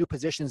any new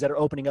positions that are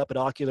opening up at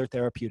Ocular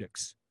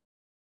Therapeutics.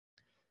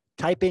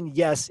 Type in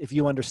yes if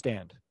you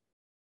understand. Do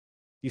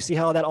you see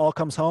how that all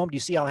comes home? Do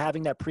you see how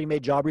having that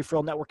pre-made job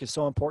referral network is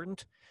so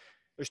important?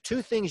 There's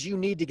 2 things you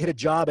need to get a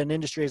job in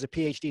industry as a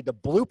PhD. The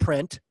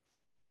blueprint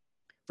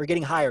for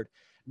getting hired.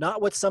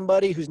 Not what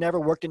somebody who's never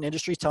worked in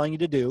industry is telling you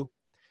to do.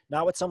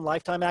 Not what some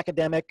lifetime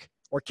academic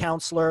or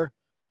counselor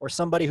or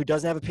somebody who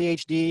doesn't have a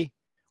PhD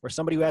or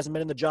somebody who hasn't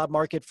been in the job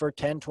market for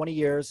 10, 20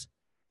 years,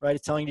 right,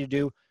 is telling you to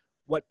do.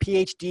 What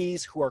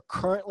PhDs who are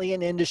currently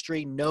in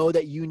industry know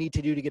that you need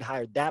to do to get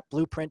hired. That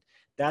blueprint,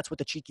 that's what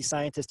the Cheeky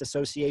Scientist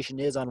Association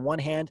is on one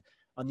hand.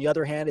 On the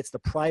other hand, it's the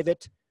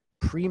private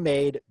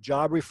pre-made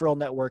job referral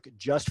network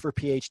just for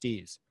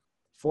PhDs.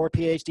 For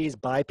PhDs,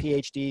 by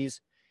PhDs,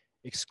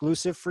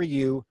 exclusive for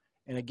you.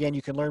 And again,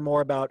 you can learn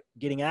more about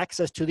getting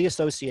access to the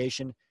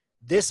association.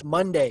 This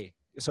Monday,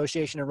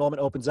 association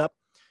enrollment opens up.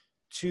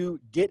 To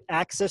get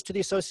access to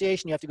the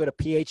association, you have to go to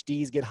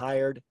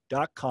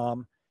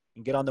phdsgethired.com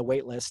and get on the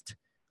wait list.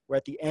 We're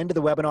at the end of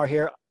the webinar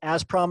here.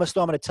 As promised,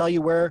 though, I'm going to tell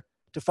you where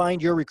to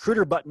find your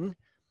recruiter button.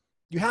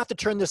 You have to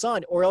turn this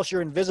on or else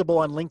you're invisible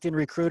on LinkedIn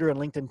Recruiter and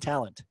LinkedIn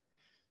Talent.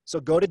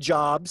 So go to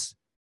Jobs.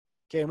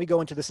 Okay, and we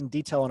go into this in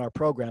detail in our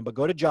program, but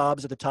go to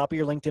Jobs at the top of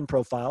your LinkedIn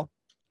profile.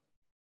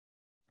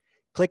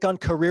 Click on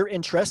Career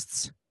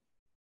Interests.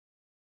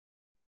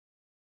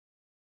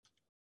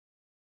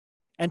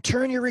 And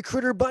turn your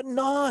recruiter button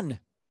on.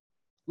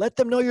 Let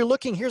them know you're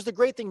looking. Here's the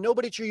great thing.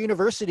 Nobody at your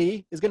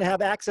university is going to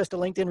have access to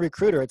LinkedIn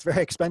Recruiter. It's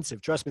very expensive.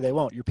 Trust me, they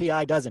won't. Your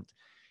PI doesn't.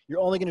 You're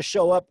only going to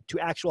show up to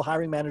actual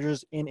hiring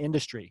managers in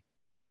industry.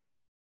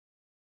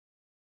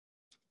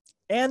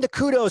 And the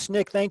kudos,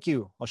 Nick. Thank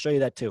you. I'll show you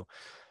that too.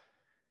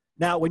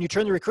 Now, when you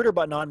turn the recruiter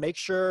button on, make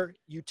sure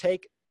you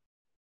take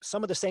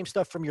some of the same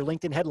stuff from your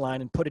LinkedIn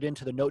headline and put it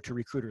into the note to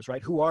recruiters,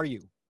 right? Who are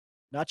you?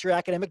 Not your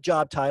academic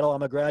job title.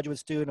 I'm a graduate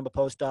student. I'm a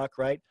postdoc,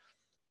 right?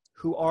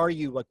 Who are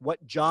you? Like,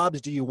 what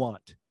jobs do you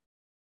want?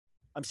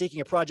 I'm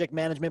seeking a project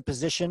management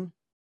position.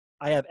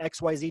 I have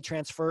XYZ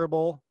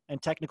transferable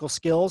and technical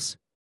skills,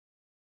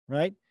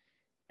 right?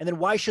 And then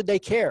why should they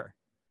care?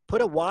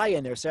 Put a why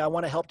in there. Say, I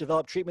want to help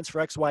develop treatments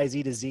for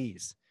XYZ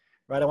disease,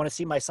 right? I want to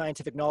see my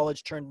scientific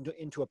knowledge turned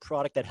into a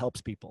product that helps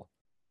people.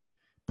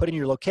 Put in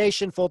your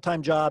location,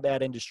 full-time job,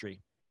 add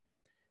industry.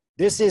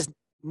 This is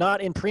not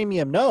in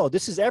premium. No,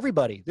 this is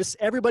everybody.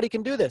 Everybody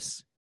can do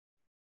this.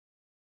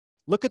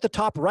 Look at the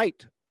top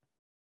right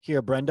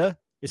here, Brenda.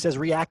 It says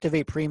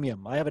reactivate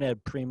premium. I haven't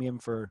had premium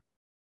for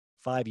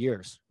 5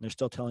 years. And they're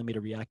still telling me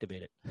to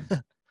reactivate it.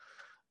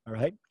 All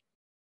right.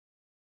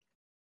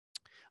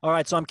 All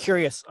right, so I'm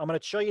curious. I'm going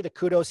to show you the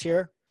kudos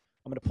here.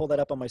 I'm going to pull that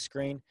up on my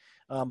screen.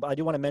 But I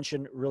do want to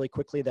mention really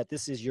quickly that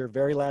this is your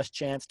very last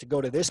chance to go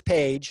to this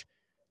page.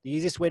 The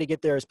easiest way to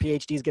get there is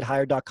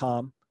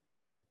phdsgethired.com.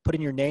 Put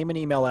in your name and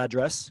email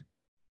address.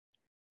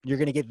 You're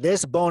going to get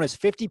this bonus,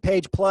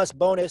 50-page plus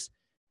bonus.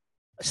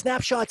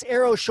 Snapshots,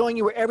 arrows showing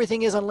you where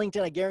everything is on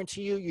LinkedIn. I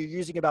guarantee you, you're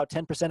using about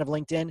 10% of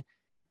LinkedIn.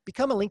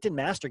 Become a LinkedIn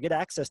master. Get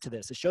access to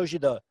this. It shows you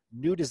the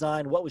new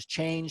design, what was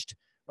changed,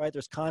 right?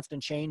 There's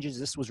constant changes.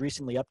 This was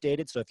recently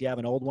updated. So if you have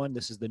an old one,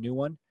 this is the new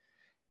one.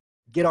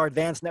 Get our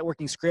advanced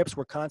networking scripts.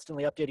 We're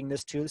constantly updating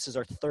this too. This is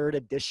our 3rd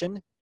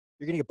edition.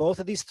 You're going to get both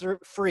of these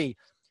free,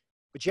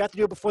 but you have to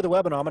do it before the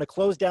webinar. I'm going to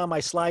close down my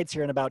slides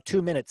here in about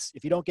 2 minutes.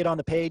 If you don't get on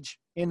the page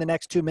in the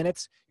next 2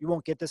 minutes, you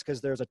won't get this because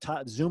there's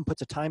Zoom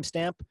puts a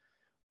timestamp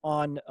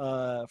on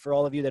for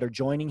all of you that are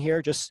joining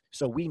here, just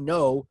so we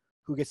know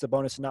who gets the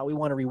bonus and not. We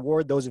want to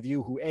reward those of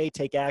you who A,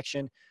 take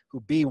action,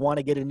 who B, want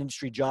to get an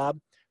industry job,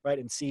 right,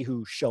 and C,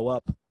 who show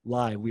up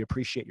live. We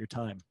appreciate your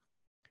time.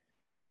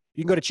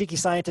 You can go to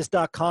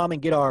cheekyscientist.com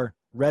and get our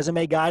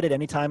resume guide at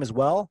any time as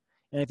well.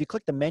 And if you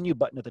click the menu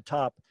button at the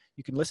top,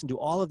 you can listen to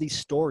all of these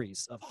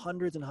stories of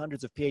hundreds and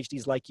hundreds of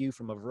PhDs like you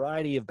from a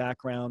variety of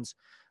backgrounds,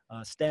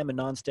 STEM and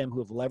non-STEM, who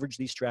have leveraged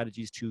these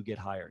strategies to get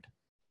hired.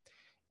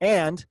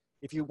 And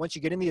once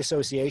you get in the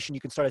association,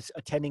 you can start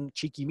attending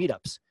Cheeky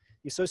meetups.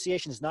 The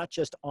association is not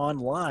just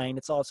online,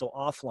 it's also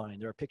offline.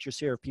 There are pictures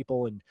here of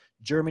people in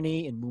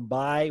Germany, in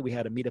Mumbai. We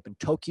had a meetup in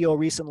Tokyo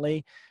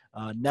recently,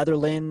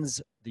 Netherlands,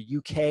 the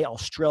UK,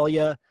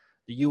 Australia,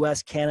 the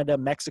US, Canada,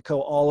 Mexico,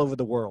 all over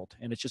the world.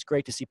 And it's just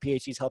great to see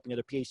PhDs helping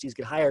other PhDs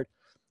get hired.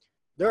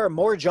 There are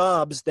more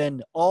jobs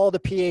than all the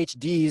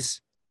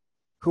PhDs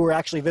who are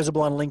actually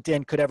visible on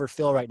LinkedIn could ever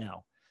fill right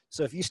now.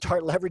 So if you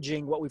start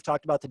leveraging what we've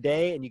talked about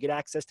today and you get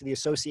access to the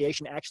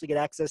association, actually get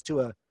access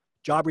to a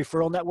job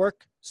referral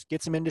network,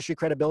 get some industry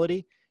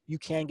credibility, you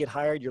can get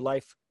hired. Your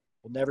life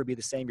will never be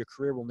the same. Your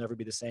career will never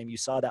be the same. You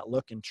saw that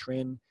look in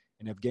Trin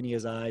and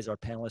Evgenia's eyes, our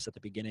panelists at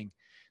the beginning.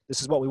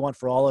 This is what we want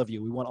for all of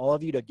you. We want all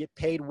of you to get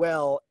paid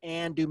well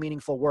and do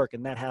meaningful work.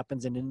 And that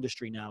happens in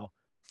industry now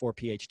for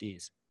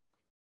PhDs.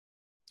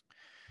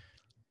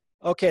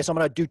 Okay, so I'm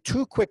going to do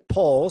 2 quick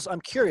polls.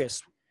 I'm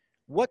curious,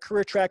 what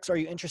career tracks are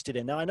you interested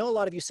in? Now, I know a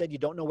lot of you said you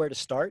don't know where to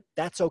start.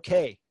 That's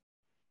okay.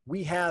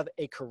 We have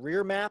a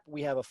career map.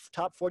 We have a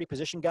top 40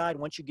 position guide.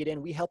 Once you get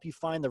in, we help you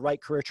find the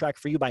right career track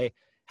for you by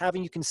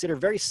having you consider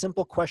very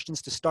simple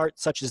questions to start,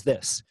 such as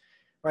this.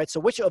 All right,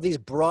 so which of these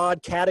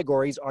broad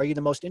categories are you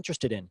the most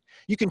interested in?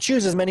 You can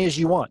choose as many as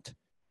you want,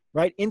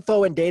 right?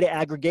 Info and data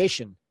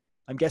aggregation.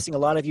 I'm guessing a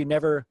lot of you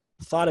never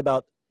thought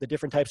about the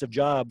different types of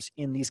jobs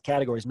in these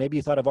categories. Maybe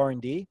you thought of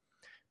R&D,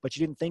 but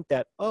you didn't think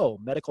that, oh,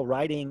 medical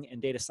writing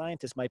and data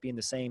scientists might be in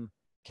the same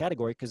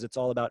category because it's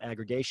all about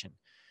aggregation.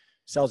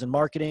 Sales and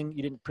marketing,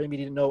 you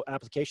didn't know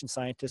application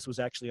scientist was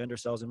actually under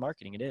sales and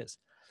marketing. It is.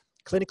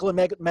 Clinical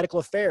and medical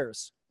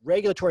affairs,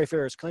 regulatory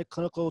affairs,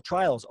 clinical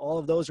trials, all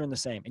of those are in the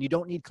same. And you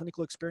don't need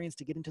clinical experience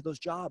to get into those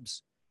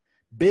jobs.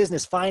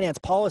 Business, finance,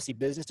 policy,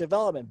 business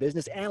development,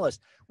 business analyst.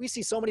 We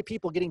see so many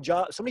people getting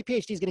jobs, so many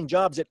PhDs getting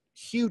jobs at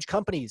huge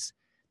companies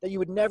that you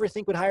would never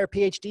think would hire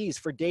PhDs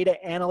for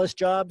data analyst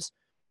jobs,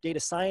 data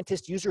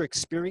scientist, user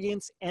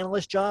experience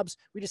analyst jobs.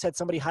 We just had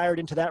somebody hired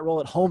into that role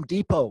at Home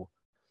Depot.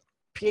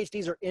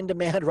 PhDs are in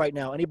demand right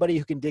now. Anybody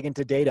who can dig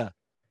into data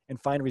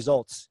and find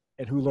results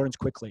and who learns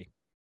quickly.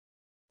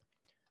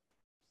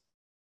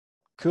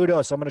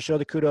 Kudos. I'm going to show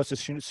the kudos as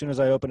soon as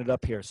I open it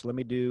up here. So I'm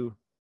going to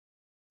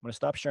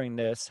stop sharing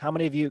this. How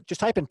many of you, just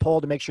type in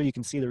poll to make sure you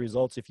can see the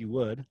results if you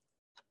would.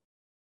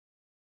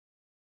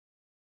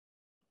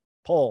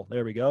 Poll,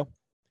 there we go.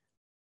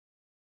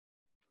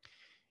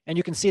 And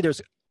you can see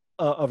there's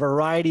a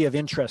variety of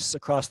interests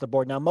across the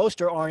board. Now,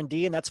 most are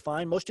R&D, and that's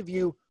fine. Most of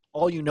you,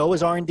 all you know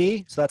is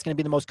R&D, so that's going to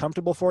be the most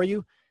comfortable for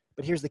you.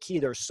 But here's the key.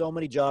 There are so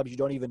many jobs you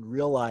don't even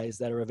realize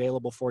that are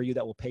available for you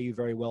that will pay you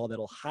very well,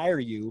 that'll hire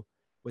you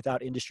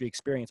without industry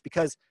experience.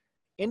 Because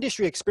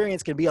industry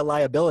experience can be a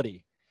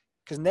liability.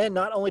 Because then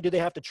not only do they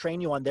have to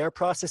train you on their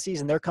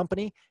processes in their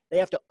company, they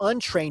have to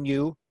untrain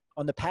you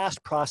on the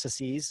past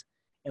processes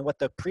and what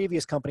the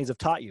previous companies have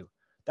taught you.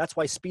 That's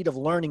why speed of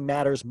learning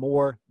matters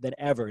more than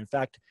ever. In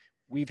fact,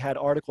 we've had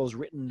articles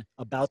written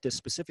about this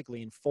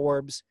specifically in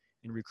Forbes,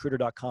 in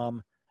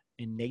Recruiter.com,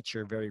 in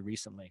Nature very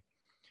recently.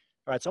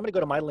 All right, so I'm going to go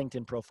to my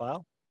LinkedIn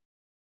profile.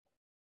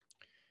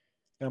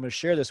 And I'm going to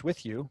share this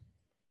with you.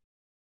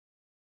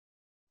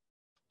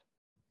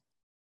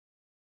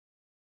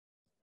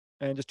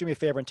 And just do me a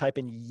favor and type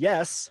in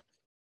yes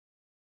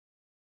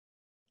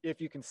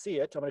if you can see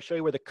it. I'm going to show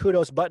you where the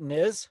kudos button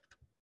is.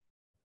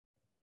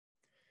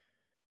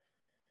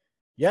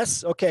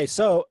 Yes? Okay,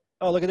 so,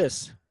 oh, look at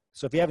this.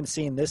 So if you haven't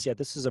seen this yet,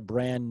 this is a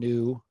brand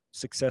new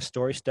success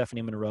story.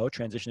 Stephanie Monroe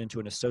transitioned into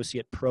an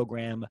associate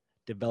program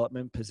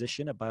development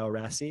position at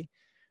BioRaci.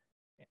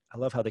 I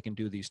love how they can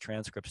do these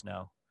transcripts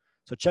now.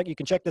 So you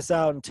can check this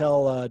out and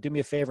tell, do me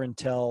a favor and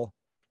tell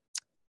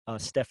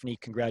Stephanie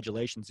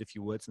congratulations if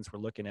you would, since we're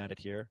looking at it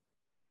here.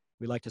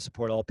 We like to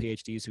support all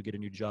PhDs who get a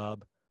new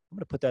job. I'm going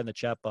to put that in the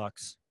chat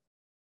box.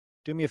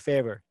 Do me a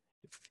favor.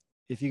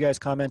 If you guys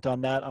comment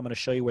on that, I'm going to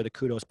show you where the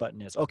kudos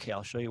button is. Okay,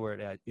 I'll show you where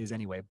it is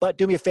anyway. But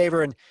do me a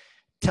favor and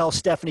tell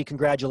Stephanie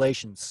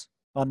congratulations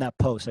on that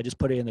post. I just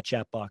put it in the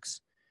chat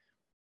box.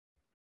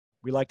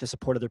 We like to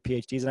support other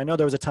PhDs. And I know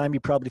there was a time you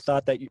probably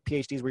thought that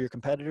PhDs were your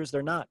competitors.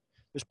 They're not.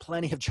 There's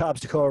plenty of jobs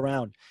to go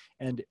around.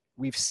 And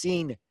we've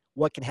seen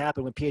what can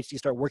happen when PhDs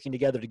start working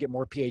together to get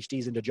more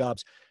PhDs into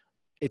jobs.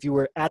 If you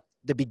were at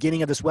the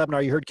beginning of this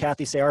webinar, you heard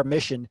Kathy say our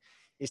mission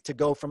is to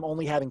go from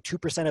only having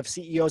 2% of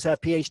CEOs have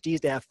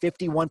PhDs to have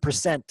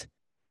 51%.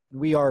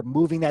 We are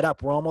moving that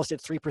up. We're almost at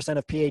 3%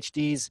 of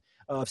PhDs,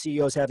 of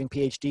CEOs having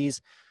PhDs.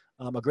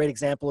 A great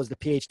example is the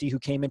PhD who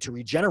came into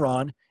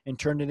Regeneron and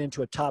turned it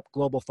into a top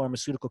global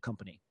pharmaceutical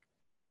company.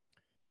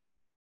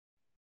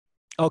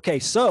 Okay,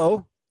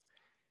 so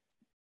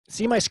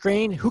see my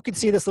screen? Who can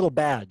see this little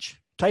badge?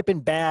 Type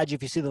in badge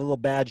if you see the little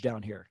badge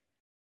down here.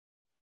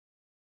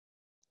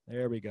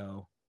 There we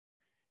go.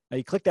 Now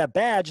you click that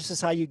badge, this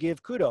is how you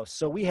give kudos.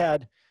 So we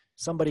had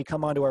somebody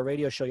come onto our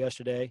radio show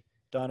yesterday,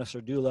 Donna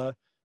Sardula.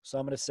 So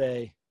I'm going to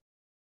say,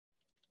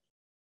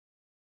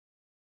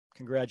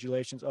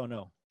 congratulations. Oh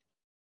no,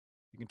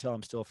 you can tell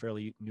I'm still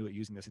fairly new at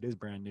using this. It is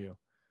brand new.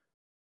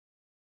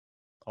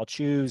 I'll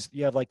choose,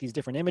 you have like these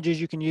different images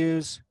you can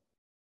use.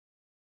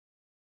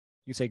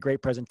 You say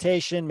great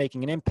presentation,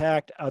 making an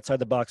impact, outside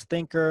the box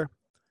thinker.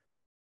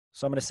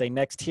 So I'm going to say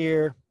next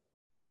here.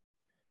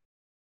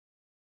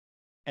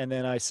 And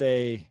then I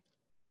say,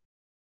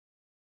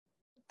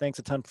 thanks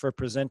a ton for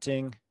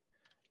presenting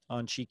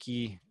on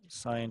Cheeky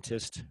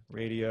Scientist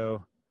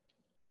Radio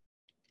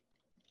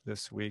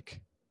this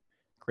week.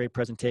 Great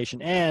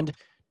presentation. And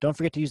don't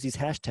forget to use these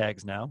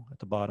hashtags now at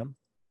the bottom.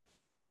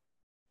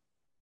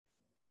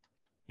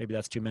 Maybe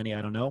that's too many,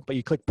 I don't know. But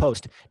you click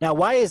post. Now,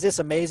 why is this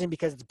amazing?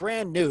 Because it's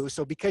brand new.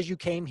 So because you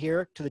came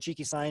here to the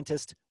Cheeky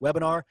Scientist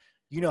webinar,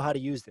 you know how to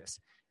use this.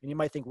 And you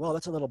might think, well,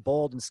 that's a little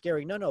bold and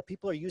scary. No, no,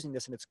 people are using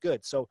this and it's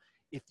good. So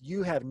if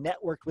you have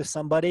networked with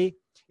somebody,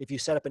 if you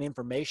set up an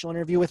informational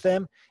interview with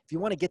them, if you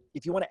want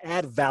to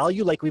add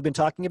value like we've been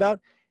talking about,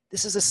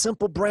 this is a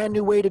simple brand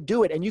new way to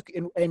do it. And you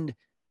can, and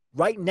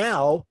right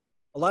now,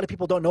 a lot of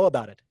people don't know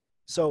about it.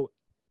 So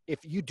if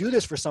you do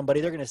this for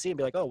somebody, they're going to see and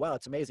be like, oh, wow,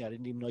 it's amazing. I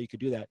didn't even know you could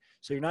do that.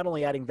 So you're not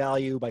only adding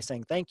value by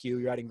saying thank you,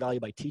 you're adding value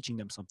by teaching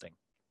them something.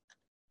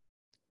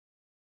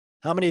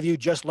 How many of you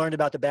just learned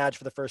about the badge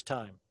for the first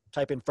time?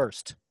 Type in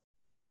first.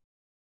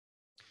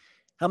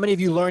 How many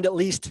of you learned at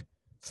least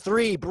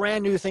 3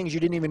 brand new things you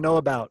didn't even know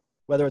about?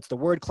 Whether it's the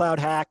word cloud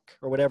hack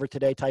or whatever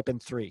today, type in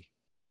 3.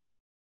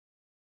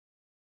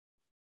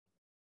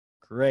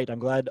 Great. I'm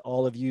glad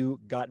all of you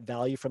got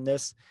value from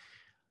this.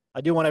 I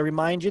do want to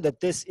remind you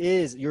that this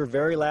is your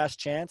very last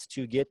chance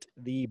to get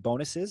the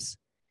bonuses.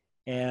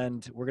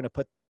 And we're going to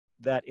put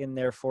that in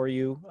there for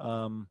you.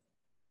 I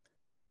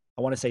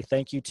want to say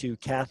thank you to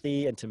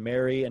Kathy and to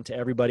Mary and to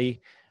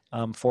everybody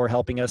for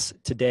helping us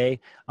today.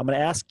 I'm going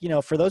to ask,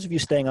 for those of you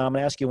staying on, I'm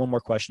going to ask you one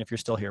more question if you're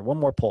still here. One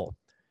more poll.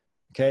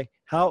 Okay.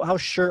 How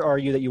sure are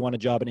you that you want a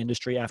job in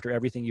industry after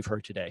everything you've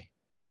heard today?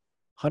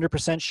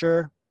 100%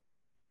 sure?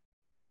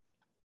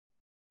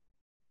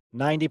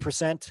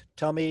 90%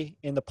 tell me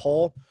in the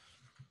poll.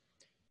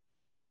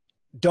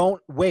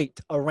 Don't wait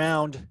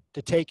around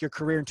to take your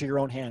career into your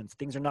own hands.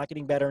 Things are not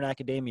getting better in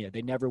academia.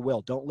 They never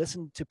will. Don't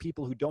listen to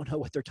people who don't know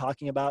what they're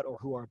talking about or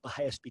who are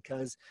biased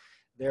because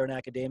they're in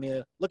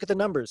academia. Look at the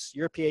numbers.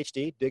 You're a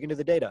PhD, dig into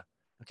the data.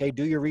 Okay,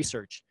 do your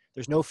research.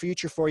 There's no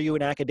future for you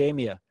in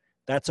academia.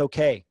 That's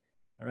okay.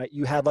 All right,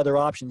 you have other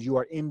options. You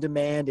are in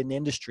demand in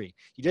industry.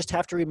 You just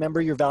have to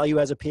remember your value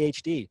as a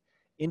PhD.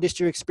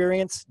 Industry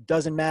experience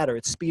doesn't matter.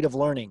 It's speed of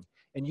learning.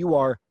 And you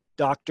are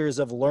doctors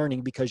of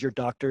learning because you're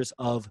doctors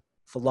of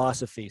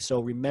philosophy. So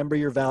remember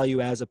your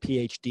value as a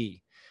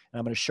PhD. And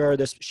I'm going to share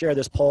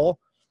this poll.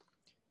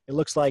 It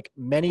looks like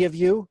many of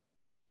you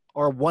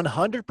are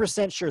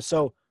 100% sure.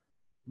 So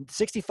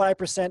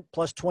 65%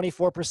 plus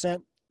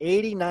 24%,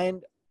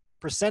 89%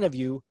 of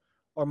you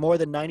are more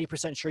than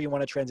 90% sure you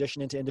want to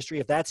transition into industry.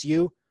 If that's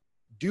you,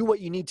 do what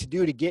you need to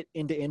do to get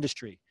into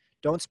industry.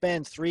 Don't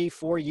spend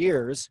 3-4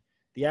 years.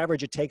 The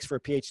average it takes for a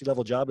PhD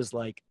level job is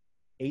like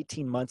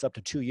 18 months up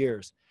to 2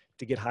 years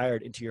to get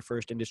hired into your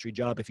first industry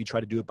job if you try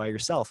to do it by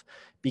yourself,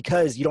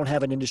 because you don't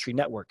have an industry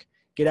network.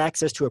 Get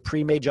access to a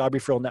pre-made job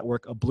referral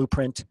network, a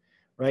blueprint,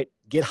 right?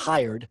 Get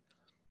hired.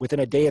 Within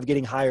a day of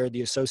getting hired,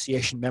 the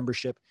association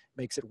membership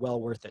makes it well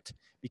worth it,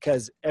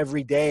 because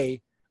every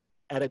day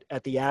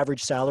at the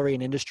average salary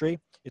in industry,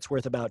 it's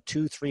worth about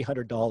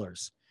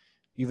 $200-300.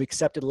 You've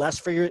accepted less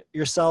for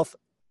yourself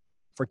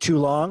for too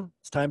long.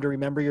 It's time to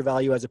remember your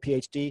value as a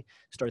PhD.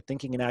 Start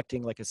thinking and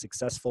acting like a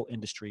successful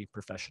industry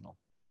professional.